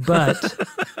 but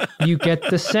you get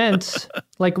the sense,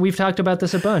 like, we've talked about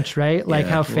this a bunch, right? Like,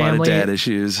 how family, dad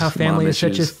issues, how family is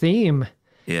such a theme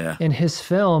in his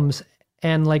films,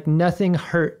 and like nothing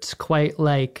hurts quite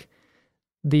like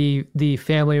the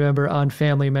family member on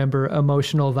family member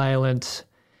emotional violence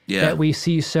that we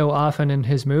see so often in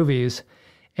his movies.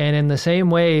 And in the same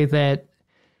way that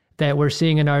we're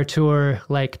seeing in Artur,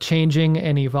 like, changing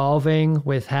and evolving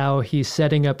with how he's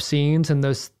setting up scenes in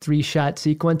those 3-shot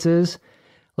sequences,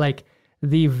 like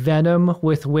the venom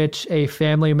with which a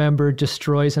family member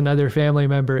destroys another family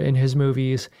member in his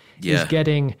movies is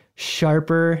getting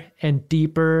sharper and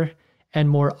deeper and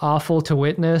more awful to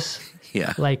witness.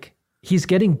 Yeah. Like, he's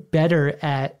getting better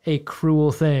at a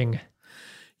cruel thing.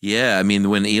 Yeah. I mean,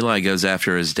 when Eli goes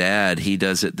after his dad, he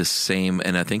does it the same.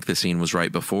 And I think the scene was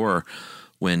right before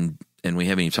and we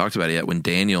haven't even talked about it yet, when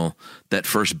Daniel, that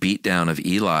first beatdown of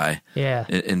Eli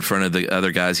in front of the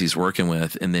other guys he's working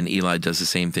with, and then Eli does the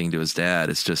same thing to his dad.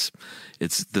 It's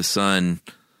the son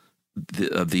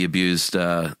of the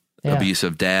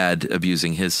abusive dad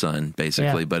abusing his son,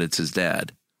 basically, but it's his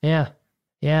dad. Yeah.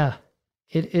 Yeah.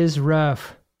 It is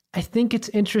rough. I think it's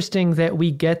interesting that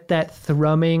we get that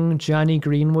thrumming Johnny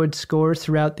Greenwood score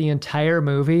throughout the entire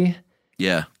movie.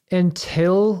 Yeah.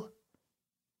 Until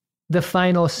the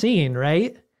final scene,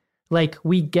 right? Like,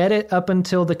 we get it up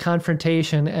until the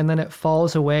confrontation, and then it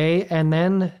falls away, and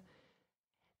then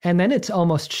it's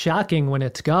almost shocking when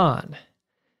it's gone.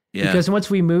 Yeah. Because once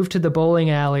we move to the bowling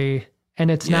alley and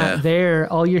it's not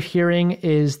there, all you're hearing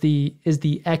is the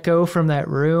echo from that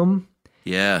room.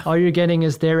 Yeah. All you're getting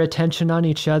is their attention on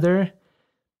each other.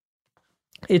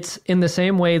 It's in the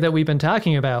same way that we've been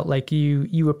talking about. Like,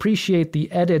 you appreciate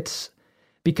the edits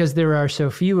because there are so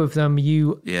few of them.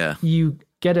 You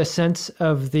get a sense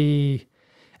of the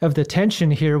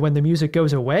tension here when the music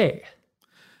goes away.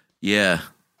 Yeah,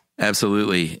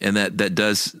 absolutely. And that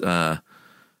does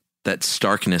that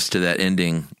starkness to that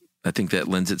ending. I think that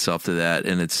lends itself to that.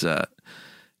 And it's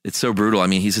so brutal. I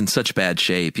mean, he's in such bad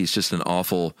shape. He's just an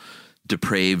awful,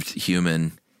 depraved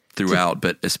human throughout,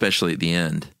 but especially at the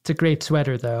end. It's a great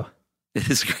sweater, though. It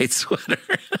is a great sweater.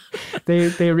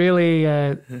 They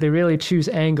really choose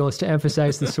angles to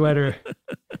emphasize the sweater.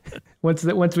 Once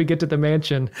we get to the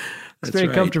mansion, it's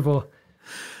very comfortable.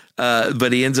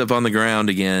 But he ends up on the ground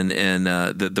again, and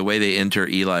the way they enter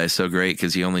Eli is so great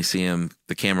because you only see him.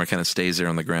 The camera kind of stays there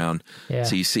on the ground,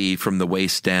 so you see from the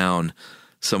waist down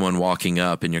someone walking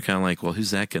up, and you're kind of like, well,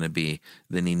 who's that going to be?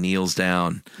 Then he kneels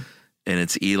down, and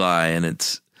it's Eli, and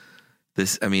it's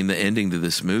this. I mean, the ending to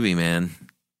this movie, man,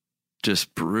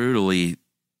 just brutally.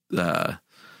 It's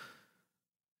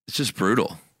just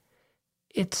brutal.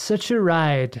 It's such a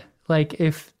ride. Like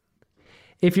if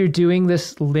you're doing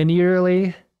this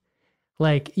linearly,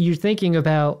 like you're thinking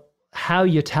about how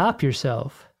you top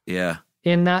yourself. Yeah.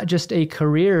 In not just a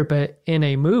career, but in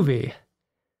a movie.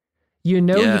 You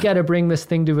got to bring this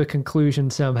thing to a conclusion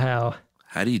somehow.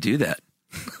 How do you do that?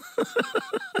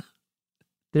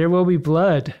 There will be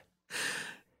blood.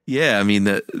 Yeah, I mean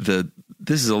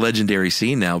this is a legendary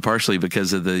scene now, partially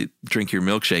because of the drink your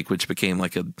milkshake, which became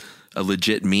like a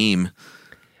legit meme.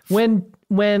 When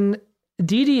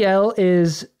DDL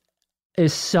is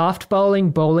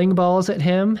softballing bowling balls at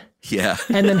him,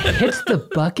 and then hits the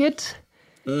bucket,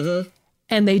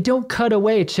 and they don't cut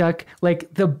away, Chuck.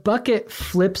 Like the bucket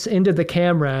flips into the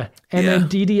camera, and then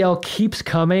DDL keeps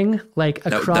coming like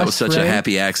across. That was such a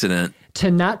happy accident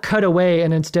to not cut away,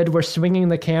 and instead we're swinging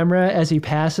the camera as he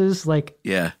passes. Like,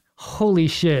 holy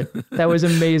shit, that was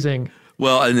amazing.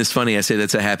 Well, and it's funny, I say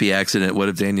that's a happy accident. What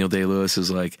if Daniel Day-Lewis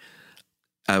is like,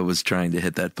 I was trying to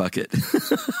hit that bucket?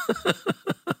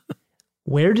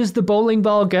 Where does the bowling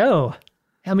ball go?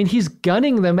 I mean, he's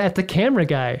gunning them at the camera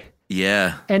guy.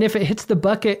 Yeah. And if it hits the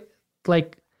bucket,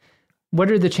 like, what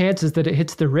are the chances that it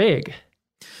hits the rig?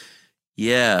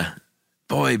 Yeah.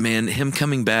 Boy, man, him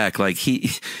coming back, like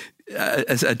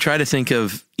I try to think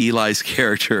of Eli's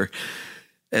character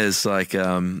as like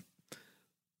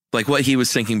what he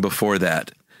was thinking before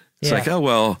that. It's like, oh,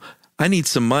 well, I need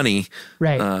some money.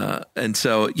 Right. And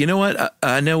so, you know what?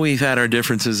 I know we've had our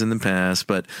differences in the past,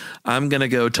 but I'm going to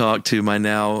go talk to my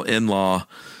now in-law,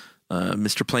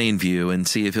 Mr. Plainview, and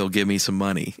see if he'll give me some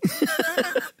money.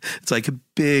 It's like a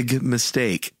big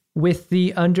mistake. With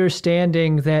the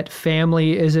understanding that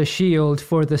family is a shield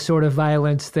for the sort of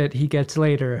violence that he gets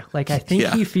later. Like, I think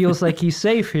he feels like he's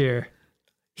safe here.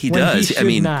 He does. He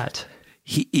should not.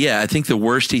 I think the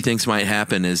worst he thinks might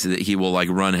happen is that he will like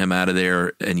run him out of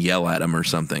there and yell at him or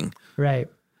something. Right.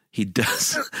 He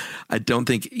does. I don't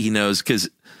think he knows because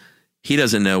he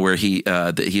doesn't know where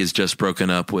that he has just broken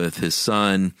up with his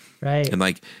son. Right. And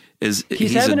like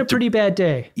he's having a pretty bad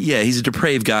day. Yeah. He's a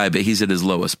depraved guy, but he's at his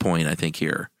lowest point, I think,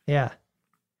 here. Yeah.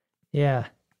 Yeah.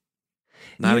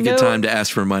 Not a good time to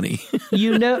ask for money.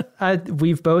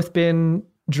 We've both been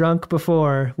drunk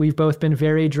before. We've both been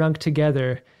very drunk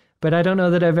together. But I don't know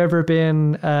that I've ever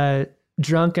been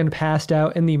drunk and passed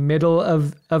out in the middle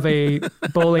of a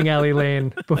bowling alley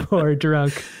lane before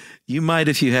drunk. You might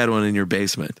if you had one in your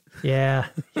basement. Yeah.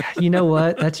 You know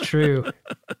what? That's true.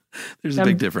 There's a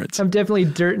big difference. I'm definitely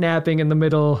dirt napping in the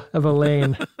middle of a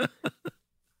lane.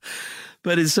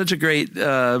 But it's such a great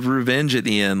revenge at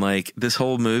the end. Like this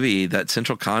whole movie, that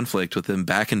central conflict with them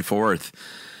back and forth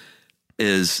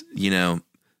is,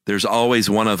 there's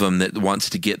always one of them that wants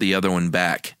to get the other one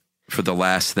back for the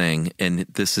last thing, and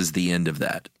this is the end of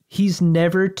that. He's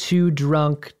never too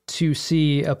drunk to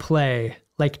see a play,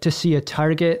 like to see a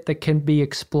target that can be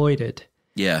exploited.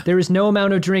 Yeah. There is no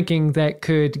amount of drinking that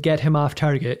could get him off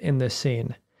target in this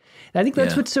scene. And I think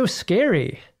that's what's so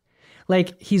scary.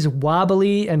 Like, he's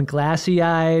wobbly and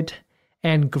glassy-eyed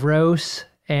and gross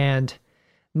and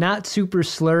not super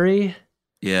slurry.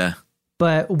 Yeah.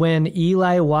 But when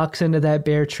Eli walks into that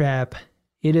bear trap,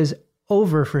 it is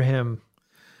over for him.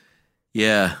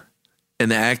 Yeah.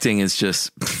 And the acting is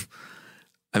just,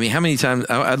 I mean, how many times,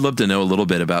 I'd love to know a little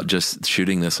bit about just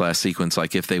shooting this last sequence.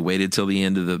 Like if they waited till the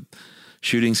end of the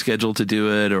shooting schedule to do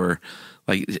it, or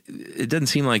like, it doesn't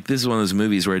seem like this is one of those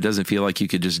movies where it doesn't feel like you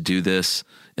could just do this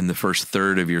in the first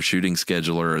third of your shooting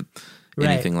schedule or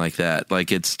anything like that.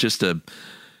 Like it's just a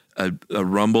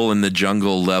rumble in the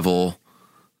jungle level,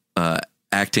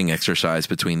 acting exercise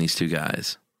between these two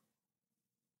guys.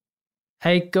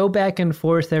 I go back and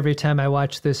forth every time I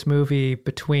watch this movie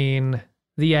between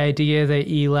the idea that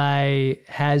Eli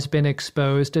has been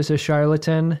exposed as a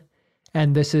charlatan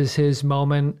and this is his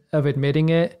moment of admitting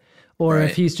it, or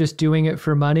if he's just doing it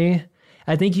for money.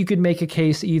 I think you could make a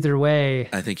case either way.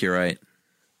 I think you're right.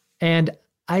 And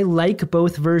I like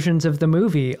both versions of the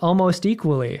movie almost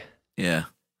equally. Yeah.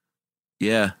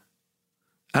 Yeah.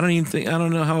 I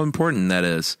don't know how important that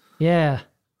is. Yeah.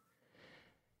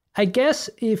 I guess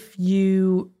if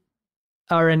you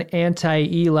are an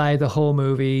anti-Eli the whole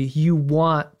movie, you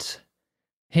want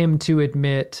him to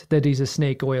admit that he's a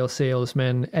snake oil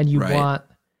salesman, and you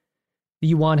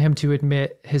want him to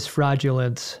admit his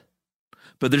fraudulence.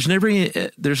 But there's never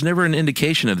an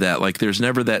indication of that. Like there's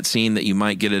never that scene that you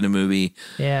might get in a movie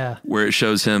where it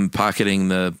shows him pocketing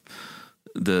the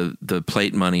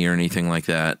plate money or anything like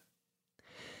that.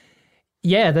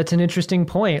 Yeah, that's an interesting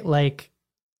point. Like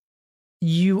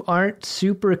you aren't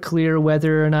super clear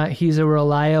whether or not he's a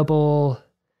reliable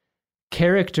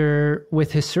character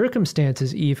with his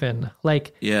circumstances even.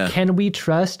 Like, can we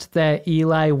trust that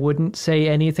Eli wouldn't say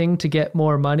anything to get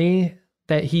more money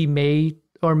that he may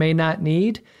or may not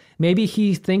need? Maybe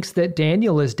he thinks that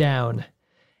Daniel is down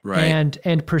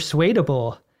and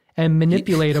persuadable and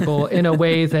manipulatable in a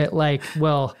way that like,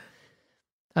 well,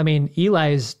 I mean,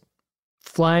 Eli's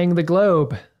flying the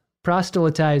globe,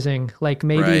 proselytizing. Like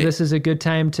maybe this is a good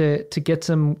time to get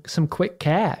some quick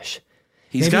cash.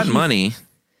 He's got money.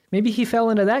 Maybe he fell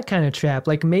into that kind of trap.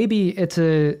 Like maybe it's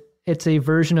a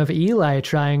version of Eli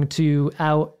trying to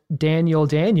out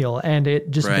Daniel, and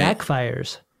it just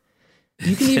backfires.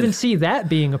 You can even see that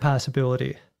being a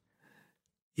possibility.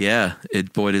 Yeah,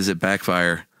 boy, does it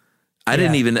backfire. I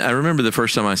remember the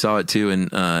first time I saw it too.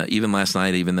 And even last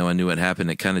night, even though I knew what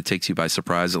happened, it kind of takes you by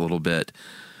surprise a little bit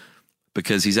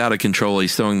because he's out of control.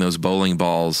 He's throwing those bowling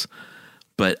balls,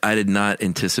 but I did not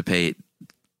anticipate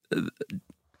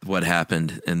what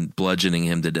happened and bludgeoning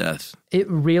him to death. It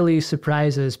really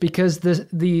surprises because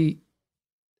it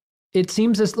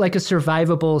seems as like a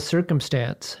survivable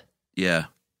circumstance. Yeah.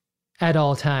 At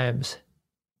all times.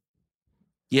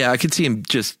 Yeah, I could see him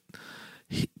just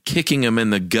kicking him in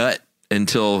the gut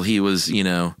until he was,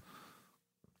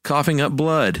 coughing up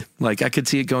blood. Like I could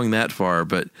see it going that far,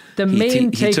 but the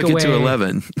main he took it to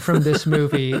 11 from this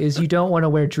movie is you don't want to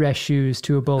wear dress shoes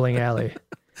to a bowling alley.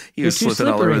 He was slipping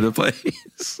all over the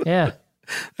place. Yeah.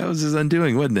 That was his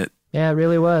undoing, wasn't it? Yeah, it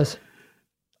really was.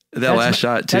 That's last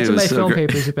shot too. That's what my film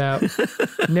paper's about.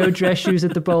 No dress shoes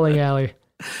at the bowling alley.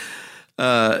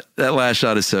 That last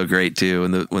shot is so great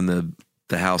too. When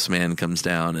the house man comes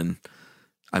down and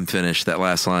I'm finished. That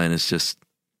last line is just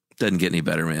doesn't get any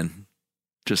better, man.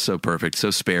 Just so perfect. So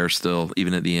spare still,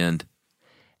 even at the end.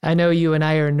 I know you and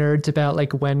I are nerds about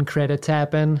like when credits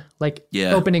happen, like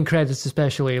opening credits,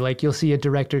 especially like you'll see a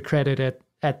director credit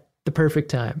at the perfect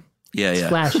time. Yeah. It's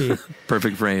flashy.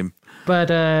 Perfect frame. But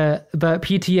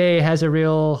PTA has a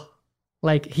real,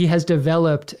 like he has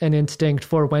developed an instinct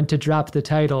for when to drop the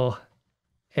title.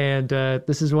 And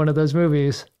this is one of those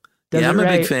movies. I'm a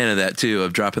big fan of that too,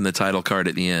 of dropping the title card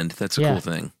at the end. That's a cool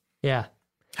thing. Yeah.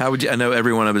 How would you, I know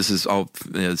every one of us is all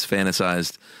is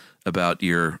fantasized about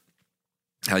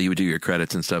how you would do your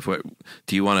credits and stuff. What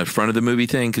do you want, a front of the movie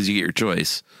thing because you get your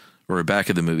choice, or a back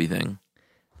of the movie thing?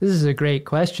 This is a great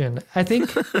question. I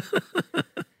think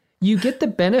you get the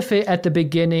benefit at the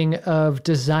beginning of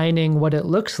designing what it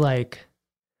looks like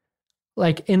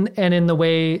in the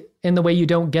way you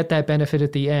don't get that benefit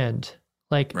at the end.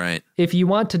 Like if you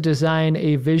want to design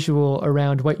a visual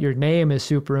around what your name is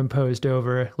superimposed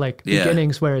over, like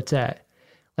beginning's where it's at.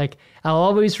 Like I'll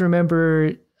always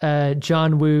remember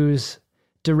John Woo's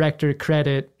director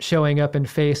credit showing up in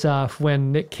Face Off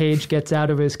when Nick Cage gets out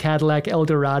of his Cadillac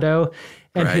Eldorado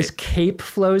and his cape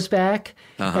flows back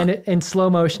and in slow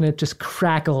motion it just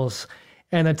crackles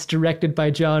and it's directed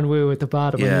by John Woo at the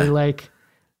bottom and you're like,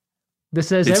 this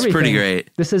says everything. It's pretty great.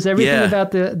 This says everything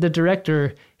about the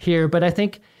director here. But I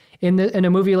think in a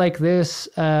movie like this,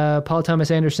 Paul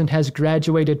Thomas Anderson has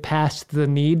graduated past the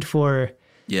need for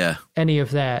any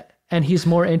of that. And he's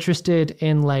more interested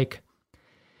in like,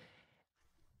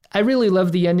 I really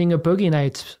love the ending of Boogie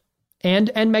Nights and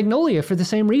Magnolia for the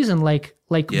same reason. Like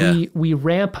we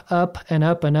ramp up and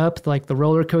up and up, like the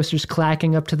roller coaster's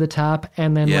clacking up to the top,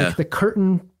 and then like the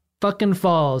curtain fucking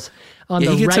falls on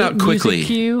the right music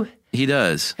cue. He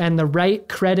does. And the right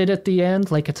credit at the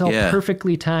end, like it's all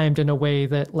perfectly timed in a way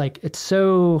that like it's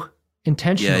so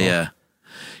intentional.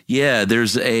 Yeah,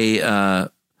 there's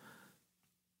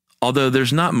although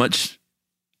there's not much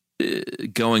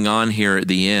going on here at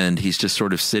the end, he's just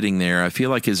sort of sitting there. I feel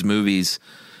like his movies,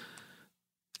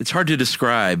 it's hard to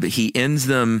describe. He ends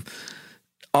them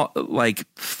like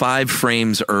 5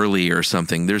 frames early or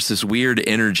something. There's this weird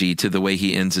energy to the way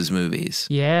he ends his movies.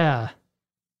 Yeah,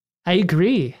 I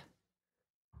agree.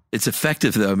 It's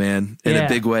effective though, man, in a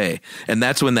big way. And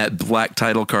that's when that black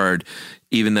title card,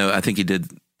 even though I think he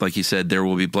did, like you said, There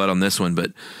Will Be Blood on this one,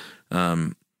 but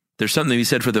there's something to be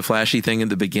said for the flashy thing at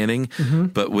the beginning. Mm-hmm.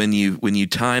 But when you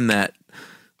time that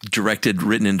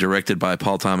written and directed by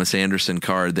Paul Thomas Anderson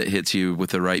card that hits you with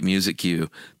the right music cue,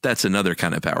 that's another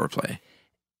kind of power play.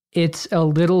 It's a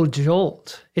little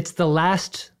jolt. It's the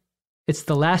last It's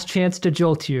the last chance to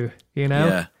jolt you, you know?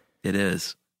 Yeah, it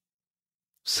is.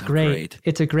 So great.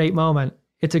 It's a great moment.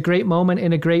 It's a great moment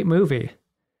in a great movie.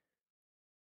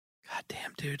 God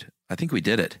damn, dude. I think we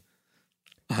did it.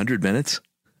 100 minutes?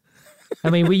 I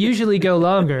mean, we usually go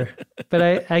longer,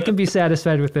 but I can be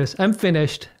satisfied with this. I'm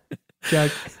finished,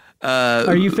 Chuck.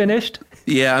 Are you finished?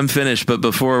 Yeah, I'm finished. But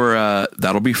before,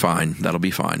 that'll be fine. That'll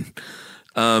be fine.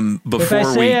 If I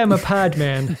say I'm a pod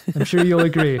man, I'm sure you'll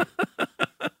agree.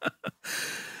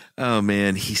 Oh,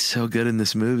 man, he's so good in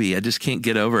this movie. I just can't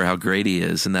get over how great he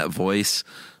is. And that voice,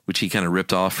 which he kind of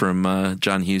ripped off from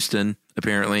John Huston,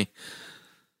 apparently.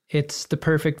 It's the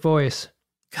perfect voice.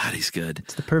 God, he's good.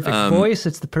 It's the perfect voice.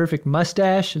 It's the perfect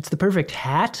mustache. It's the perfect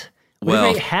hat. What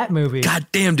a great hat movie. God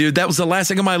damn, dude. That was the last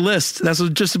thing on my list. That's what I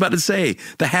was just about to say.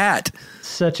 The hat.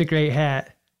 Such a great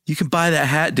hat. You can buy that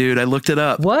hat, dude. I looked it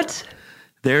up. What?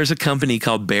 There's a company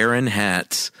called Baron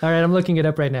Hats. All right, I'm looking it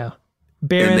up right now.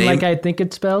 Baron, like I think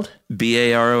it's spelled?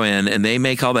 Baron, and they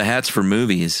make all the hats for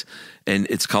movies, and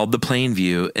it's called the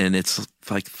Plainview, and it's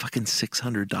like fucking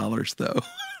 $600 though.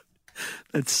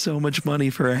 That's so much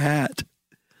money for a hat.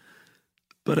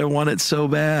 But I want it so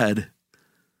bad.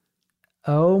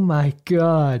 Oh my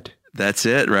God. That's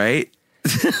it, right?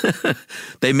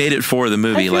 They made it for the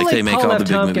movie. I feel like they make Paul all the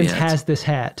big Tompkins movie hats. has this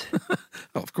hat.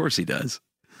 Oh, of course he does.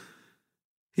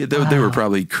 Yeah, they were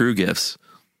probably crew gifts.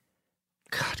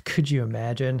 God, could you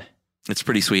imagine? It's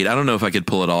pretty sweet. I don't know if I could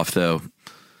pull it off, though.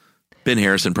 Ben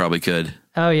Harrison probably could.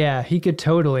 Oh, yeah, he could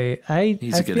totally. I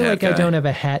feel like guy. I don't have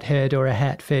a hat head or a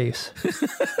hat face.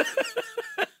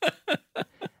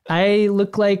 I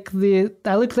look like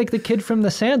the kid from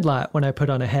The Sandlot when I put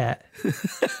on a hat.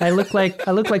 I look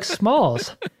like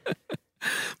Smalls.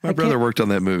 My brother worked on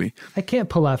that movie. I can't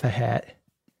pull off a hat.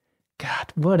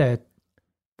 God, what a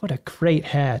great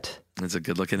hat. It's a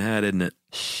good looking hat, isn't it?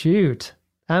 Shoot.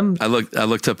 I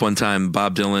looked up one time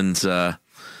Bob Dylan's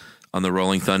on the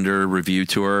Rolling Thunder review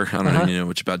tour. I don't even know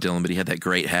much about Dylan, but he had that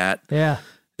great hat. Yeah.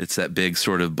 It's that big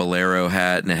sort of bolero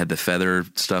hat, and it had the feather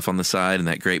stuff on the side and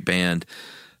that great band.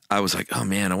 I was like, oh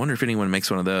man, I wonder if anyone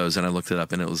makes one of those. And I looked it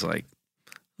up, and it was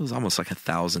almost like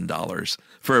 $1,000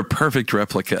 for a perfect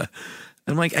replica.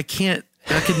 I'm like, I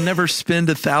could never spend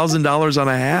 $1,000 on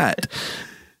a hat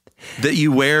that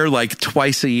you wear like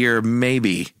twice a year,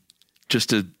 maybe just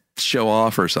to show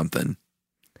off or something.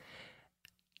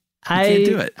 Can't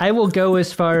do it. I will go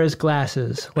as far as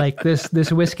glasses. Like this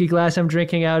whiskey glass I'm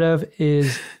drinking out of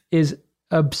is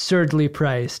absurdly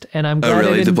priced, and I'm glad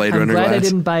I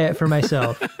didn't buy it for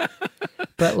myself.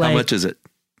 But how much is it?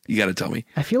 You got to tell me.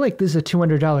 I feel like this is a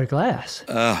 $200 glass.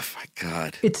 Oh my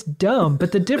God. It's dumb,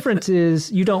 but the difference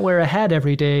is you don't wear a hat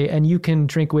every day, and you can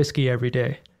drink whiskey every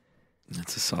day.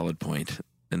 That's a solid point,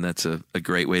 and that's a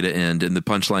great way to end. And the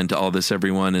punchline to all this,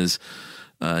 everyone, is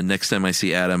next time I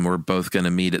see Adam, we're both going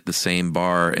to meet at the same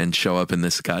bar and show up in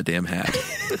this goddamn hat.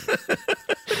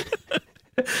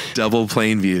 Double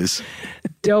plane views.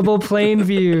 Double plane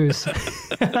views. All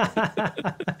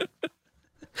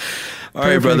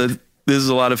right, brother. This is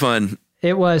a lot of fun.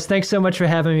 It was. Thanks so much for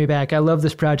having me back. I love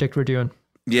this project we're doing.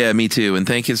 Yeah, me too. And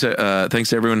thanks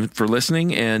to everyone for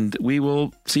listening, and we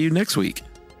will see you next week.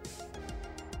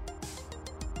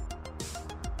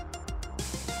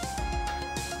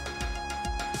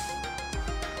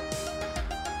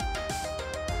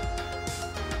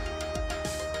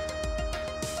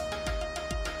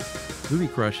 Movie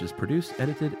Crush is produced,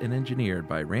 edited, and engineered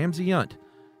by Ramsey Yunt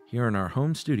here in our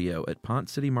home studio at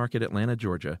Ponce City Market, Atlanta,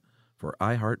 Georgia, for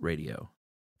iHeartRadio.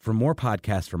 For more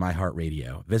podcasts from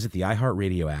iHeartRadio, visit the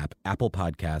iHeartRadio app, Apple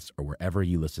Podcasts, or wherever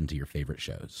you listen to your favorite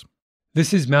shows.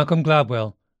 This is Malcolm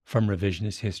Gladwell from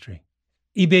Revisionist History.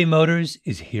 eBay Motors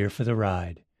is here for the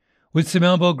ride. With some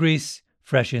elbow grease,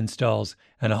 fresh installs,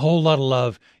 and a whole lot of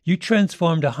love, you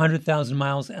transformed 100,000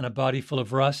 miles and a body full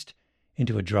of rust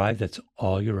into a drive that's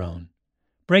all your own.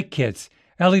 Brake kits,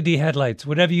 LED headlights,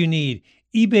 whatever you need,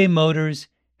 eBay Motors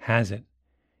has it.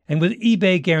 And with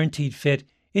eBay Guaranteed Fit,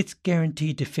 it's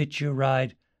guaranteed to fit your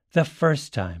ride the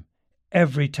first time,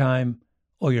 every time,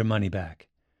 or your money back.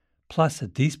 Plus,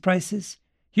 at these prices,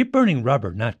 you're burning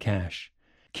rubber, not cash.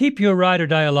 Keep your ride or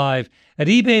die alive at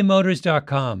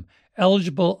ebaymotors.com.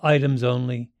 Eligible items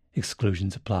only.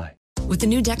 Exclusions apply. With the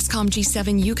new Dexcom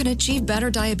G7, you can achieve better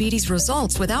diabetes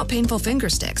results without painful finger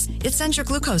sticks. It sends your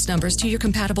glucose numbers to your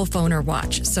compatible phone or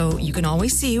watch, so you can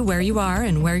always see where you are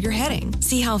and where you're heading.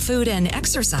 See how food and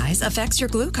exercise affects your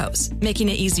glucose, making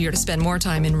it easier to spend more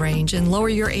time in range and lower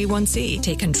your A1C.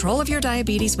 Take control of your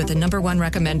diabetes with the #1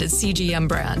 recommended CGM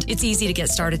brand. It's easy to get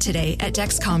started today at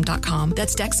Dexcom.com.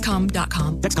 That's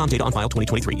Dexcom.com. Dexcom data on file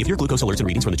 2023. If your glucose alerts and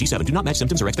readings from the G7 do not match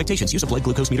symptoms or expectations, use a blood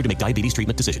glucose meter to make diabetes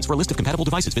treatment decisions. For a list of compatible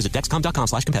devices, visit Dexcom.com.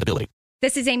 cvshealthcom.com/compatibility.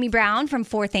 This is Amy Brown from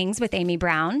 4 Things with Amy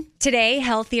Brown. Today,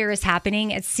 healthier is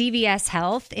happening at CVS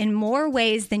Health in more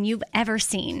ways than you've ever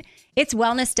seen. It's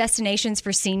wellness destinations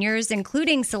for seniors,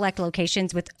 including select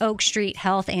locations with Oak Street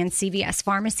Health and CVS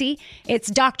Pharmacy. It's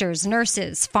doctors,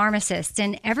 nurses, pharmacists,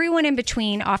 and everyone in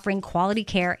between offering quality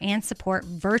care and support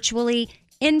virtually,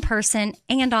 in person,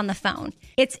 and on the phone.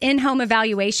 It's in-home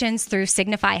evaluations through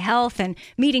Signify Health and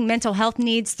meeting mental health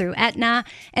needs through Aetna.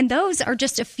 And those are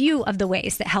just a few of the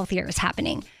ways that healthier is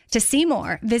happening. To see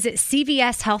more, visit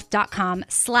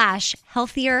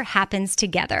cvshealth.com/healthier happens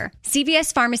together.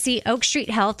 CVS Pharmacy, Oak Street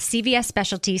Health, CVS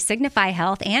Specialty, Signify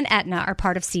Health, and Aetna are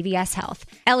part of CVS Health.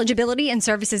 Eligibility and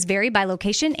services vary by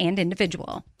location and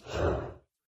individual.